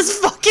 minutes into this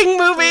fucking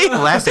movie. The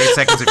last 8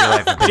 seconds of your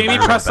life. Jamie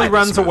Presley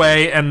runs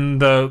away, and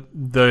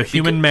the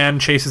human man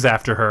chases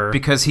after her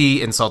because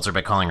he insults her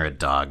by calling her a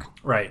dog.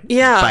 Right.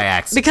 Yeah. By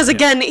accident. Because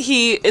again,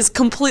 he is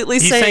completely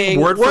saying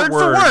word for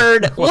for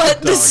word what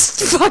what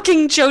this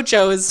fucking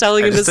Cho-Cho is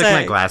telling I him to just took say.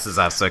 my glasses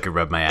off so I could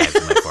rub my eyes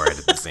and my forehead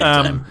at the same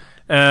time.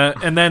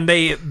 And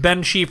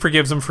then she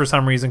forgives him for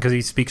some reason because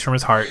he speaks from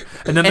his heart.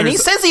 And he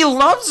says he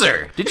loves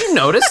her. Did you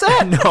notice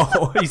that?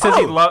 No. He says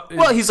he loves...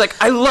 Well, he's like,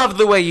 I love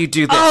the way you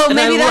do this. Oh, and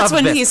maybe I that's love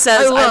when this. he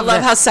says, I love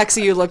that." how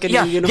sexy you look in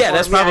your uniform. Yeah,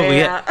 that's probably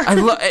Yeah.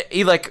 it.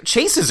 He like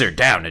chases her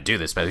down to do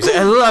this. But he's like,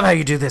 I love how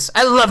you do this.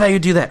 I love how you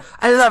do that.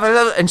 I love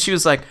it. And she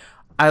was like,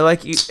 I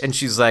like you. And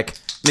she's like,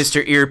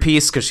 Mr.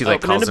 Earpiece, because she like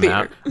Opening calls a him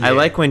out. beer. I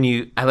like when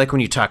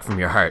you talk from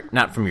your heart,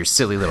 not from your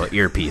silly little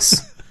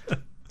earpiece.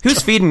 Who's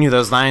feeding you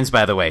those lines,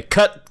 by the way?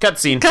 Cut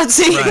scene.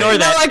 Cutscene. Ignore No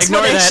that.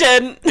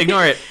 explanation.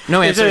 Ignore it.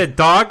 No Is answer. it a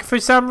dog for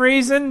some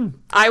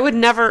reason? I would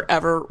never,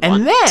 ever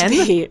And want to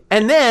be.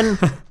 then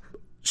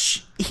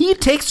he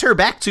takes her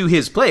back to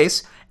his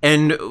place,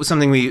 and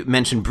something we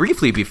mentioned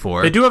briefly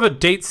before. They do have a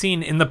date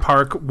scene in the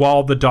park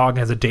while the dog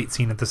has a date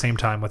scene at the same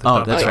time with the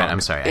dog. Oh, that's dog. right.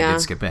 I'm sorry. I Yeah.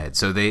 did skip ahead.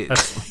 So they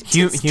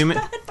human.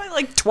 By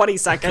like 20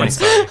 seconds.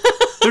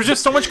 There's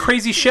just so much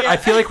crazy shit. I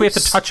feel like we have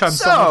to touch on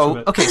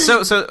so much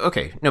of it.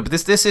 Okay. No, but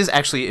this is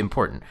actually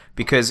important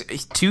because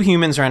 2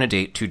 humans are on a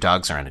date, 2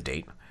 dogs are on a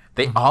date.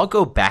 They all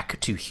go back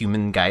to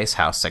human guy's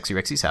house, Sexy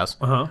Rexy's house.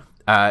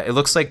 It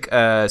looks like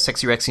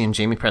Sexy Rexy and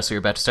Jamie Presley are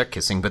about to start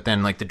kissing, but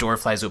then like the door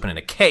flies open and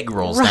a keg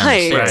rolls down the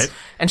Right. stairs. Right.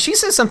 And she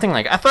says something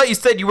like, "I thought you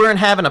said you weren't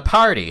having a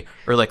party,"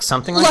 or like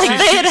something like Like that.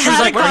 they had She's had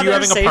like, a "Are you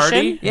having a conversation.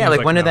 party?" Yeah, And like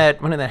he's when did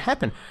 "No." that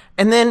happen?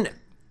 And then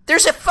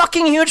there's a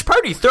fucking huge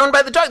party thrown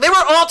by the dog. They were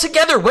all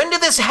together. When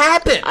did this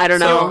happen? I don't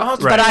They were know. all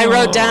But I together.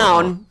 wrote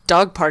down,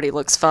 dog party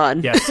looks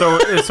fun. Yeah, so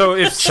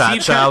if Cha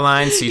Steve cha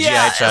line, CGI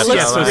Yeah, cha it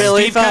looks cha so line.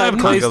 really Steve kind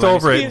of fun. glazed Conga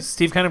over lines. it.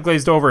 Steve kind of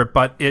glazed over it,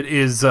 but it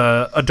is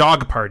a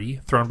dog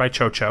party thrown by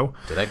Cho-Cho.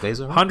 Did I glaze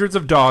over? Hundreds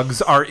of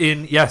dogs are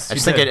in. Yes, I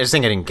just think I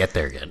didn't get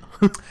there yet.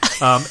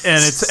 and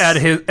it's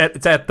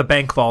at the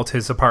bank vault,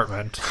 his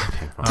apartment.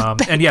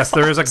 And yes,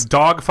 there is a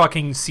dog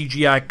fucking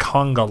CGI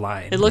conga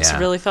line. It looks Yeah.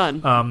 really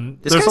fun.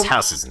 This There's guy's a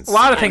house is A insane.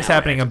 lot of things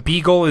happening. A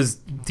beagle is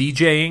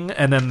DJing,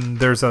 and then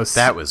there's a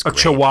That was a great.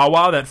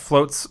 chihuahua that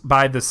floats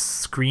by the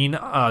screen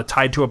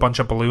tied to a bunch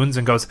of balloons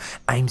and goes,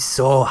 "I'm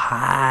so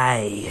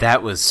high."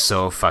 That was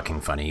so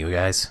fucking funny, you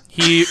guys.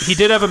 He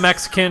did have a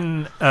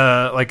Mexican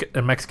like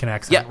a Mexican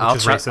accent. Yeah,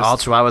 which is racist. all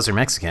Chihuahuas are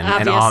Mexican,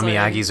 and all Obviously.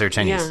 Miyagi's are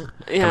Chinese.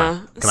 Yeah.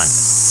 Come on.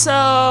 So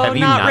Have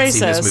you not not racist.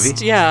 seen this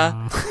movie?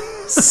 Yeah.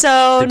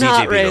 So The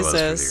not DJ Beagle was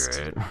racist.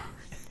 pretty great.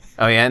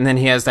 Oh yeah, and then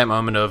he has that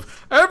moment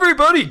of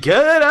everybody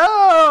get Yeah,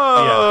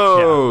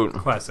 out.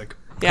 classic.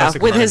 Yeah,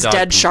 Classic with line. his dog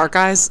dead beat. shark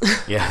eyes.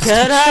 Yeah.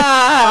 Get out!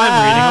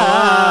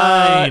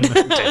 I'm reading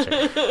a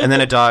line. And then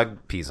a dog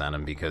pees on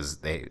him because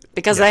they.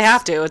 Because they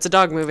have to. It's a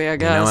dog movie, I You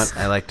guess. know what?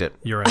 I liked it.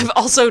 You're right. I've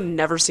also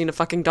never seen a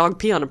fucking dog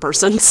pee on a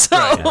person,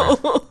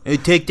 so... Hey,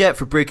 take that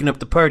for breaking up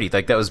the party.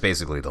 Like that was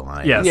basically the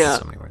line. Yes. Yeah.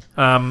 So many words.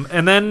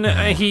 And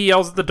then he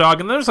yells at the dog,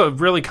 and there's a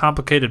really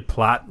complicated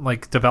plot,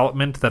 like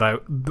development that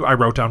I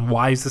wrote down.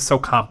 Why is this so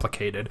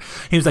complicated?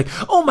 He was like,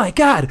 "Oh my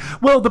god!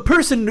 Well, the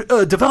person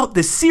developed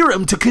this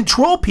serum to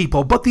control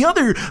people, but the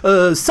other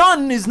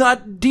son is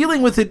not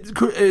dealing with it."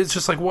 It's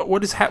just like,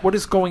 what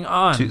is going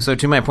on? So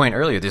to my point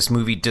earlier, this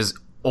movie does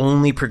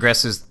only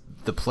progresses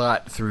the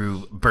plot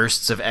through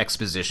bursts of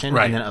exposition,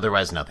 Right. and then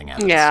otherwise nothing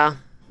happens. Yeah.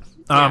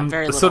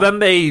 Very little. So then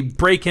they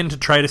break in to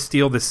try to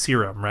steal this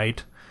serum,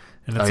 right?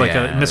 And it's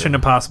a Mission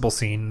Impossible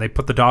scene. They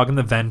put the dog in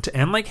the vent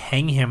and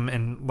hang him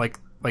and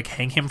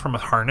hang him from a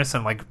harness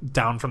and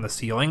down from the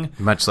ceiling.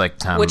 Much like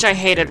Tom. Which I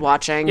hated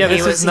watching. Yeah, he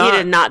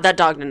did not. That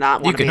dog did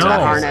not want to be in a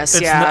harness.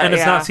 It's yeah, and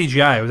it's not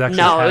CGI. It was actually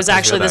no. It was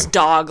actually real this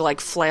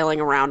dog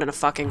flailing around in a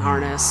fucking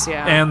harness.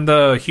 Yeah. And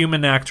the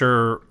human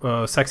actor,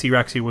 Sexy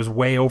Rexy, was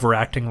way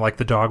overacting like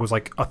the dog was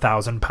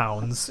 1,000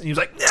 pounds. And he was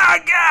like, "Oh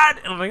God!"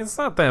 And I'm like, "It's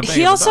not that bad."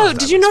 He also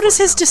did you notice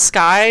his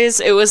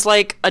disguise? It was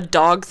like a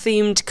dog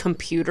themed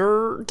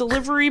computer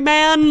delivery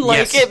man.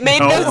 Yes. It made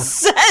no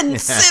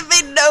sense. It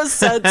made no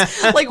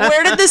sense.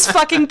 Where did this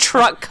fucking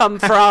truck come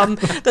from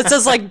that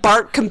says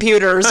Bart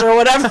Computers or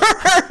whatever?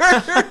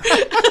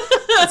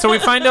 So we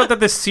find out that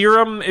the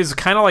serum is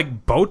kind of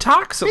like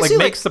Botox. It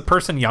makes the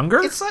person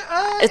younger. It's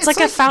like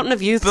a fountain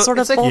of youth sort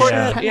of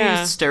bullshit.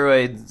 Yeah.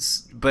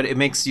 Steroids, but it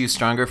makes you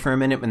stronger for a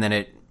minute, and then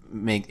it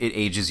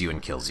ages you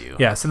and kills you.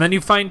 Yes, and then you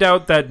find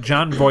out that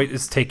John Voight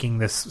is taking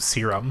this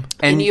serum.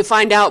 And you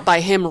find out by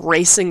him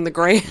racing the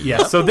Grey.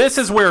 Yeah, so this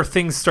is where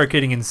things start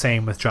getting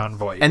insane with John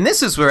Voight. And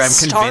this is where I'm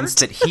convinced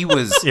that he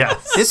was...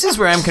 Yes. This is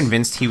where I'm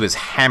convinced he was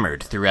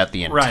hammered throughout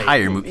the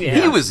entire movie.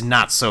 Yes. He was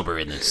not sober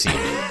in this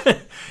scene.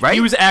 Right?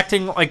 He was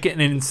acting like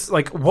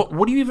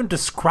what do you even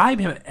describe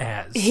him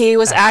as? He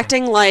was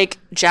acting like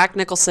Jack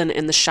Nicholson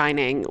in The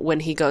Shining when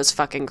he goes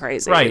fucking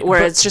crazy. Right,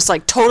 where it's just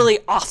totally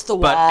off the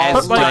but wall.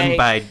 as done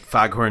by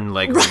Foghorn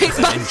Leghorn. Right,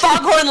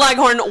 Foghorn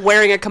Leghorn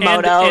wearing a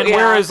Komodo. And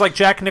whereas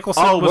Jack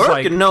Nicholson all was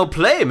work and no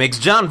play makes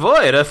John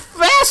Voight a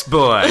fast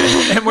boy.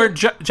 And where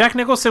Jack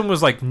Nicholson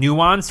was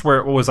nuanced, where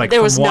it was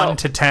from 1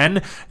 to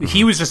 10,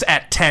 he was just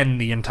at 10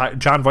 the entire.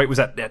 John Voight was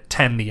at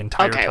 10 the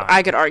entire time. Okay,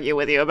 I could argue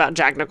with you about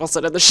Jack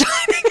Nicholson in The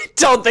Shining. I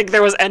don't think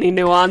there was any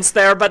nuance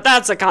there, but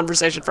that's a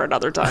conversation for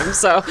another time.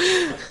 So,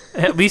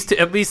 at least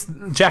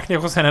Jack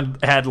Nicholson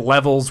had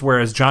levels,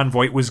 whereas John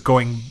Voight was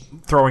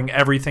throwing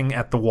everything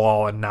at the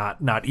wall and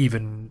not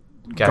even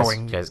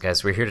going.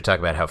 Guys, we're here to talk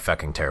about how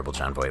fucking terrible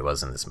John Voight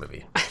was in this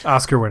movie.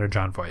 Oscar winner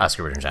John Voight.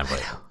 Oscar winner John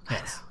Voight.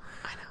 Yes.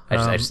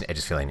 I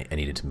just feel I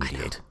needed to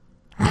mediate.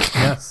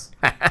 Yes.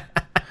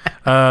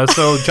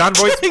 So John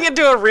Voight getting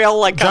into a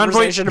real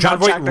conversation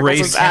about Jack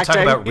Nicholson's acting.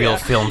 Talk about real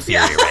film theory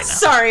right now.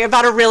 Sorry,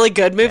 about a really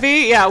good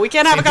movie. Yeah, we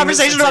can't have a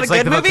conversation about a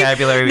good movie.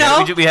 Vocabulary.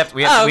 No, we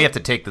have to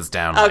take this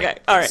down. Okay,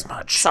 all right. This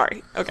much.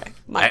 Sorry. Okay,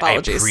 my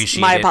apologies. I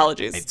appreciate my it.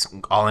 apologies. It's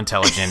all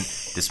intelligent.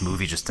 This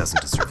movie just doesn't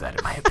deserve that,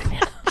 in my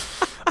opinion.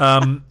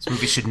 This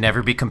movie should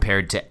never be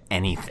compared to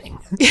anything.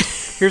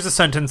 Here's a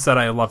sentence that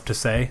I love to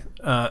say.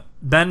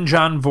 Then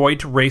John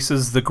Voight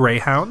races the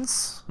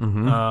greyhounds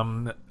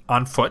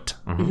on foot,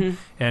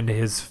 and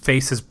his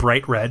face is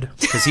bright red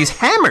because he's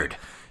hammered.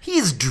 He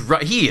is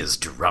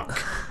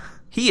drunk.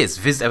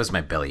 That was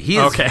my belly. He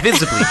is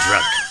visibly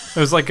drunk. It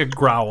was like a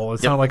growl.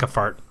 It sounded like a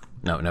fart.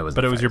 No, it wasn't.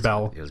 But it was your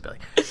bell. It was belly.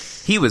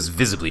 He was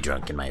visibly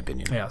drunk, in my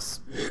opinion. Yes.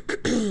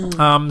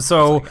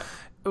 So,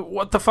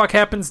 what the fuck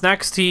happens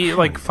next? He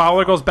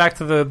Fowler goes back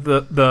to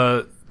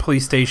the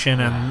police station,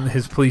 and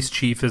his police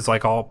chief is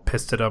all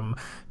pissed at him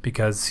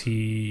because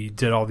he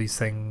did all these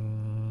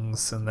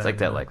things, and then it's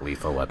that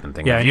lethal weapon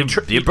thing. Yeah,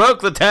 you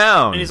broke the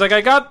town, and he's like,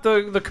 I got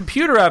the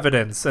computer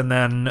evidence, and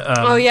then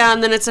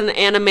and then it's an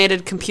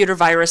animated computer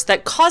virus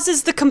that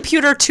causes the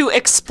computer to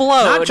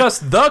explode. Not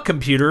just the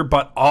computer,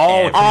 but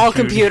all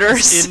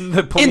computers in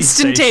the police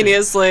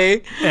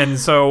instantaneously. Station. And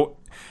so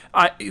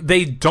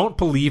they don't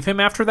believe him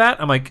after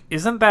that. I'm like,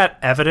 isn't that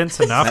evidence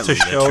enough to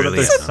show that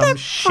there's some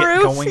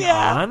shit going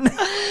on?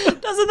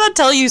 Doesn't that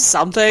tell you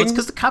something? Well, it's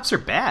because the cops are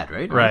bad,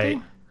 right?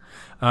 Right.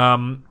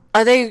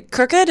 Are they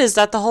crooked? Is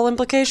that the whole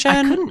implication?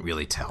 I couldn't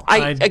really tell.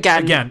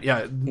 Again,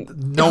 yeah.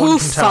 No one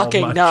can tell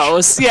fucking much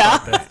knows? Yeah,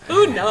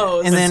 who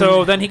knows?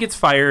 And then he gets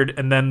fired,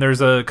 and then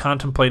there's a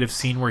contemplative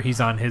scene where he's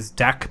on his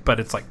deck, but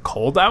it's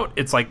cold out.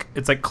 It's like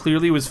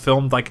clearly was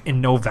filmed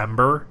in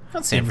November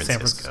in San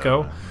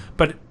Francisco.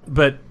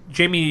 But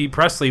Jamie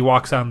Presley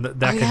walks on the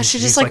deck. Yeah, and she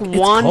she's just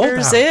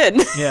wanders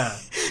in. Yeah,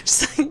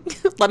 just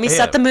let me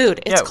set the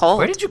mood. It's cold.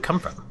 Where did you come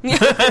from?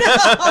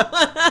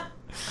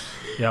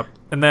 Yep.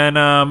 And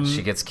then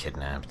she gets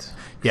kidnapped.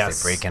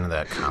 Yes, they break into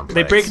that complex.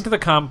 They break into the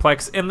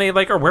complex, and they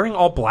are wearing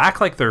all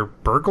black like they're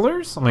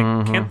burglars. I'm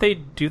like, can't they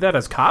do that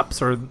as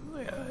cops or?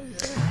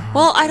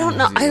 Well, I don't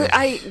know.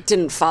 I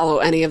didn't follow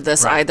any of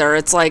this either.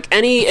 It's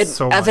any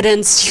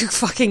evidence you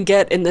fucking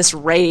get in this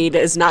raid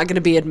is not going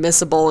to be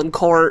admissible in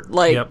court.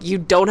 You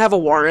don't have a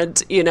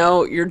warrant.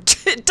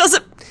 It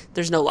doesn't.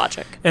 There's no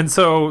logic. And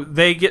so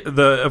they get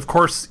of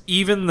course,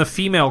 even the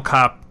female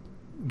cop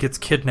gets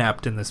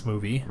kidnapped in this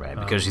movie, right?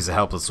 Because she's a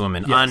helpless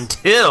woman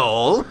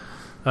until.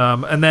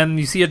 And then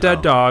you see a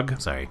dead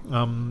dog. Sorry.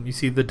 You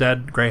see the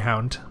dead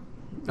greyhound.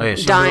 Oh, yeah,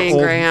 she was Dying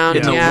old- Graham,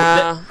 in the-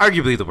 yeah.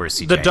 arguably the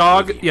worst CGI. The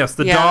dog, movie. yes,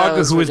 the Yeah, that dog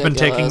was who has been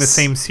taking the ridiculous.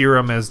 same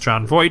serum as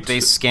John Voight. They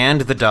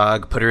scanned the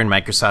dog, put her in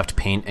Microsoft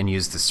Paint, and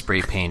used the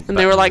spray paint. And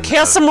they were like, button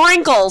here's of- some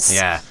wrinkles.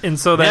 Yeah. And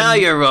so then, Now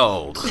you're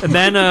old. and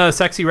then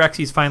Sexy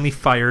Rexy's finally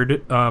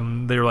fired.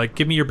 They were like,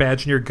 "Give me your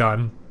badge and your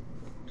gun."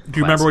 Do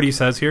you remember what he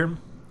says here?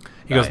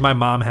 He goes, "My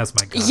mom has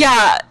my gun."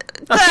 Yeah.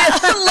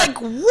 Like,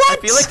 what?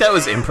 I feel like that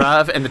was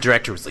improv, and the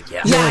director was like,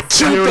 "Yeah, Yeah,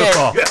 keep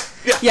Beautiful. it.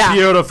 Yeah.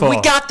 Beautiful. We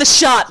got the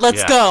shot.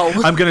 Let's Yeah. go.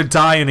 I'm gonna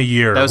die in a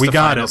year. that was We the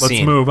got final it. Let's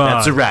scene. move on.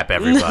 That's a wrap,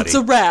 everybody. It's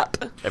a wrap.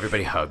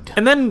 Everybody hugged.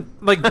 And then,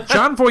 like,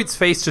 John Voight's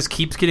face just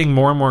keeps getting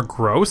more and more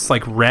gross,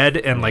 like red,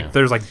 and like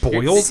there's like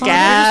boils on it.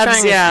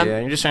 Scabs, yeah.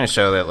 You're just trying to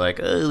show that, like,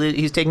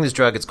 he's taking this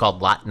drug. It's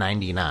called Lot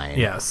 99.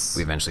 Yes.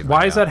 We eventually. Why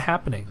find is out. that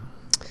happening?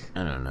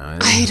 I don't know.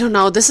 I don't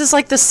know. This is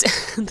like this.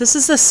 This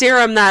is the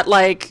serum that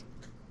like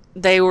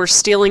they were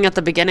stealing at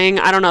the beginning.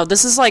 I don't know.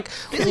 This is like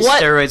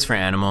what? Steroids for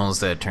animals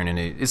that turn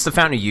into. It's the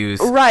fountain of youth.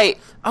 Right.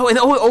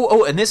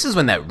 Oh, and this is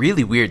when that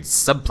really weird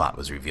subplot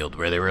was revealed,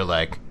 where they were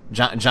like,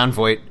 John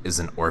Voight is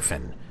an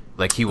orphan.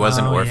 Like, he was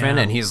an orphan,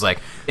 yeah. and he's like,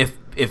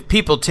 if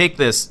people take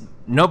this,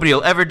 nobody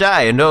will ever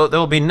die, and there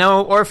will be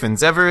no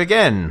orphans ever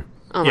again.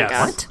 Oh my Yes.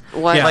 god.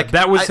 What? Yeah,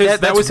 that was his.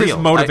 That that's was his real.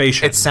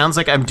 motivation. It sounds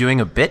like I'm doing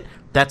a bit.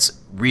 That's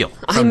real.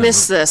 I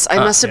missed this. I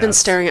must have been yes.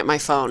 staring at my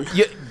phone.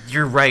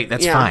 You're right.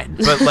 That's Yeah. fine.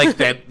 But like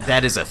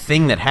that is a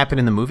thing that happened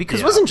in the movie.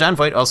 Because wasn't John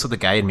Voight also the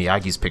guy in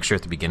Miyagi's picture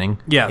at the beginning?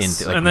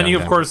 Yes, In, like, and then Young you,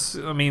 of Gun? course,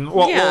 I mean,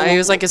 well, Yeah, he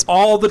was like his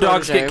all the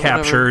dogs protege, get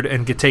whatever. captured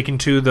and get taken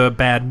to the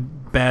bad.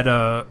 We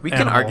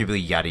can animal.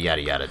 arguably yada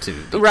yada yada too.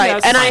 Right, Yeah,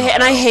 it's and fine.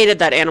 I hated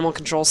that animal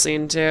control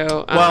scene too.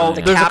 Well,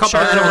 the there's a couple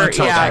capture, animal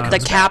control yeah, guys the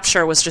back.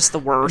 capture was just the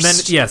worst. And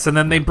then yes, and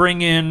then they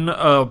bring in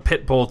a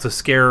pit bull to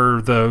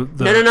scare the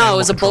no, animal it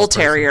was a control bull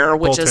person. terrier,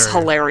 which Bull is terrier.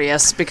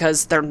 hilarious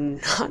because they're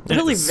not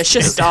really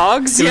vicious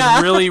dogs. It Yeah,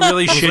 was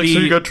really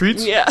shitty.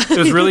 treats? yeah, It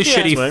was really Yeah.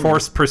 shitty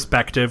forced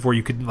perspective where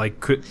you could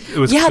it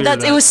was Yeah, clear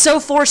it was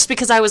so forced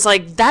because I was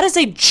like, that is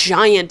a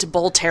giant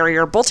bull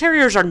terrier. Bull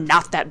terriers are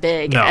not that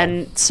big, No.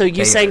 and so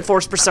you saying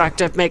forced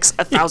perspective makes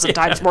 1,000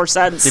 times more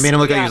sense. They made him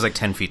look like Yeah. he was like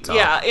 10 feet tall.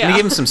 Yeah, And yeah. they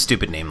gave him some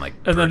stupid name like.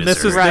 And then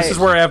Brutus this or- is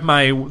where I have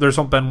my there's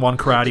been one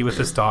karate with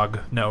this dog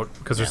note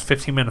because there's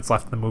 15 minutes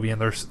left in the movie and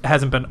there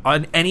hasn't been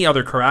any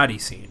other karate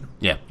scene.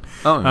 Yeah.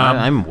 Oh,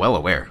 I'm well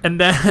aware. And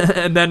then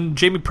and then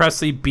Jamie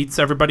Presley beats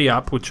everybody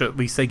up, which at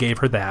least they gave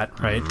her that,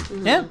 right?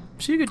 Yeah,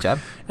 she did a good job.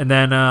 And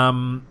then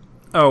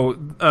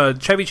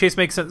Chevy Chase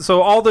makes it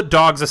so all the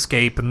dogs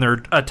escape and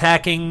they're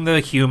attacking the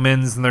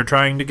humans and they're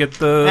trying to get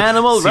the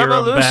Animal serum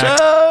revolution.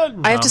 back.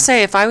 I have to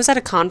say, if I was at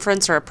a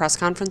conference or a press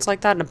conference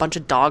like that and a bunch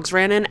of dogs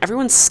ran in,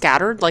 everyone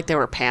scattered like they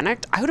were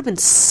panicked, I would have been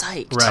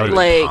psyched. Right. I would've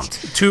Like, pumped.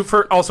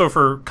 For I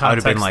context, would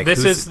have been like,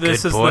 this "Who's is a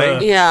this good is boy?"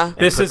 the yeah. And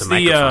this put is the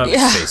the microphone in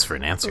Yeah. his face for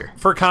an answer.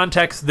 for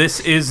context, this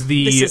is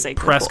the This is a good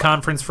press boy.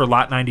 conference for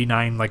Lot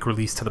 99, like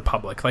released to the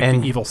public, like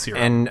the evil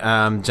serum.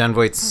 And John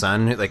Voight's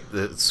son, like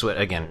the sweat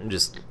again,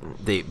 just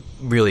they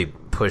really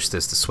pushed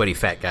this. The sweaty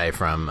fat guy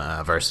from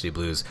Varsity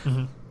Blues.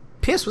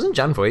 P.S. Wasn't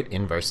John Voight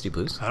in Varsity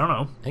Blues? I don't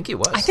know. I think he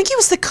was. I think he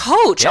was the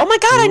coach. Yeah. Oh my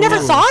god, I never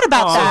thought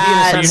about Oh, that. he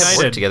They and had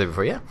United. worked together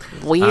before. Yeah.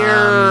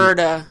 Weird.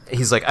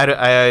 He's like,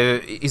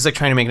 he's like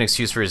trying to make an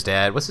excuse for his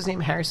dad. What's his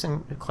name?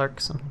 Harrison Clark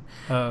something.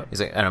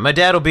 He's like, I don't know. My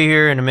dad will be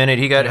here in a minute.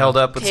 He got held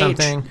up with Cage.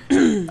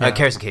 something.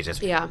 Harrison Cage.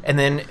 Yes. Yeah. And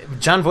then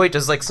John Voight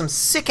does like some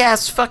sick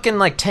ass fucking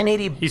like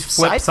 1080. He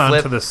flips side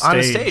onto flip the on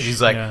the stage. stage.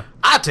 He's like, Yeah.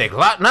 I take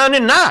lot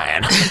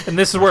 99. And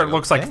this is where it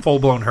looks like full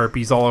blown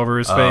herpes all over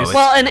his face. it's-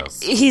 Well, and gross.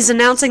 he's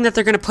announcing that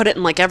they're going to put it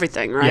in like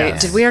everything, right?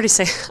 Yes. Did we already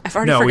say? I've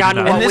already No, we did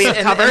forgotten not. what And we this,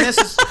 have and covered. this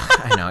is,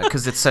 I know,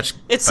 because it's such.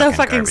 It's so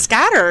fucking garbage.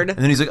 scattered. And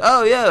then he's like,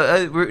 "Oh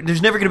yeah,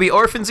 there's never going to be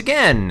orphans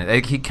again."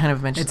 Like he kind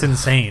of mentioned. It's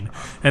insane.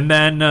 And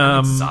then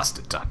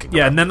exhausted talking.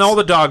 yeah, about and then this. all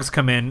the dogs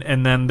come in,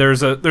 and then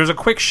there's a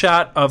quick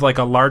shot of like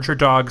a larger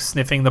dog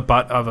sniffing the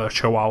butt of a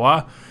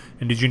chihuahua.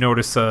 And did you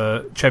notice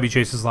Chevy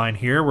Chase's line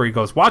here where he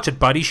goes, "Watch it,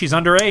 buddy, she's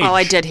underage." Oh,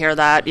 I did hear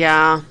that.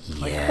 Yeah.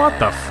 Yeah. What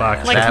the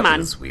fuck? Like, that come on.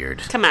 was weird.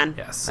 Come on.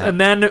 Yes. And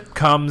then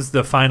comes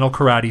the final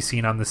karate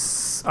scene on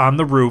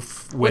the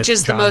roof, with Which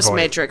is John the most Voight.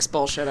 Matrix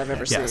bullshit I've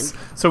ever Yes. seen.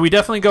 So we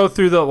definitely go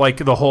through the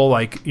whole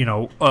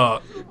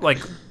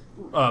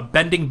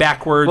bending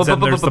backwards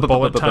and there's the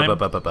bullet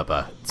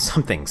time.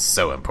 Something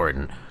so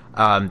important.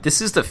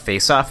 This is the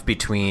face-off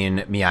between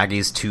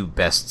Miyagi's two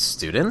best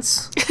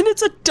students, And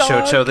it's a dog.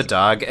 Chocho the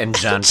dog and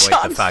John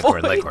Voight the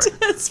foghorn leghorn.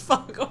 It's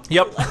Foghorn.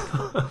 Yep.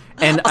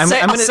 And I'll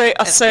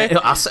say.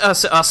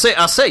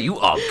 You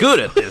are good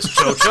at this,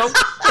 Chocho.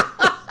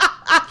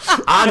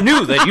 I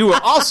knew that you were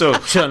also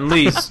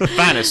Chun-Li's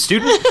finest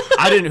student.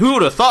 Who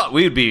would have thought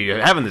we'd be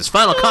having this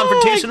final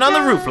confrontation on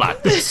the roof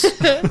like this?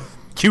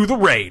 Cue the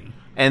rain.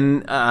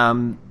 And,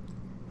 God,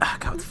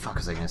 what the fuck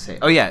was I going to say?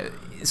 Oh, yeah.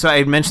 So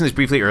I mentioned this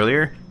briefly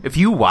earlier. If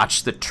you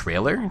watch the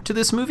trailer to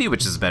this movie,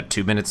 which is about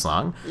 2 minutes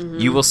long,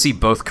 you will see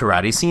both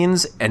karate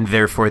scenes and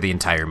therefore the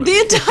entire movie. The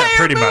entire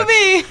pretty much.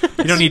 movie.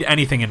 You don't need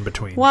anything in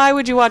between. Why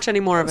would you watch any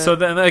more of it? So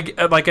then,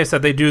 like I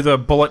said, they do the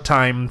bullet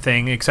time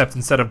thing, except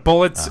instead of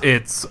bullets,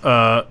 it's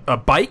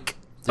a bike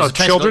There's a a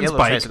tricycle, children's yeah,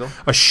 bike, tricycle.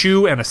 a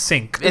shoe, and a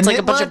sink. It's like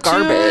a bunch of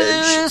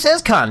garbage.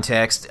 As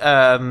context,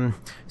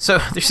 so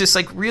there's this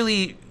like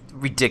really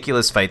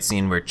ridiculous fight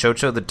scene where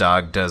Chocho the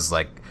dog does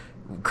like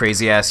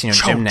crazy ass,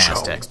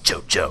 gymnastics.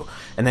 Chocho.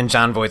 And then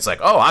John Voight's like,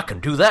 oh, I can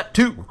do that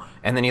too.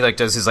 And then he like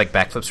does his like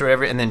backflips or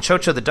whatever. And then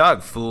Chocho the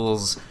dog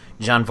fools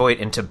John Voight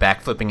into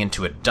backflipping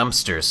into a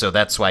dumpster, so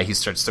that's why he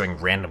starts throwing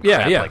random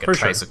crap like a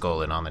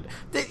tricycle and on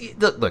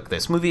the. Look,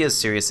 this movie is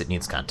serious. It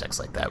needs context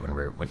like that when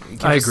you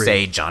can just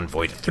say John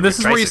Voight. And this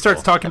is where he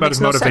starts talking about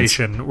his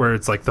motivation, sense. where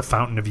it's like the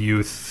fountain of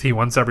youth. He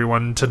wants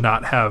everyone to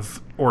not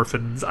have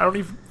orphans. I don't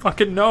even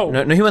fucking know.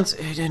 No, he wants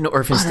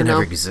orphans to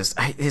never exist.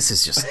 This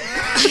is just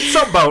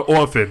something about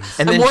orphans.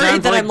 And then I'm worried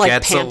John that Voight I'm like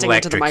gets panting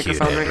into the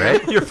microphone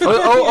right?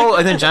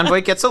 And then John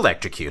Voight gets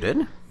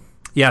electrocuted.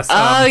 Yes.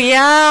 Oh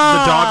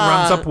yeah. The dog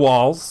runs up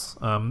walls.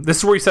 This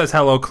is where he says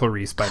 "Hello,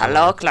 Clarice." By the way.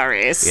 Hello,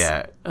 Clarice.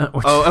 Yeah.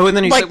 And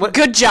then he's like, like, "What?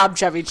 Good job,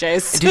 Chevy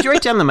Chase." Did you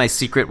write down my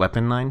secret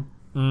weapon line?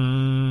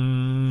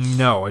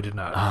 No, I did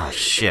not. Oh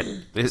shit!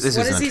 This What does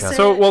isn't he say?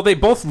 So, they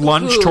both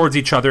lunge towards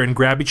each other and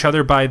grab each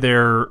other by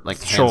their Like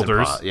hands and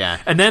shoulders. paws, yeah.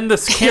 And then the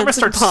camera and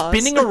starts paws.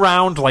 spinning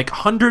around like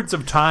hundreds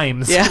of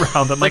times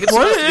around them. Like it's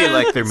supposed to be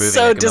like they're moving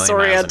So like a million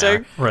miles an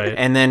disorienting. hour. Right.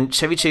 And then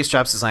Chevy Chase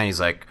drops his line. He's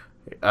like,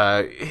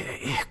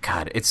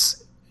 God,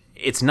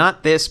 it's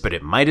not this, but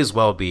it might as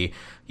well be.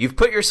 You've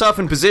put yourself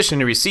in position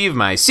to receive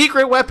my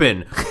secret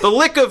weapon, the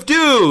lick of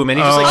doom. And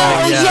he just Oh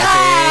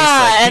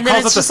yeah. And he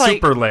then calls it's it the just like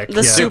super lick. the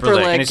Yeah. super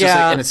lick. And it's just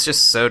and it's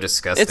just so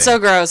disgusting. It's so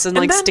gross and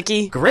like then-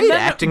 sticky. great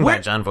acting by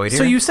John Voight here.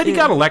 So you said he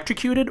got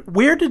electrocuted.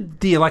 Where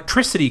did the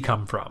electricity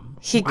come from?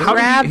 He How did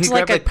grabbed he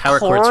like grabbed, a like, power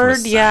cords from cord. the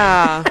side?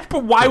 Yeah.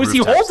 But why was he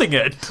rooftops. holding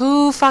it?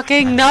 Who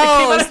fucking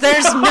knows?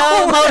 There's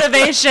no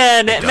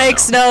motivation. It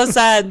makes no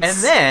sense. And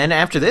then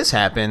after this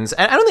happens,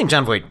 I don't think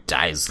John Voight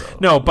dies though.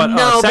 No, but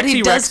No, but Sexy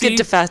he does Rexy,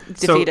 get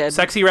defeated. So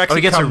Sexy Rexy Oh,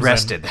 he gets comes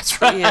arrested. In.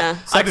 That's right. Yeah.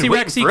 I've Sexy been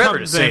waiting Rexy forever to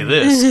comes say in,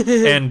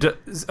 this.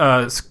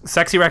 and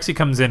Sexy Rexy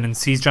comes in and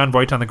sees John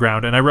Voight on the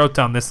ground, and I wrote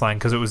down this line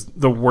because it was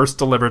the worst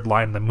delivered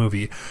line in the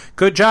movie.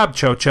 Good job,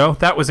 Chocho.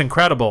 That was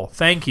incredible.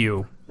 Thank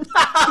you.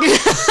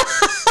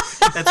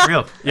 That's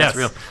real. Yes. That's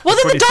real. Well,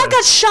 That's then what the he dog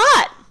got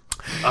shot.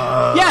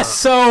 Yes,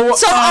 so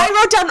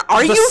I wrote down,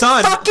 are the you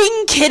son-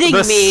 fucking kidding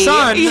the me?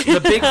 son, the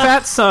big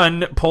fat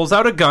son, pulls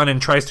out a gun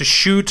and tries to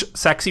shoot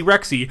Sexy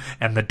Rexy,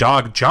 and the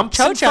dog jumps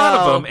in Chocho.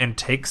 front of him and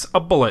takes a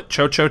bullet.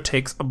 Chocho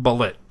takes a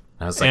bullet.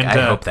 I was like, And,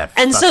 I hope that.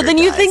 And so fucker then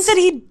you dies. think that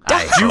he I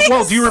dies?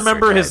 hope Do you that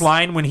remember fucker his dies.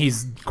 line when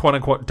he's quote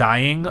unquote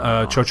dying?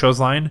 Chocho's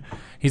line.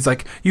 He's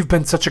like, "You've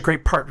been such a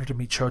great partner to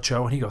me,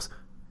 Chocho," and he goes,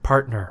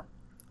 "Partner,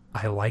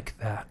 I like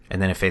that."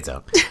 And then it fades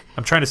out.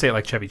 I'm trying to say it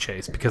like Chevy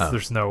Chase because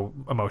there's no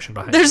emotion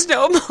behind it. There's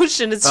no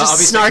emotion. It's I'll just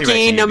be Sexy Rexy,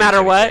 snarky you no be matter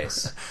Chevy what.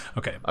 Chase.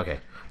 Okay. Okay.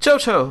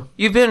 Chocho,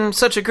 you've been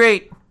such a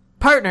great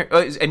partner.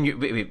 And you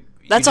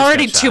That's just got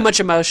already shot. too much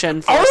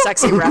emotion for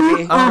Sexy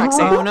Rexy.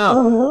 Oh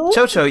no,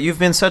 Chocho, you've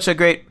been such a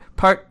great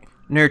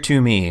partner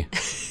to me.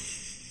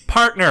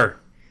 Partner,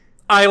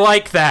 I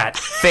like that.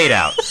 Fade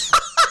out.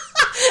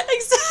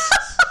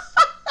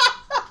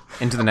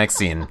 Into the next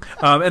scene.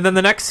 And then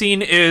the next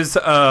scene is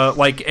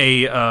like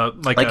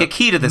a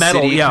key to the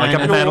medal, city, yeah, like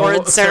kinda. a medal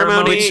Award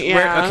ceremony,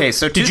 yeah. Okay,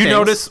 so Did you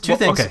notice? Two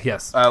things. Okay,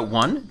 yes.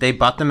 One, they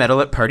bought the medal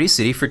at Party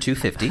City for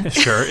 $250.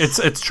 Sure,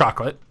 it's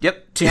chocolate.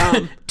 Yep.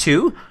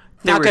 Two.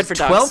 There Not were good for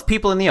dogs. 12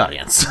 people in the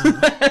audience.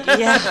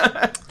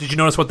 Yeah. Did you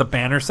notice what the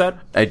banner said?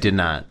 I did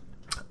not.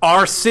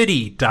 Our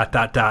city, ...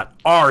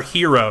 our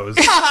heroes.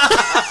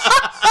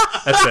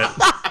 That's it.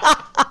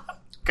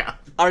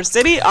 Our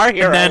city, our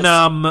heroes. And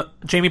then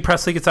Jamie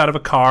Presley gets out of a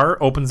car,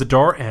 opens the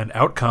door, and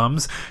out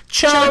comes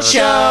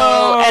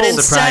Chocho. And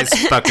Surprise,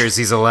 instead, fuckers,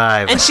 he's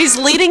alive. and she's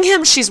leading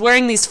him. She's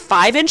wearing these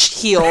 5-inch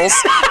heels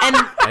and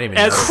I didn't even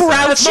As notice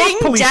that. crouching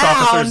Most police down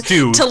officers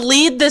do. to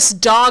lead this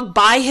dog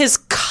by his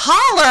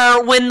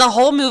collar when the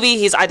whole movie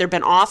he's either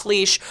been off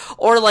leash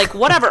or like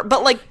whatever,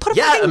 but like put a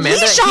Yeah, fucking Amanda,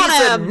 leash he's on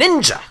a him.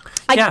 ninja.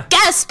 I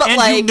guess, but and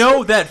like you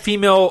know that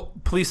female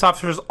police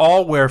officers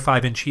all wear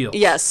 5-inch heels.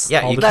 yes,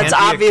 Yeah, you that's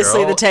can't be a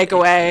obviously girl. the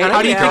takeaway.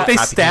 How do you think they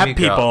How can stab you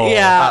be a girl? people?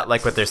 Yeah.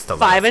 Like with their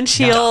stilettos. 5-inch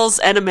heels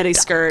and a mini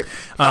skirt.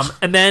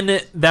 And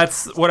then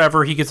that's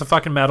whatever. He gets a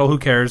fucking medal. Who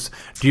cares?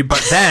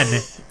 But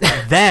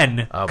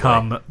then boy.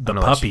 come the I'm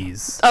gonna let you-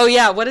 puppies. Oh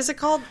yeah, what is it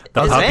called?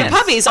 The Is it puppies. The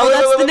puppies. Oh,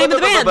 that's the name of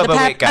the band. The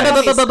Wait, guys.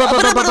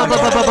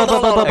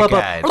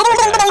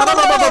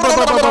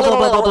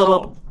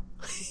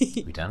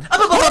 We done? I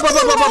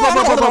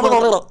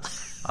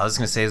was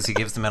going to say is he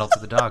gives the medal to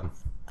the dog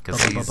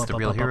because he's the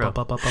real hero.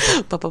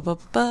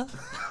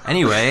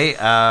 Anyway,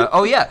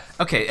 oh yeah,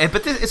 okay,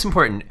 but it's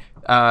important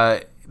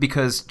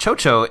because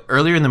Chocho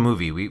earlier in the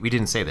movie, we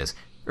didn't say this.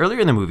 Earlier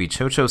in the movie,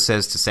 Cho-Cho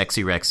says to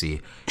Sexy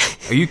Rexy,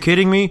 "Are you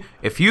kidding me?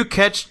 If you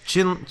catch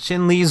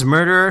Chin Lee's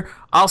murderer,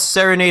 I'll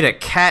serenade a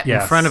cat in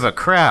front of a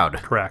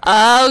crowd." Correct.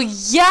 Oh,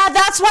 yeah,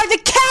 that's why the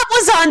cat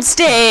was on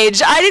stage.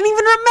 I didn't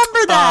even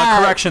remember that.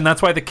 Correction,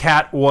 that's why the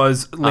cat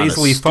was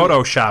lazily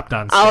photoshopped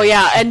on stage. Oh,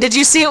 yeah, and did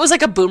you see it was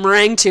like a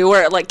boomerang, too,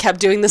 where it like kept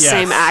doing the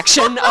same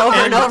action over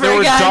and over there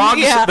again? Were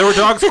dogs, yeah. There were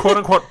dogs,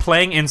 quote-unquote,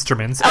 playing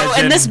instruments. Oh,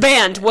 and this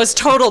band was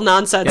total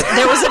nonsense.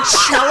 There was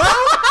a cello.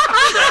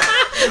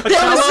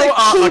 There was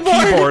a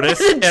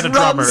keyboardist and a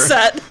drummer.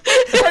 Set.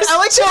 There's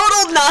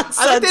total nonsense.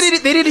 I like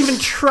they didn't even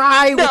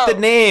try with the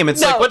name.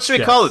 It's like, what should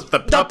we call it? The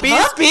puppies? The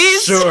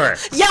puppies? Sure.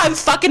 Yeah, I'm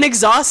fucking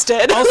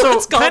exhausted. Also,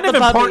 it's called kind of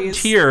the important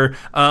puppies. here,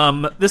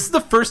 this is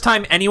the first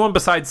time anyone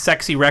besides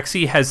Sexy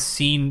Rexy has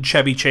seen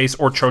Chevy Chase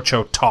or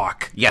Cho-Cho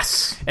talk.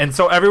 Yes. And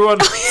so everyone,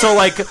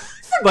 lazily...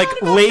 All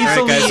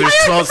right, guys, there's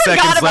 12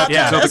 seconds left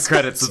until the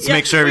credits. Let's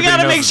make sure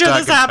everybody knows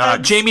this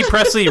happens. Jamie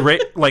Presley,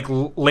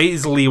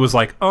 lazily was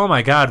like, "Oh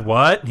my God,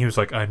 what?" And he was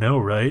like, "I know,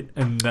 right?"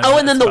 And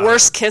then the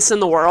worst kiss in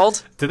the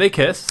world. Did they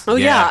kiss? Oh,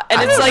 yeah.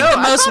 And it's like the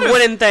most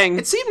wooden thing.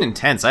 It seemed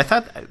intense. I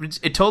thought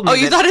it told me. Oh,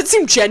 you thought it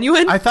seemed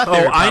genuine? I thought.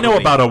 I know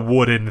about a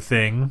wooden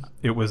thing.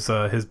 It was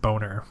his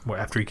boner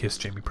after he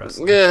kissed Jamie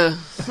Presley. Ugh.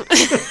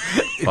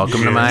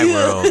 Welcome to my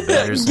world,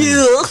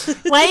 Batterson.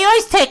 Why are you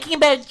always talking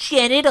about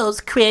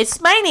genitals, Chris?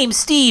 My name's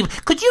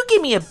Steve. Could you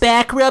give me a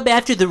back rub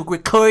after the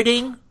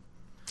recording?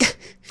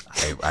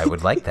 I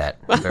would like that.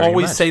 Very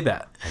Always much. say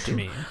that to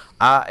me.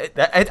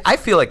 I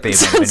feel like they've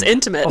Sounds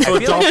intimate. Also,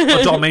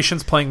 a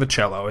Dalmatian's playing the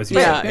cello, as you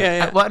said.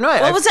 Yeah. Well, no,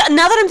 What was it?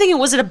 Now that I'm thinking,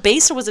 was it a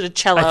bass or was it a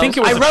cello? I think it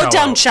was a wrote cello.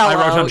 down cello.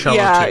 I wrote down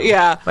cello, too.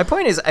 Yeah. My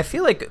point is, I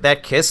feel like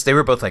that kiss, they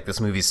were both like, this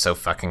movie's so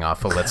fucking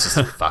awful, let's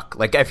just fuck.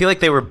 Like, I feel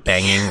like they were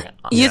banging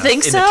You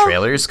think in so? the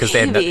trailers, because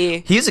they had Maybe.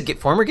 he's a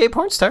former gay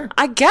porn star.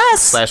 I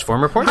guess. Slash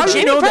former porn How star. do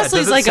you Jamie know that?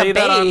 Presley's Does it like say a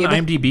that on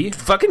babe. IMDb?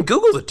 Fucking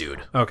Google the dude.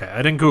 Okay, I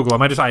didn't Google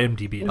him. I just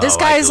IMDb. This I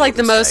guy is like Googled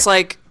the this most guy.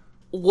 like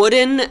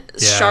wooden,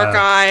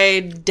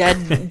 shark-eyed,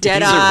 dead-eyed. He's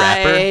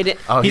a rapper.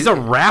 Oh, He's a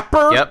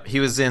rapper? Yep, he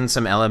was in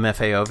some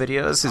LMFAO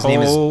videos. His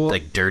name is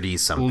like Dirty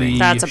something.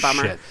 That's a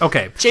bummer. Shit.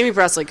 Okay. Jamie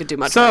Presley could do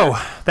much So,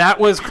 better. that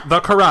was The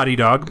Karate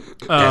Dog.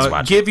 Guys,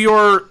 watch Give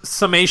your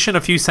summation,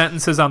 a few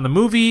sentences on the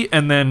movie,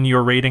 and then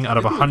your rating out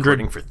of 100,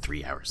 Recording for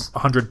 3 hours.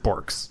 100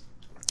 borks.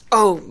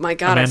 Oh my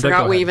god, Amanda, I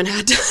forgot go we ahead. even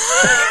had to.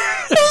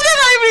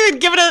 I haven't even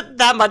given it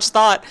that much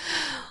thought.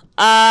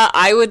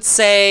 I would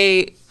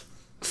say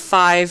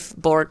 5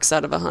 borks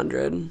out of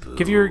 100.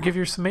 Give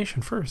your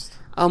summation first.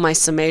 Oh, my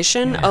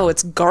summation? Oh,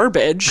 it's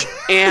garbage,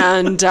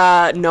 and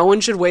no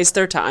one should waste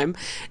their time.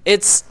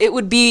 It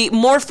would be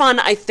more fun,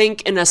 I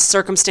think, in a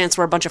circumstance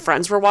where a bunch of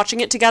friends were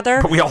watching it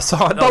together. But we all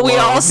saw it But we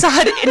alone. all saw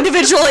it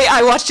individually.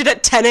 I watched it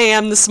at 10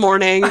 a.m. this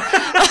morning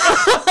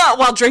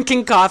while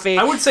drinking coffee.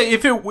 I would say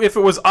if it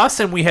was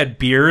us and we had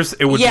beers,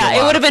 it would be a lot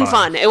it would of have been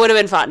fun. It would have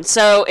been fun.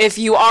 So if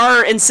you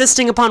are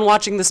insisting upon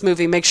watching this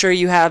movie, make sure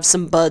you have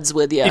some buds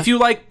with you. If you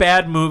like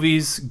bad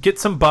movies, get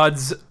some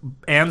buds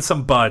and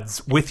some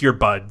buds with your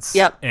buds.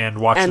 Yep. And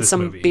watch and this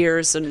some movie.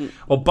 beers and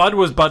Well, Bud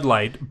was Bud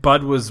Light,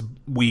 Bud was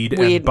weed,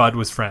 and Bud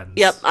was Friends.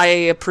 Yep, I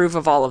approve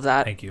of all of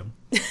that. Thank you.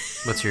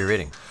 What's your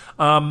rating?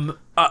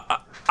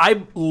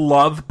 I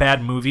love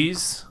bad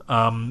movies.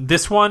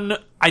 This one,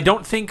 I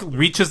don't think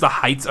reaches the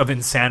heights of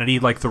insanity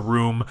like The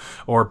Room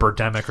or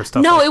Birdemic or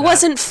stuff. No, like it that.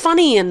 wasn't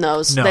funny in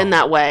those No. in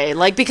that way.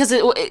 Like because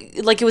it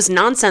was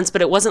nonsense,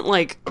 but it wasn't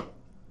like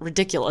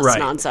ridiculous Right.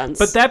 nonsense.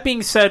 But that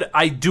being said,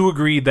 I do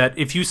agree that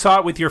if you saw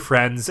it with your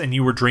friends and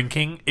you were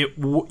drinking,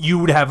 you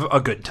would have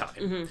a good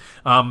time.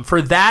 Mm-hmm. For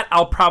that,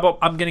 I'm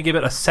going to give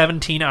it a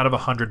 17 out of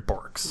 100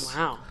 borks.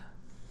 Wow,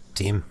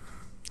 Team,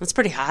 that's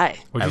pretty high.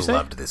 What'd I you say?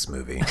 loved this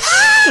movie.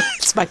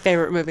 It's my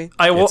favorite movie.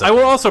 I will. It's I will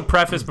okay. also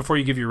preface before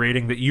you give your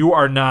rating that you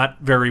are not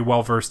very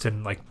well versed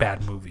in like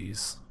bad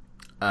movies.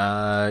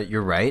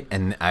 You're right,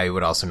 and I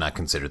would also not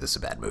consider this a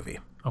bad movie.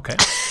 Okay,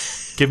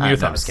 give me your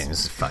No, I'm just thoughts. kidding.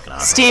 This is fucking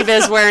awesome. Steve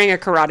is wearing a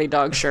Karate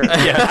Dog shirt.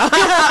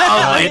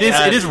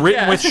 It is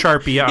written with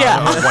Sharpie on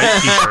a white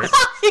T-shirt.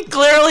 He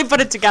clearly put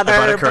it together I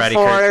bought a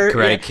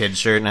before. Kid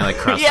shirt, and I like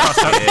crossed Yeah,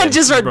 out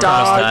just a Crossed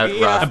dog. out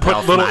Yeah. Ralph- And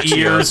put little Macchio's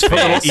ears, put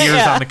little face. ears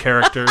Yeah. on the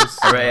characters.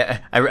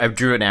 I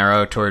drew an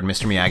arrow toward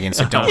Mr. Miyagi and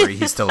said, "Don't worry,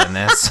 he's still in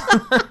this."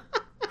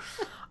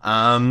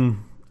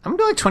 I'm gonna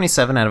do like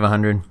 27 out of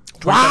 100.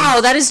 Wow,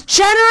 that is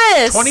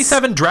generous.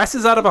 27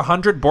 dresses out of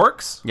 100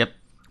 borks. Yep.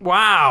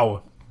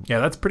 Wow. Yeah,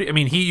 that's pretty. I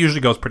mean, he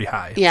usually goes pretty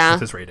high. Yeah.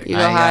 with his rating. You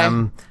go high.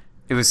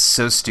 It was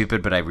so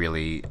stupid, but I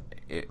really,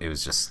 it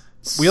was just.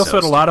 We also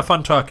had a lot of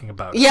fun talking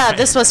about it. Yeah,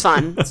 this was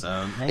fun.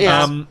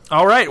 Yeah.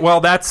 All right. Well,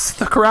 that's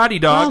The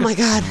Karate Dog. Oh, my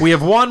God. We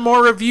have one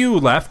more review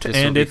left, This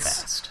will and be it's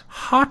fast.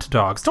 hot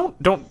dogs.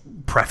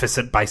 Don't preface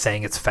it by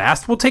saying it's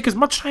fast. We'll take as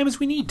much time as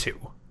we need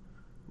to.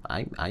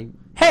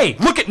 Hey,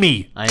 look at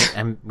me.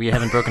 We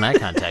haven't broken eye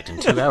contact in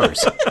 2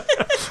 hours.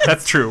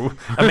 That's true.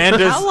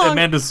 How long?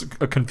 Amanda's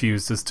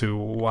confused as to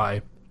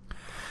why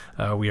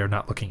we are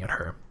not looking at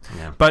her.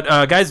 Yeah. But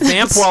guys,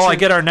 vamp while I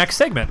get our next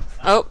segment.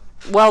 Oh,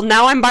 well,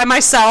 now I'm by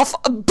myself.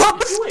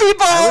 Both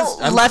people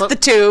I'm left the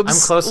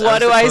tubes. I'm close. What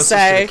do I closest to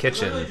say? the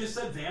kitchen. just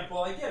said vamp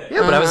while I get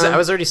Yeah, but I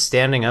was already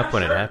standing up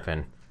when it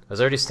happened.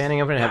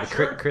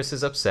 Chris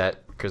is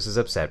upset. Chris is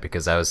upset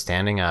because I was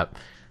standing up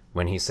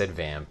when he said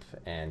vamp,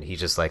 and he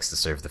just likes to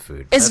serve the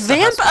food. Is That's the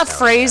vamp a hospitality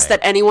phrase guy. that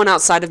anyone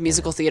outside of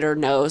musical theater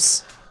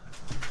knows?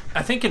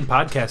 I think in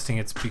podcasting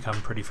it's become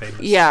pretty famous.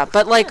 Yeah,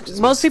 but like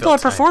most people fill are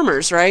time.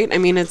 performers, right? I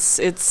mean, it's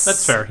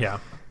That's fair, yeah.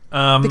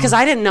 because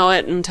I didn't know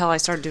it until I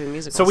started doing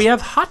musicals. So we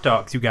have hot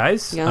dogs, you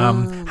guys.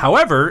 Yum.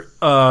 However,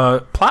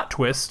 plot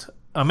twist,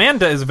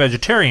 Amanda is a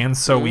vegetarian,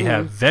 so we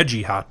have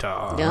veggie hot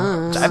dogs.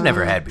 Yum. Which I've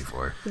never had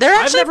before. They're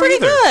actually never pretty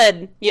either.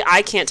 good. Yeah,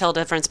 I can't tell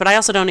difference, but I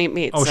also don't eat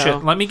meat. Oh, so.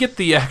 shit. Let me get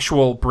the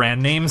actual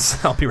brand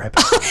names. I'll be right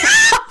back.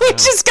 We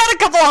just got a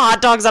couple of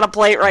hot dogs on a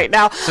plate right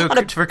now. So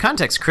for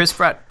context, Chris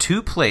brought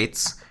 2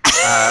 plates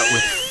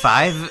with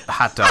 5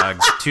 hot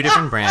dogs, 2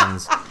 different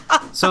brands.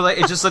 So like,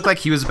 it just looked like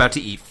he was about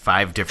to eat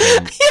 5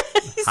 different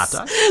hot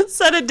dogs.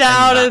 Set it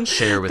down, not and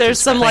share with there's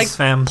his some friends. like Thanks,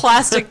 fam.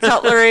 plastic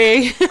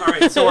cutlery. All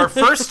right, so our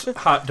first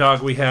hot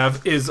dog we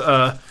have is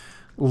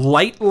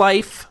Light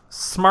Life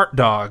Smart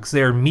Dogs.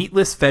 They're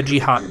meatless veggie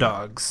hot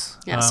dogs.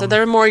 Yeah, so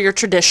they're more your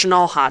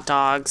traditional hot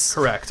dogs.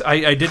 Correct.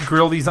 I did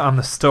grill these on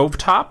the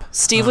stovetop.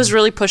 Steve was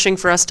really pushing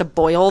for us to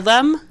boil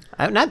them.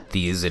 Not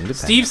these independent.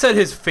 Steve said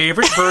his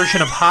favorite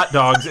version of hot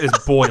dogs is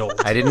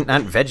boiled. I didn't,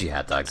 not veggie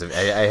hot dogs. I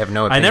have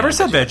no I opinion never on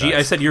said hot veggie. I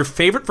dogs. said your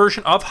favorite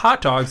version of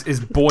hot dogs is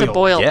boiled. To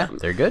boil. Yeah,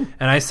 they're good.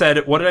 And I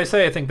said, what did I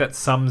say? I think that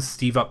sums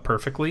Steve up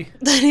perfectly.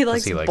 Then he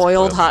likes, he likes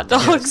boiled boiled hot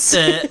hot dogs.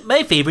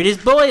 My favorite is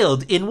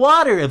boiled in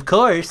water, of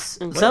course.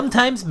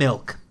 Sometimes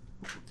milk.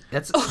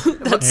 That's There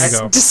you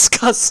go.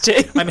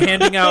 Disgusting. I'm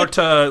handing out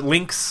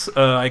links.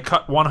 I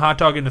cut one hot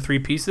dog into 3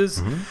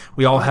 pieces.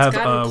 We all have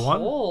one.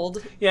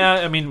 Cold. Yeah,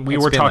 I mean, we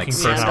It's were been, talking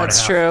like, for an Yeah, hour and a that's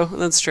half. true.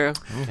 That's true.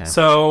 okay.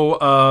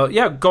 So,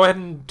 yeah, go ahead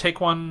and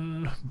take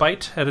one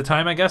bite at a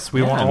time, I guess.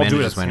 We won't all Amanda do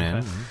it. just at the went same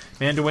in. time.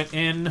 Amanda went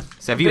in.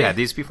 So have you had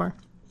these before?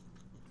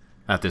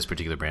 Not this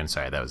particular brand.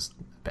 Sorry, that was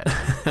bad.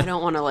 I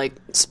don't want to like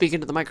speak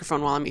into the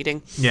microphone while I'm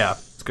eating. Yeah,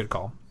 it's a good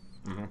call.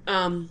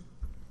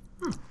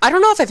 I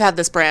don't know if I've had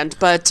this brand,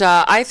 but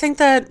I think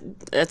that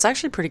it's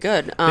actually pretty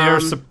good. They are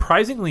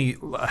surprisingly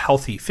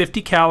healthy.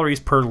 50 calories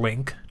per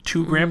link,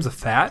 2 grams of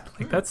fat.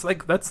 That's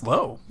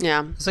low.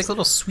 Yeah. It's like a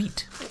little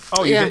sweet.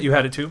 Oh, Yeah. you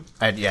had it too?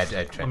 I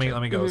tried Let me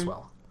to go as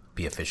well.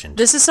 be efficient.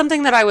 This is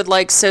something that I would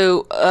like.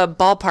 So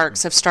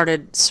ballparks have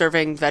started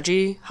serving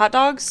veggie hot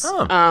dogs.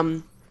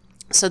 Oh.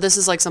 So this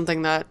is like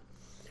something that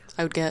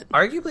I would get.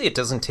 Arguably, it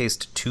doesn't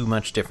taste too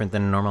much different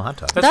than a normal hot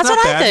dog. That's not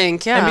what bad. I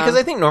think. Yeah. And because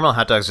I think normal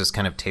hot dogs just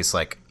kind of taste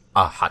like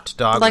a hot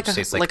dog, Like which a-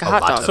 tastes like like a a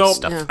hot lot dog. of So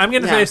stuff. Yeah. I'm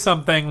going to Yeah. say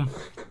something,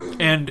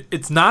 and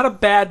it's not a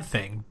bad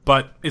thing,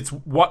 but it's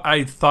what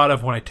I thought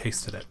of when I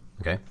tasted it.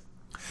 Okay.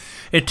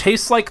 It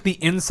tastes like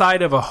the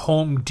inside of a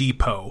Home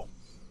Depot.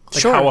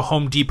 Like Sure. how a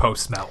Home Depot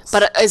smells.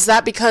 But is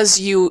that because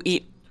you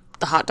eat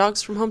the hot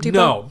dogs from Home Depot?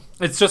 no,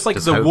 it's just like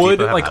Does the Home wood,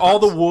 Depot have like hot all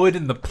the dogs? wood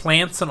and the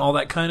plants and all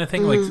that kind of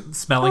thing, like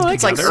smelling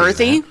It's like together.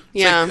 earthy.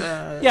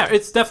 Yeah. Yeah,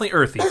 it's definitely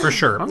earthy for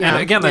sure. And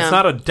again, that's Yeah.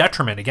 not a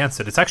detriment against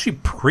it. It's actually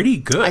pretty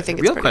good. I think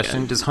it's Real pretty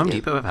question: good. does Home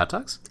Depot have hot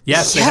dogs?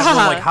 yes, they have little,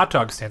 Yeah. like hot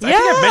dog stands. I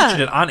think I've Yeah.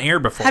 mentioned it on air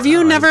before. Have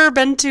you never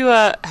been to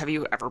a? Have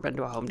you ever been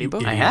to a Home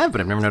Depot? I have, but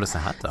I've never noticed a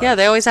hot dog. Yeah,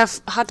 they always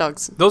have hot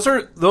dogs. Those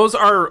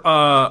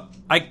are.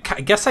 I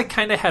guess I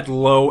kind of had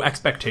low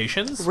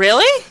expectations.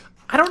 Really?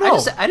 I don't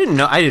know. I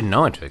didn't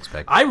know what to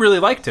expect. I really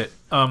liked it.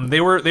 They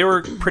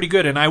were pretty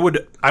good, and I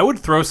would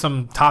throw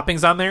some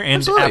toppings on there and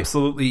Absolutely.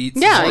 absolutely eat.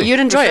 some Yeah, more. you'd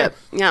enjoy it.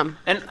 Yeah.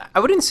 And I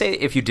wouldn't say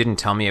if you didn't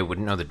tell me, I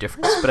wouldn't know the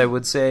difference, but I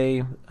would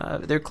say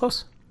they're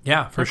close.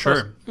 Yeah, for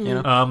sure. You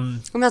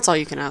know, And that's all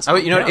you can ask.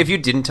 you know, Yeah. if you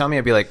didn't tell me,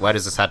 I'd be like, "Why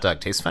does this hot dog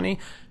taste funny?"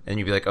 And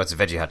you'd be like, "Oh, it's a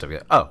veggie hot dog." I'd be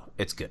like, "Oh,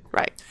 it's good."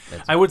 Right.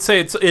 I would say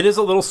it is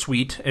a little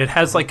sweet. It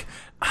has like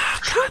I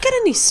don't get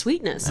any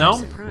sweetness. No? I'm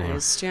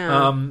surprised.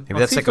 Yeah. Maybe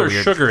that's like a there's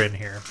weird. sugar in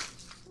here.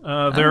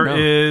 There know.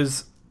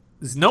 is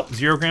nope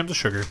 0 grams of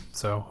sugar.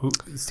 So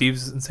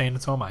Steve's insane,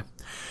 and so am I.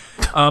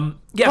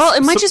 Yes. well,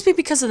 it might so- just be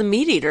because of the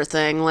meat eater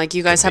thing. Like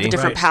you guys Could have a be.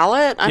 different Right.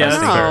 palate. I Yeah, don't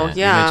that's know. fair. It might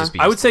Yeah. just be-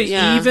 I would say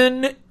Yeah.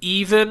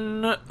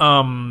 even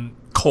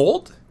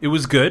cold. It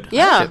was good.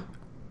 Yeah.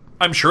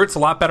 I'm sure it's a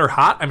lot better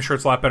hot. I'm sure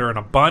it's a lot better in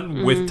a bun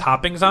Mm-hmm. with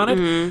toppings on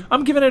it.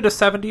 I'm giving it a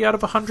 70 out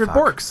of 100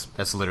 borks.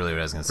 That's literally what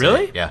I was going to say.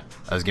 Really? Yeah,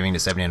 I was giving it a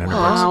 70 and 100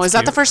 Oh, bucks. is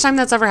that the first time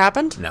that's ever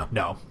happened? No,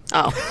 No.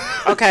 Oh,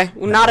 okay.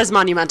 Not as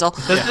monumental.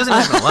 It doesn't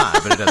happen a lot,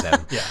 but it does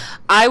happen. Yeah.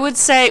 I would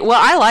say, well,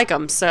 I like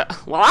them. So,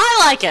 well, I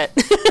like it.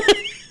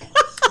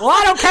 Well,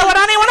 I don't care what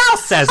anyone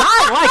else says.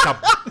 I like them.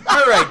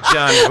 All right,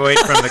 John Voight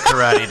from the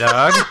Karate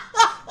Dog.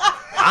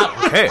 I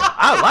don't care.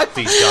 I like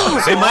these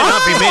dogs. They might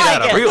not be made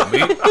out of real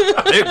meat.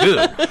 They're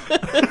good.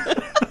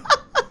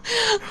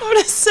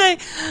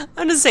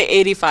 I'm gonna say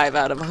 85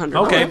 out of 100.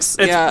 Okay. bucks.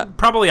 It's Yeah.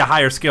 probably a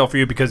higher scale for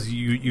you because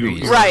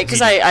you Right,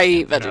 because I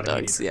eat Not veggie a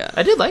dogs. meat. Yeah.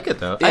 I did like it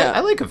though. Yeah. I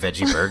like a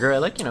veggie burger. I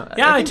like Yeah,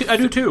 I think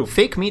do too.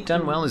 Fake meat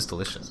done well is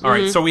delicious. All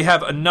right, so we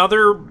have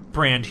another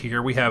brand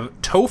here. We have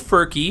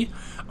Tofurkey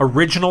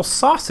Original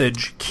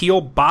Sausage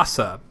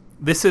Kielbasa.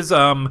 This is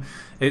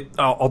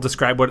I'll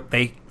describe what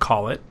they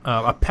call it.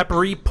 A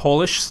peppery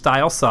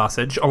Polish-style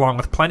sausage, along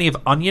with plenty of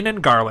onion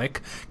and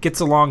garlic. Gets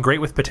along great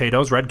with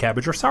potatoes, red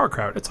cabbage, or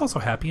sauerkraut. It's also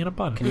happy in a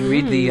bun. Can you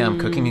read the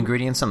cooking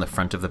ingredients on the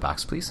front of the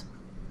box, please?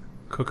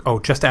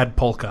 Just add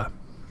polka.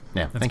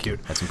 Yeah, That's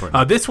cute. That's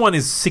important. This one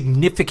is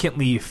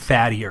significantly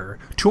fattier.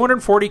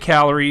 240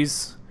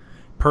 calories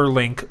per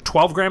link,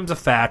 12 grams of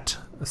fat,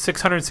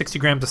 660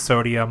 grams of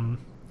sodium,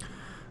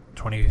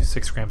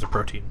 26 grams of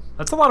protein.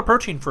 That's a lot of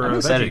protein for I'm a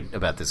excited veggie.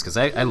 about this because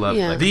I love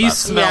like, These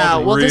pasta.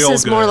 smell well, this real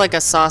is more good. like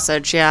a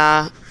sausage,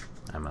 yeah.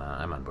 I'm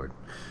on board.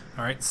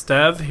 All right,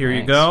 Stev, here you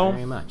Thanks go.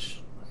 very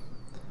much.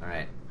 All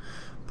right.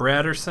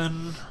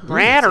 Batterson. It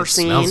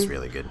Batterson. smells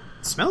really good.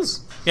 It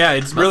smells Yeah,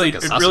 it really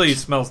sausage.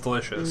 smells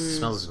delicious.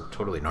 smells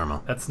totally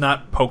normal. That's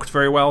not poked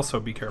very well, so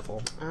be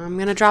careful. I'm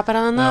going to drop it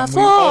on the We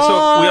floor.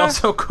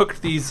 also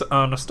cooked these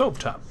on a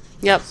stovetop.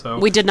 Yep, So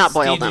we did not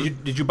boil Steve, them.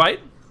 Did you bite?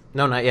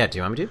 No, not yet. Do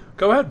you want me to?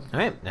 Go ahead. All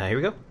right. Now here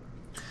we go.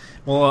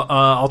 Well,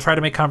 I'll try to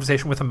make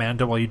conversation with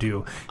Amanda while you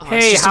do. I was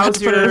Hey, just about to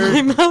put it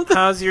in my mouth.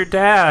 how's your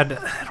dad?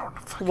 I don't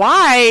know.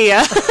 Why?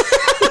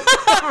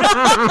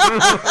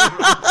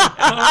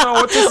 I don't know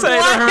what to say to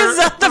Why her. is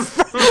that the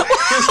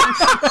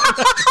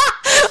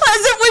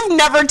As if we've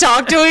never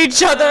talked to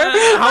each other.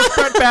 How's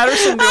Brett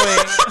Batterson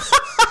doing?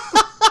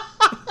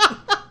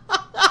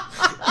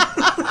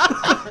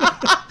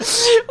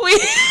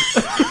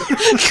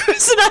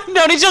 Chris and I have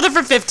known each other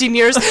for 15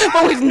 years,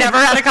 but we've never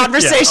had a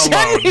conversation.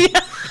 alone.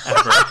 Ever.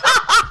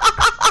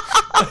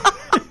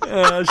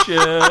 Oh,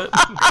 shit.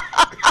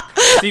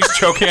 Steve's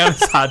choking on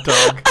his hot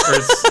dog. Or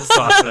his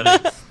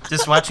sausage.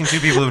 Just watching two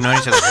people who've known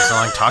each other for so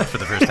long talk for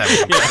the first time.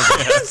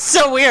 It's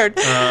so weird.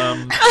 All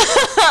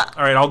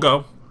right, I'll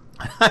go.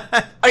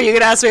 Are you going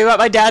to ask me about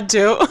my dad,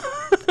 too?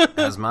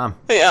 How's mom?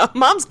 Yeah,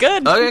 mom's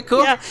good. Okay,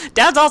 cool. Yeah,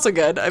 dad's also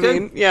good. I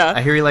Good. mean, yeah.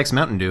 I hear he likes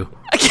Mountain Dew.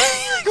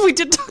 We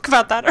did talk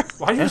about that earlier.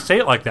 Why do you say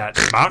it like that?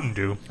 Mountain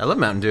Dew. I love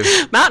Mountain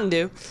Dew. Mountain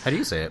Dew. How do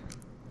you say it?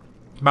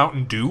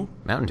 Mountain Dew?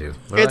 Mountain Dew.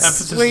 What do I- It's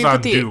Emphasis where you on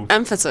put the dew.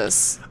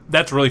 emphasis.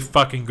 That's really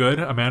fucking good.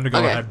 Amanda, go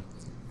Okay. ahead.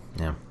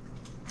 yeah.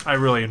 I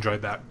really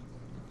enjoyed that.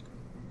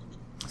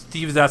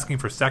 Steve is asking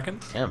for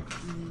second. Yeah.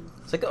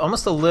 It's like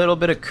almost a little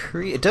bit of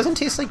curry. It doesn't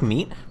taste like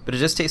meat, but it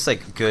just tastes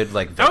like good,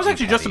 like I was veggie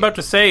actually just patty. about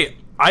to say,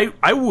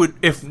 I would,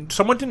 if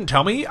someone didn't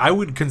tell me, I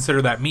would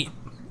consider that meat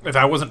if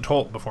I wasn't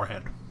told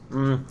beforehand.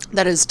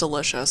 That is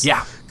delicious.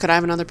 Yeah. Could I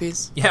have another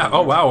piece? Yeah.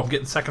 Oh, wow. I'm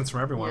getting seconds from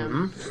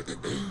everyone.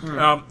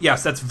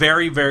 Yes, that's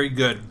very, very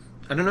good.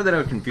 I don't know that I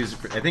would confuse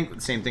it. I think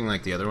the same thing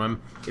like the other one.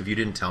 If you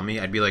didn't tell me,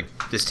 I'd be like,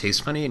 "This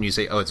tastes funny," and you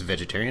say, "Oh, it's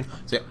vegetarian."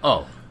 I'd say,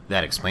 "Oh,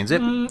 that explains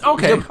it."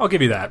 Okay, I'll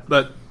give you that.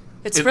 But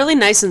It's really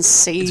nice and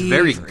savory. It's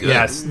very good.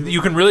 yes,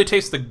 you can really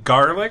taste the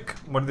garlic.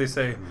 What do they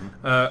say?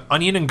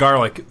 Onion and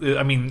garlic.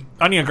 I mean,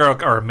 onion and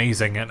garlic are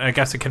amazing, and I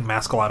guess it can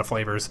mask a lot of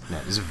flavors. Yeah,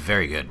 this is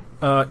very good.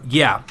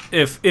 Yeah,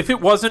 if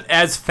it wasn't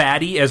as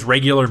fatty as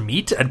regular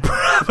meat, I'd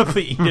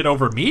probably eat it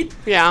over meat.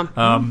 Yeah.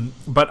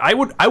 But I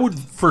would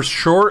for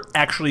sure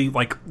actually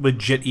like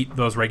legit eat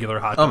those regular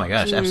hot dogs. Oh my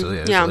gosh, absolutely,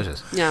 it's yeah.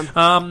 delicious. Yeah.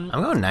 I'm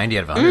going 90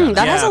 out of 100. on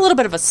That has Yeah. a little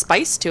bit of a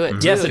spice to it,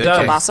 too. Yes, it the does.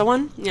 kielbasa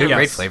one. Yeah. Yes.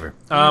 Great flavor.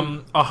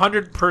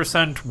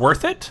 100%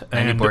 worth it.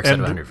 90 borks out of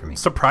 100 for me.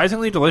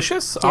 Surprisingly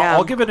delicious. Yeah.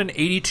 I'll give it an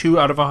 82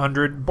 out of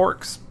 100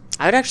 borks.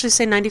 I would actually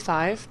say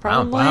 95,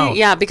 probably. wow.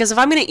 Yeah, because if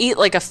I'm going to eat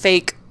like a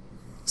fake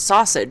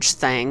sausage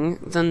thing,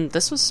 then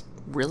this was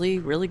really,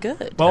 really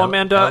good. Well,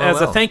 Amanda, as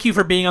a LOL. thank you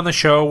for being on the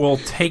show,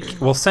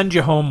 we'll send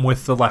you home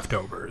with the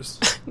leftovers.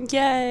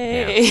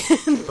 Yay.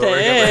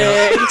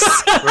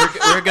 Thanks.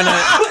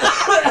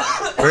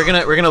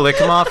 We're gonna lick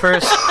them off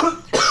first.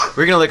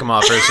 We're gonna lick them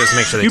off first just to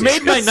make sure they You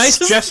taste made my good. nice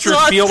gesture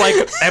feel like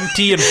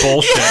empty and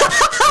bullshit.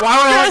 Why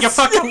would I want your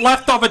fucking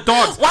leftover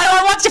dogs? Why do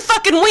I want your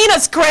fucking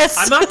wieners, Chris?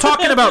 I'm not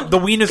talking about the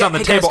wieners on the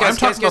Hey, table. guys, I'm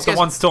talking about the guys.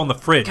 ones still in the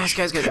fridge. Guys.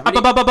 Chris, I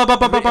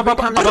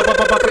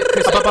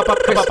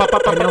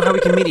know how we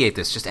can mediate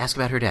this. Just ask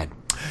about her dad.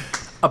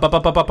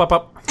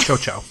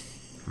 Cho-cho.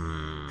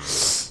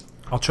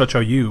 I'll cho-cho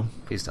you.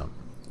 Please don't.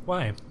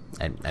 Why?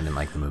 I didn't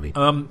like the movie.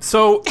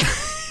 So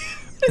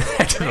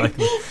I didn't like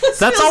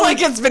that's all like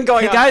it's been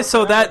going Hey on. guys,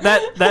 so that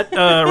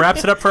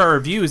wraps it up for our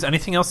reviews.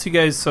 Anything else you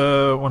guys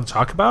want to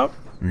talk about?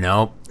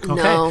 Nope. Okay.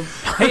 No.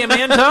 Hey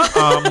Amanda,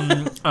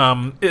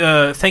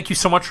 thank you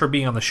so much for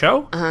being on the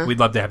show. We'd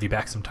love to have you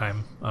back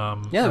sometime.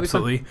 that'd be fun.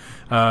 absolutely.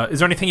 Is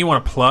there anything you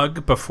want to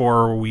plug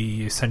before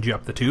we send you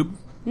up the tube?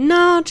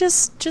 No,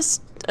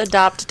 just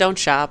adopt, don't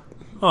shop.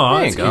 Oh, There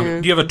you that's go.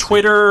 good. Do you have a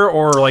Twitter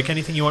or like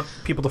anything you want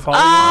people to follow?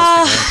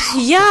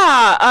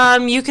 Yeah,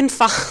 you can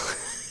follow...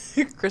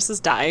 Chris is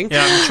dying.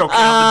 Yeah, I'm choking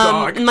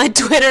on the dog. My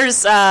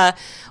Twitter's... why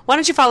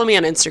don't you follow me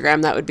on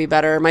Instagram? That would be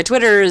better. My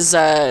Twitter is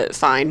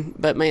fine,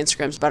 but my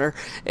Instagram's better.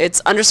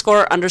 It's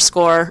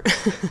 __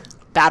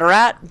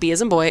 Batterat, B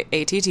as in boy,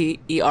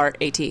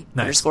 ATTERAT,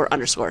 Nice.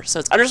 __. So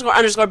it's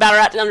 __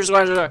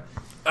 Batterat,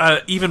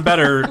 __. Even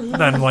better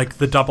than like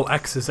the double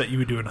X's that you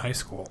would do in high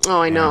school.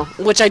 Oh, I know.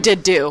 Which I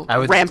did do. I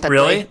would- rampantly.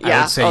 Really? I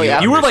Yeah. would say oh, you-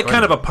 yeah. You were like Underscore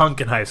kind of them. a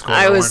punk in high school,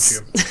 I though,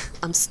 was... weren't you?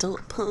 I'm still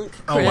a punk,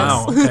 Oh Chris.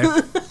 wow. Okay.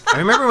 I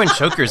remember when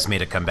chokers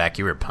made a comeback.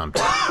 You were pumped.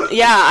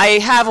 Yeah, I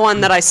have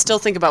one that I still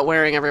think about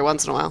wearing every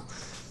once in a while.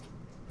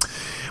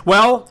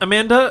 Well,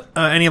 Amanda,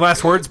 any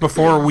last words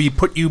before we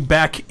put you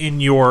back in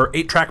your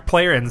 8-track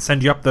player and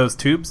send you up those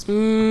tubes?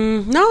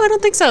 No, I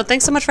don't think so.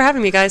 Thanks so much for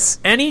having me, guys.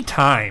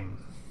 Anytime.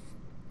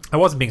 I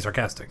wasn't being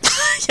sarcastic.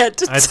 Yeah, it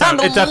did sound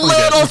a definitely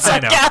little did.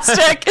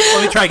 sarcastic.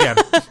 Let me try again.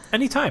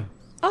 Anytime.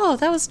 Oh,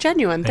 that was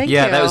genuine. Thank you.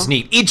 Yeah, that was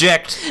neat.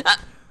 Eject.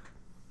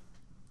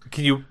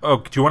 Can you? Oh,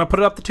 do you want to put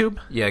it up the tube?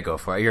 Yeah, go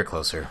for it. You're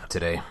closer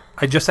today.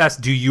 I just asked,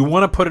 do you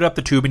want to put it up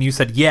the tube? And you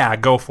said, yeah,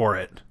 go for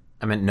it.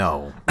 I meant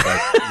no. But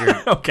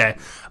you're, Okay.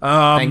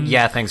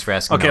 thanks for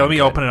asking. Okay, No, let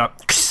me I'm open it up.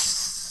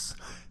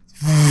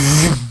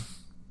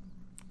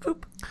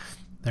 Boop.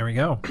 There we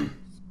go.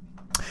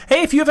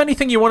 Hey, if you have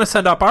anything you want to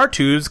send up our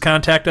tubes,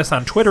 contact us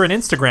on Twitter and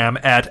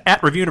Instagram at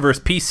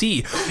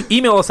ReviewUniversePC.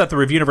 Email us at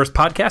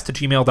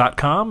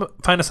thereviewuniversepodcast@gmail.com.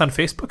 Find us on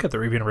Facebook at The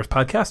Review Universe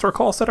Podcast, or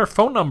call us at our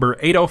phone number,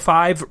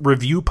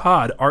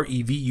 805-REVIEW-POD,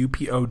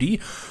 REVUPOD.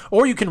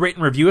 Or you can rate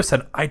and review us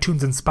at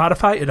iTunes and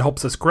Spotify. It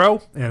helps us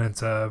grow, and it's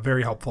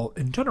very helpful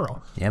in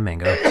general. Yeah,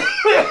 Mango.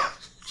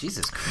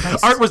 Jesus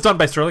Christ. Art was done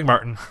by Sterling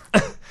Martin.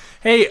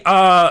 Hey,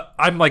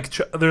 I'm like,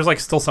 there's like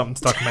still something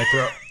stuck in my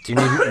throat. Do you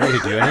need me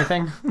to do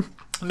anything?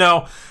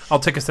 No, I'll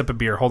take a sip of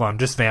beer. Hold on,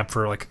 just vamp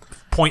for like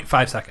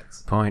 0.5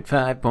 seconds.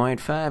 0.5,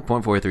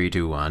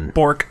 0.4321.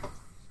 Bork.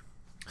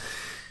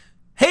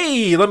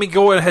 Hey, let me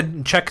go ahead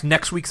and check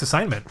next week's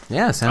assignment.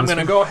 Yeah, sounds I'm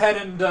going to go ahead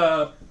and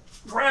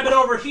grab it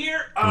over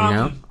here.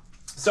 Yeah.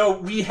 So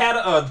we had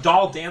a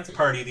doll dance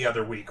party the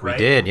other week, right?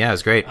 We did, yeah, it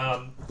was great.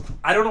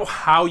 I don't know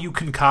how you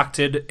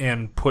concocted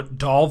and put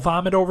doll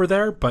vomit over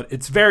there, but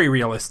it's very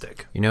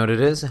realistic. You know what it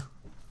is?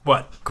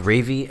 What?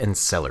 Gravy and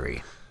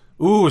celery.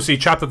 Ooh, so you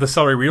chopped up the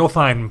celery real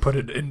fine and put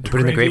it into Put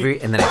it in the gravy,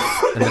 and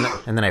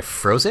then I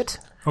froze it.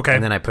 Okay.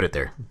 And then I put it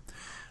there.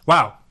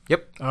 Wow.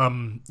 Yep.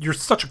 You're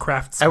such a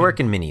craftsman. I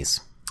work in minis.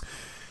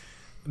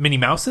 Minnie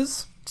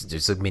Mouses?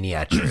 Just like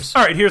miniatures.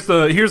 All right, here's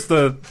the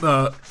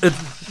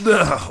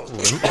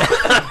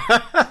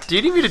Do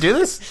you need me to do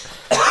this?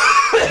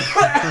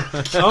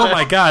 oh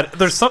my god,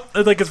 there's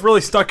something like it's really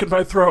stuck in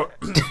my throat.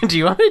 Do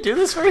you want me to do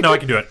this for you? No, I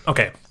can do it.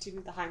 Okay. Do you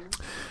need the Heimer?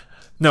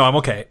 No, I'm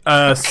okay.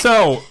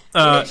 So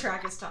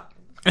Track is talking.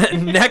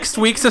 next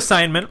week's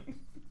assignment,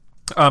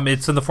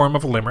 it's in the form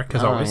of a limerick,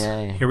 as always.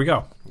 Yay. Here we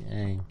go.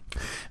 Yay.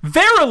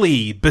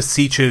 Verily,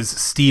 beseeches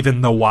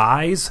Stephen the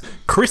wise,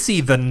 Chrissy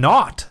the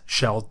naught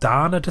shall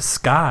don a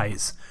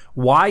disguise.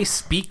 Why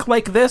speak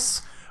like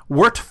this?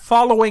 Wert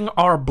following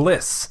our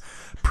bliss.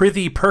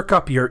 Prithee perk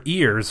up your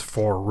ears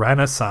for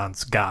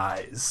Renaissance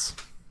guys.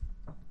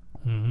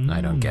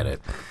 I don't get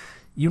it.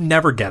 You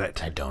never get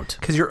it. I don't.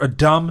 Because you're a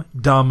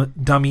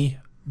dummy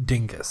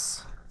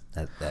dingus.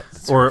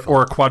 That's Or hurtful.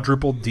 or a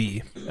quadruple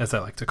D, as I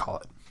like to call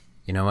it.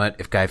 You know what?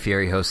 If Guy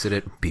Fieri hosted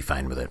it, be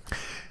fine with it.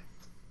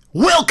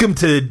 Welcome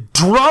to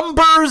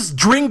Drumbers,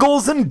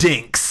 Dringles, and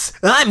Dinks.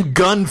 I'm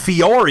Gun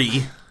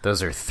Fiore.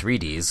 Those are 3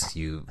 Ds.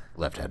 You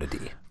left out a D.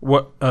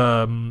 What?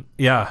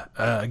 Yeah.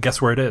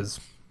 Guess where it is?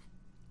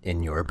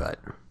 In your butt.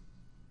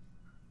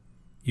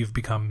 You've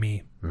become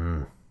me.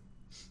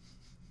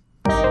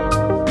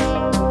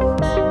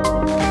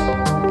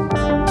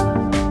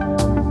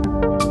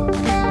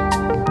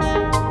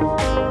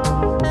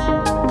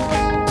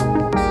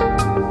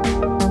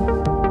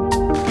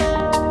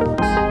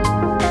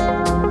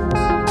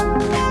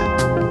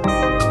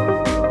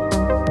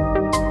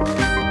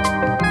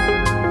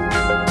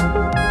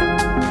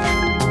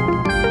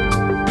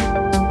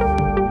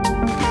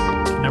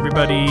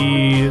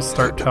 Everybody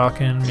start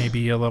talking,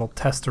 maybe a little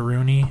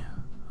testaroonie,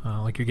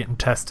 like you're getting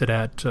tested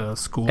at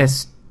school.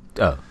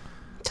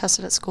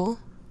 Tested at school?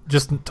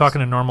 Just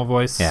talking in normal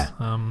voice. Yeah.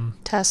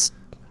 Test.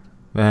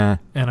 And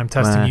I'm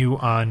testing you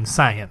on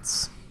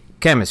science.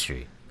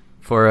 Chemistry.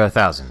 For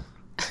 1,000.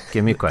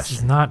 Give me a It's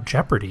question. not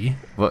Jeopardy.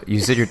 Well,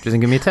 you said you're going to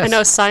give me a test. I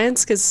know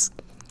science is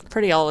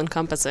pretty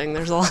all-encompassing.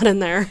 There's a lot in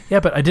there. Yeah,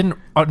 but I didn't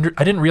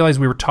realize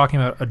we were talking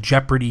about a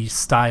Jeopardy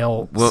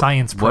style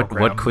science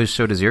program. What quiz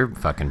show does your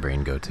fucking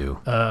brain go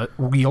to?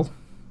 Wheel.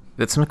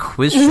 That's not a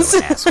quiz show,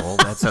 asshole.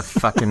 That's a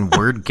fucking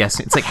word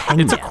guessing. It's like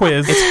Hangman. It's a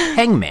quiz. It's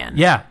Hangman.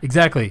 Yeah,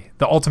 exactly.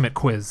 The ultimate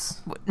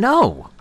quiz. No.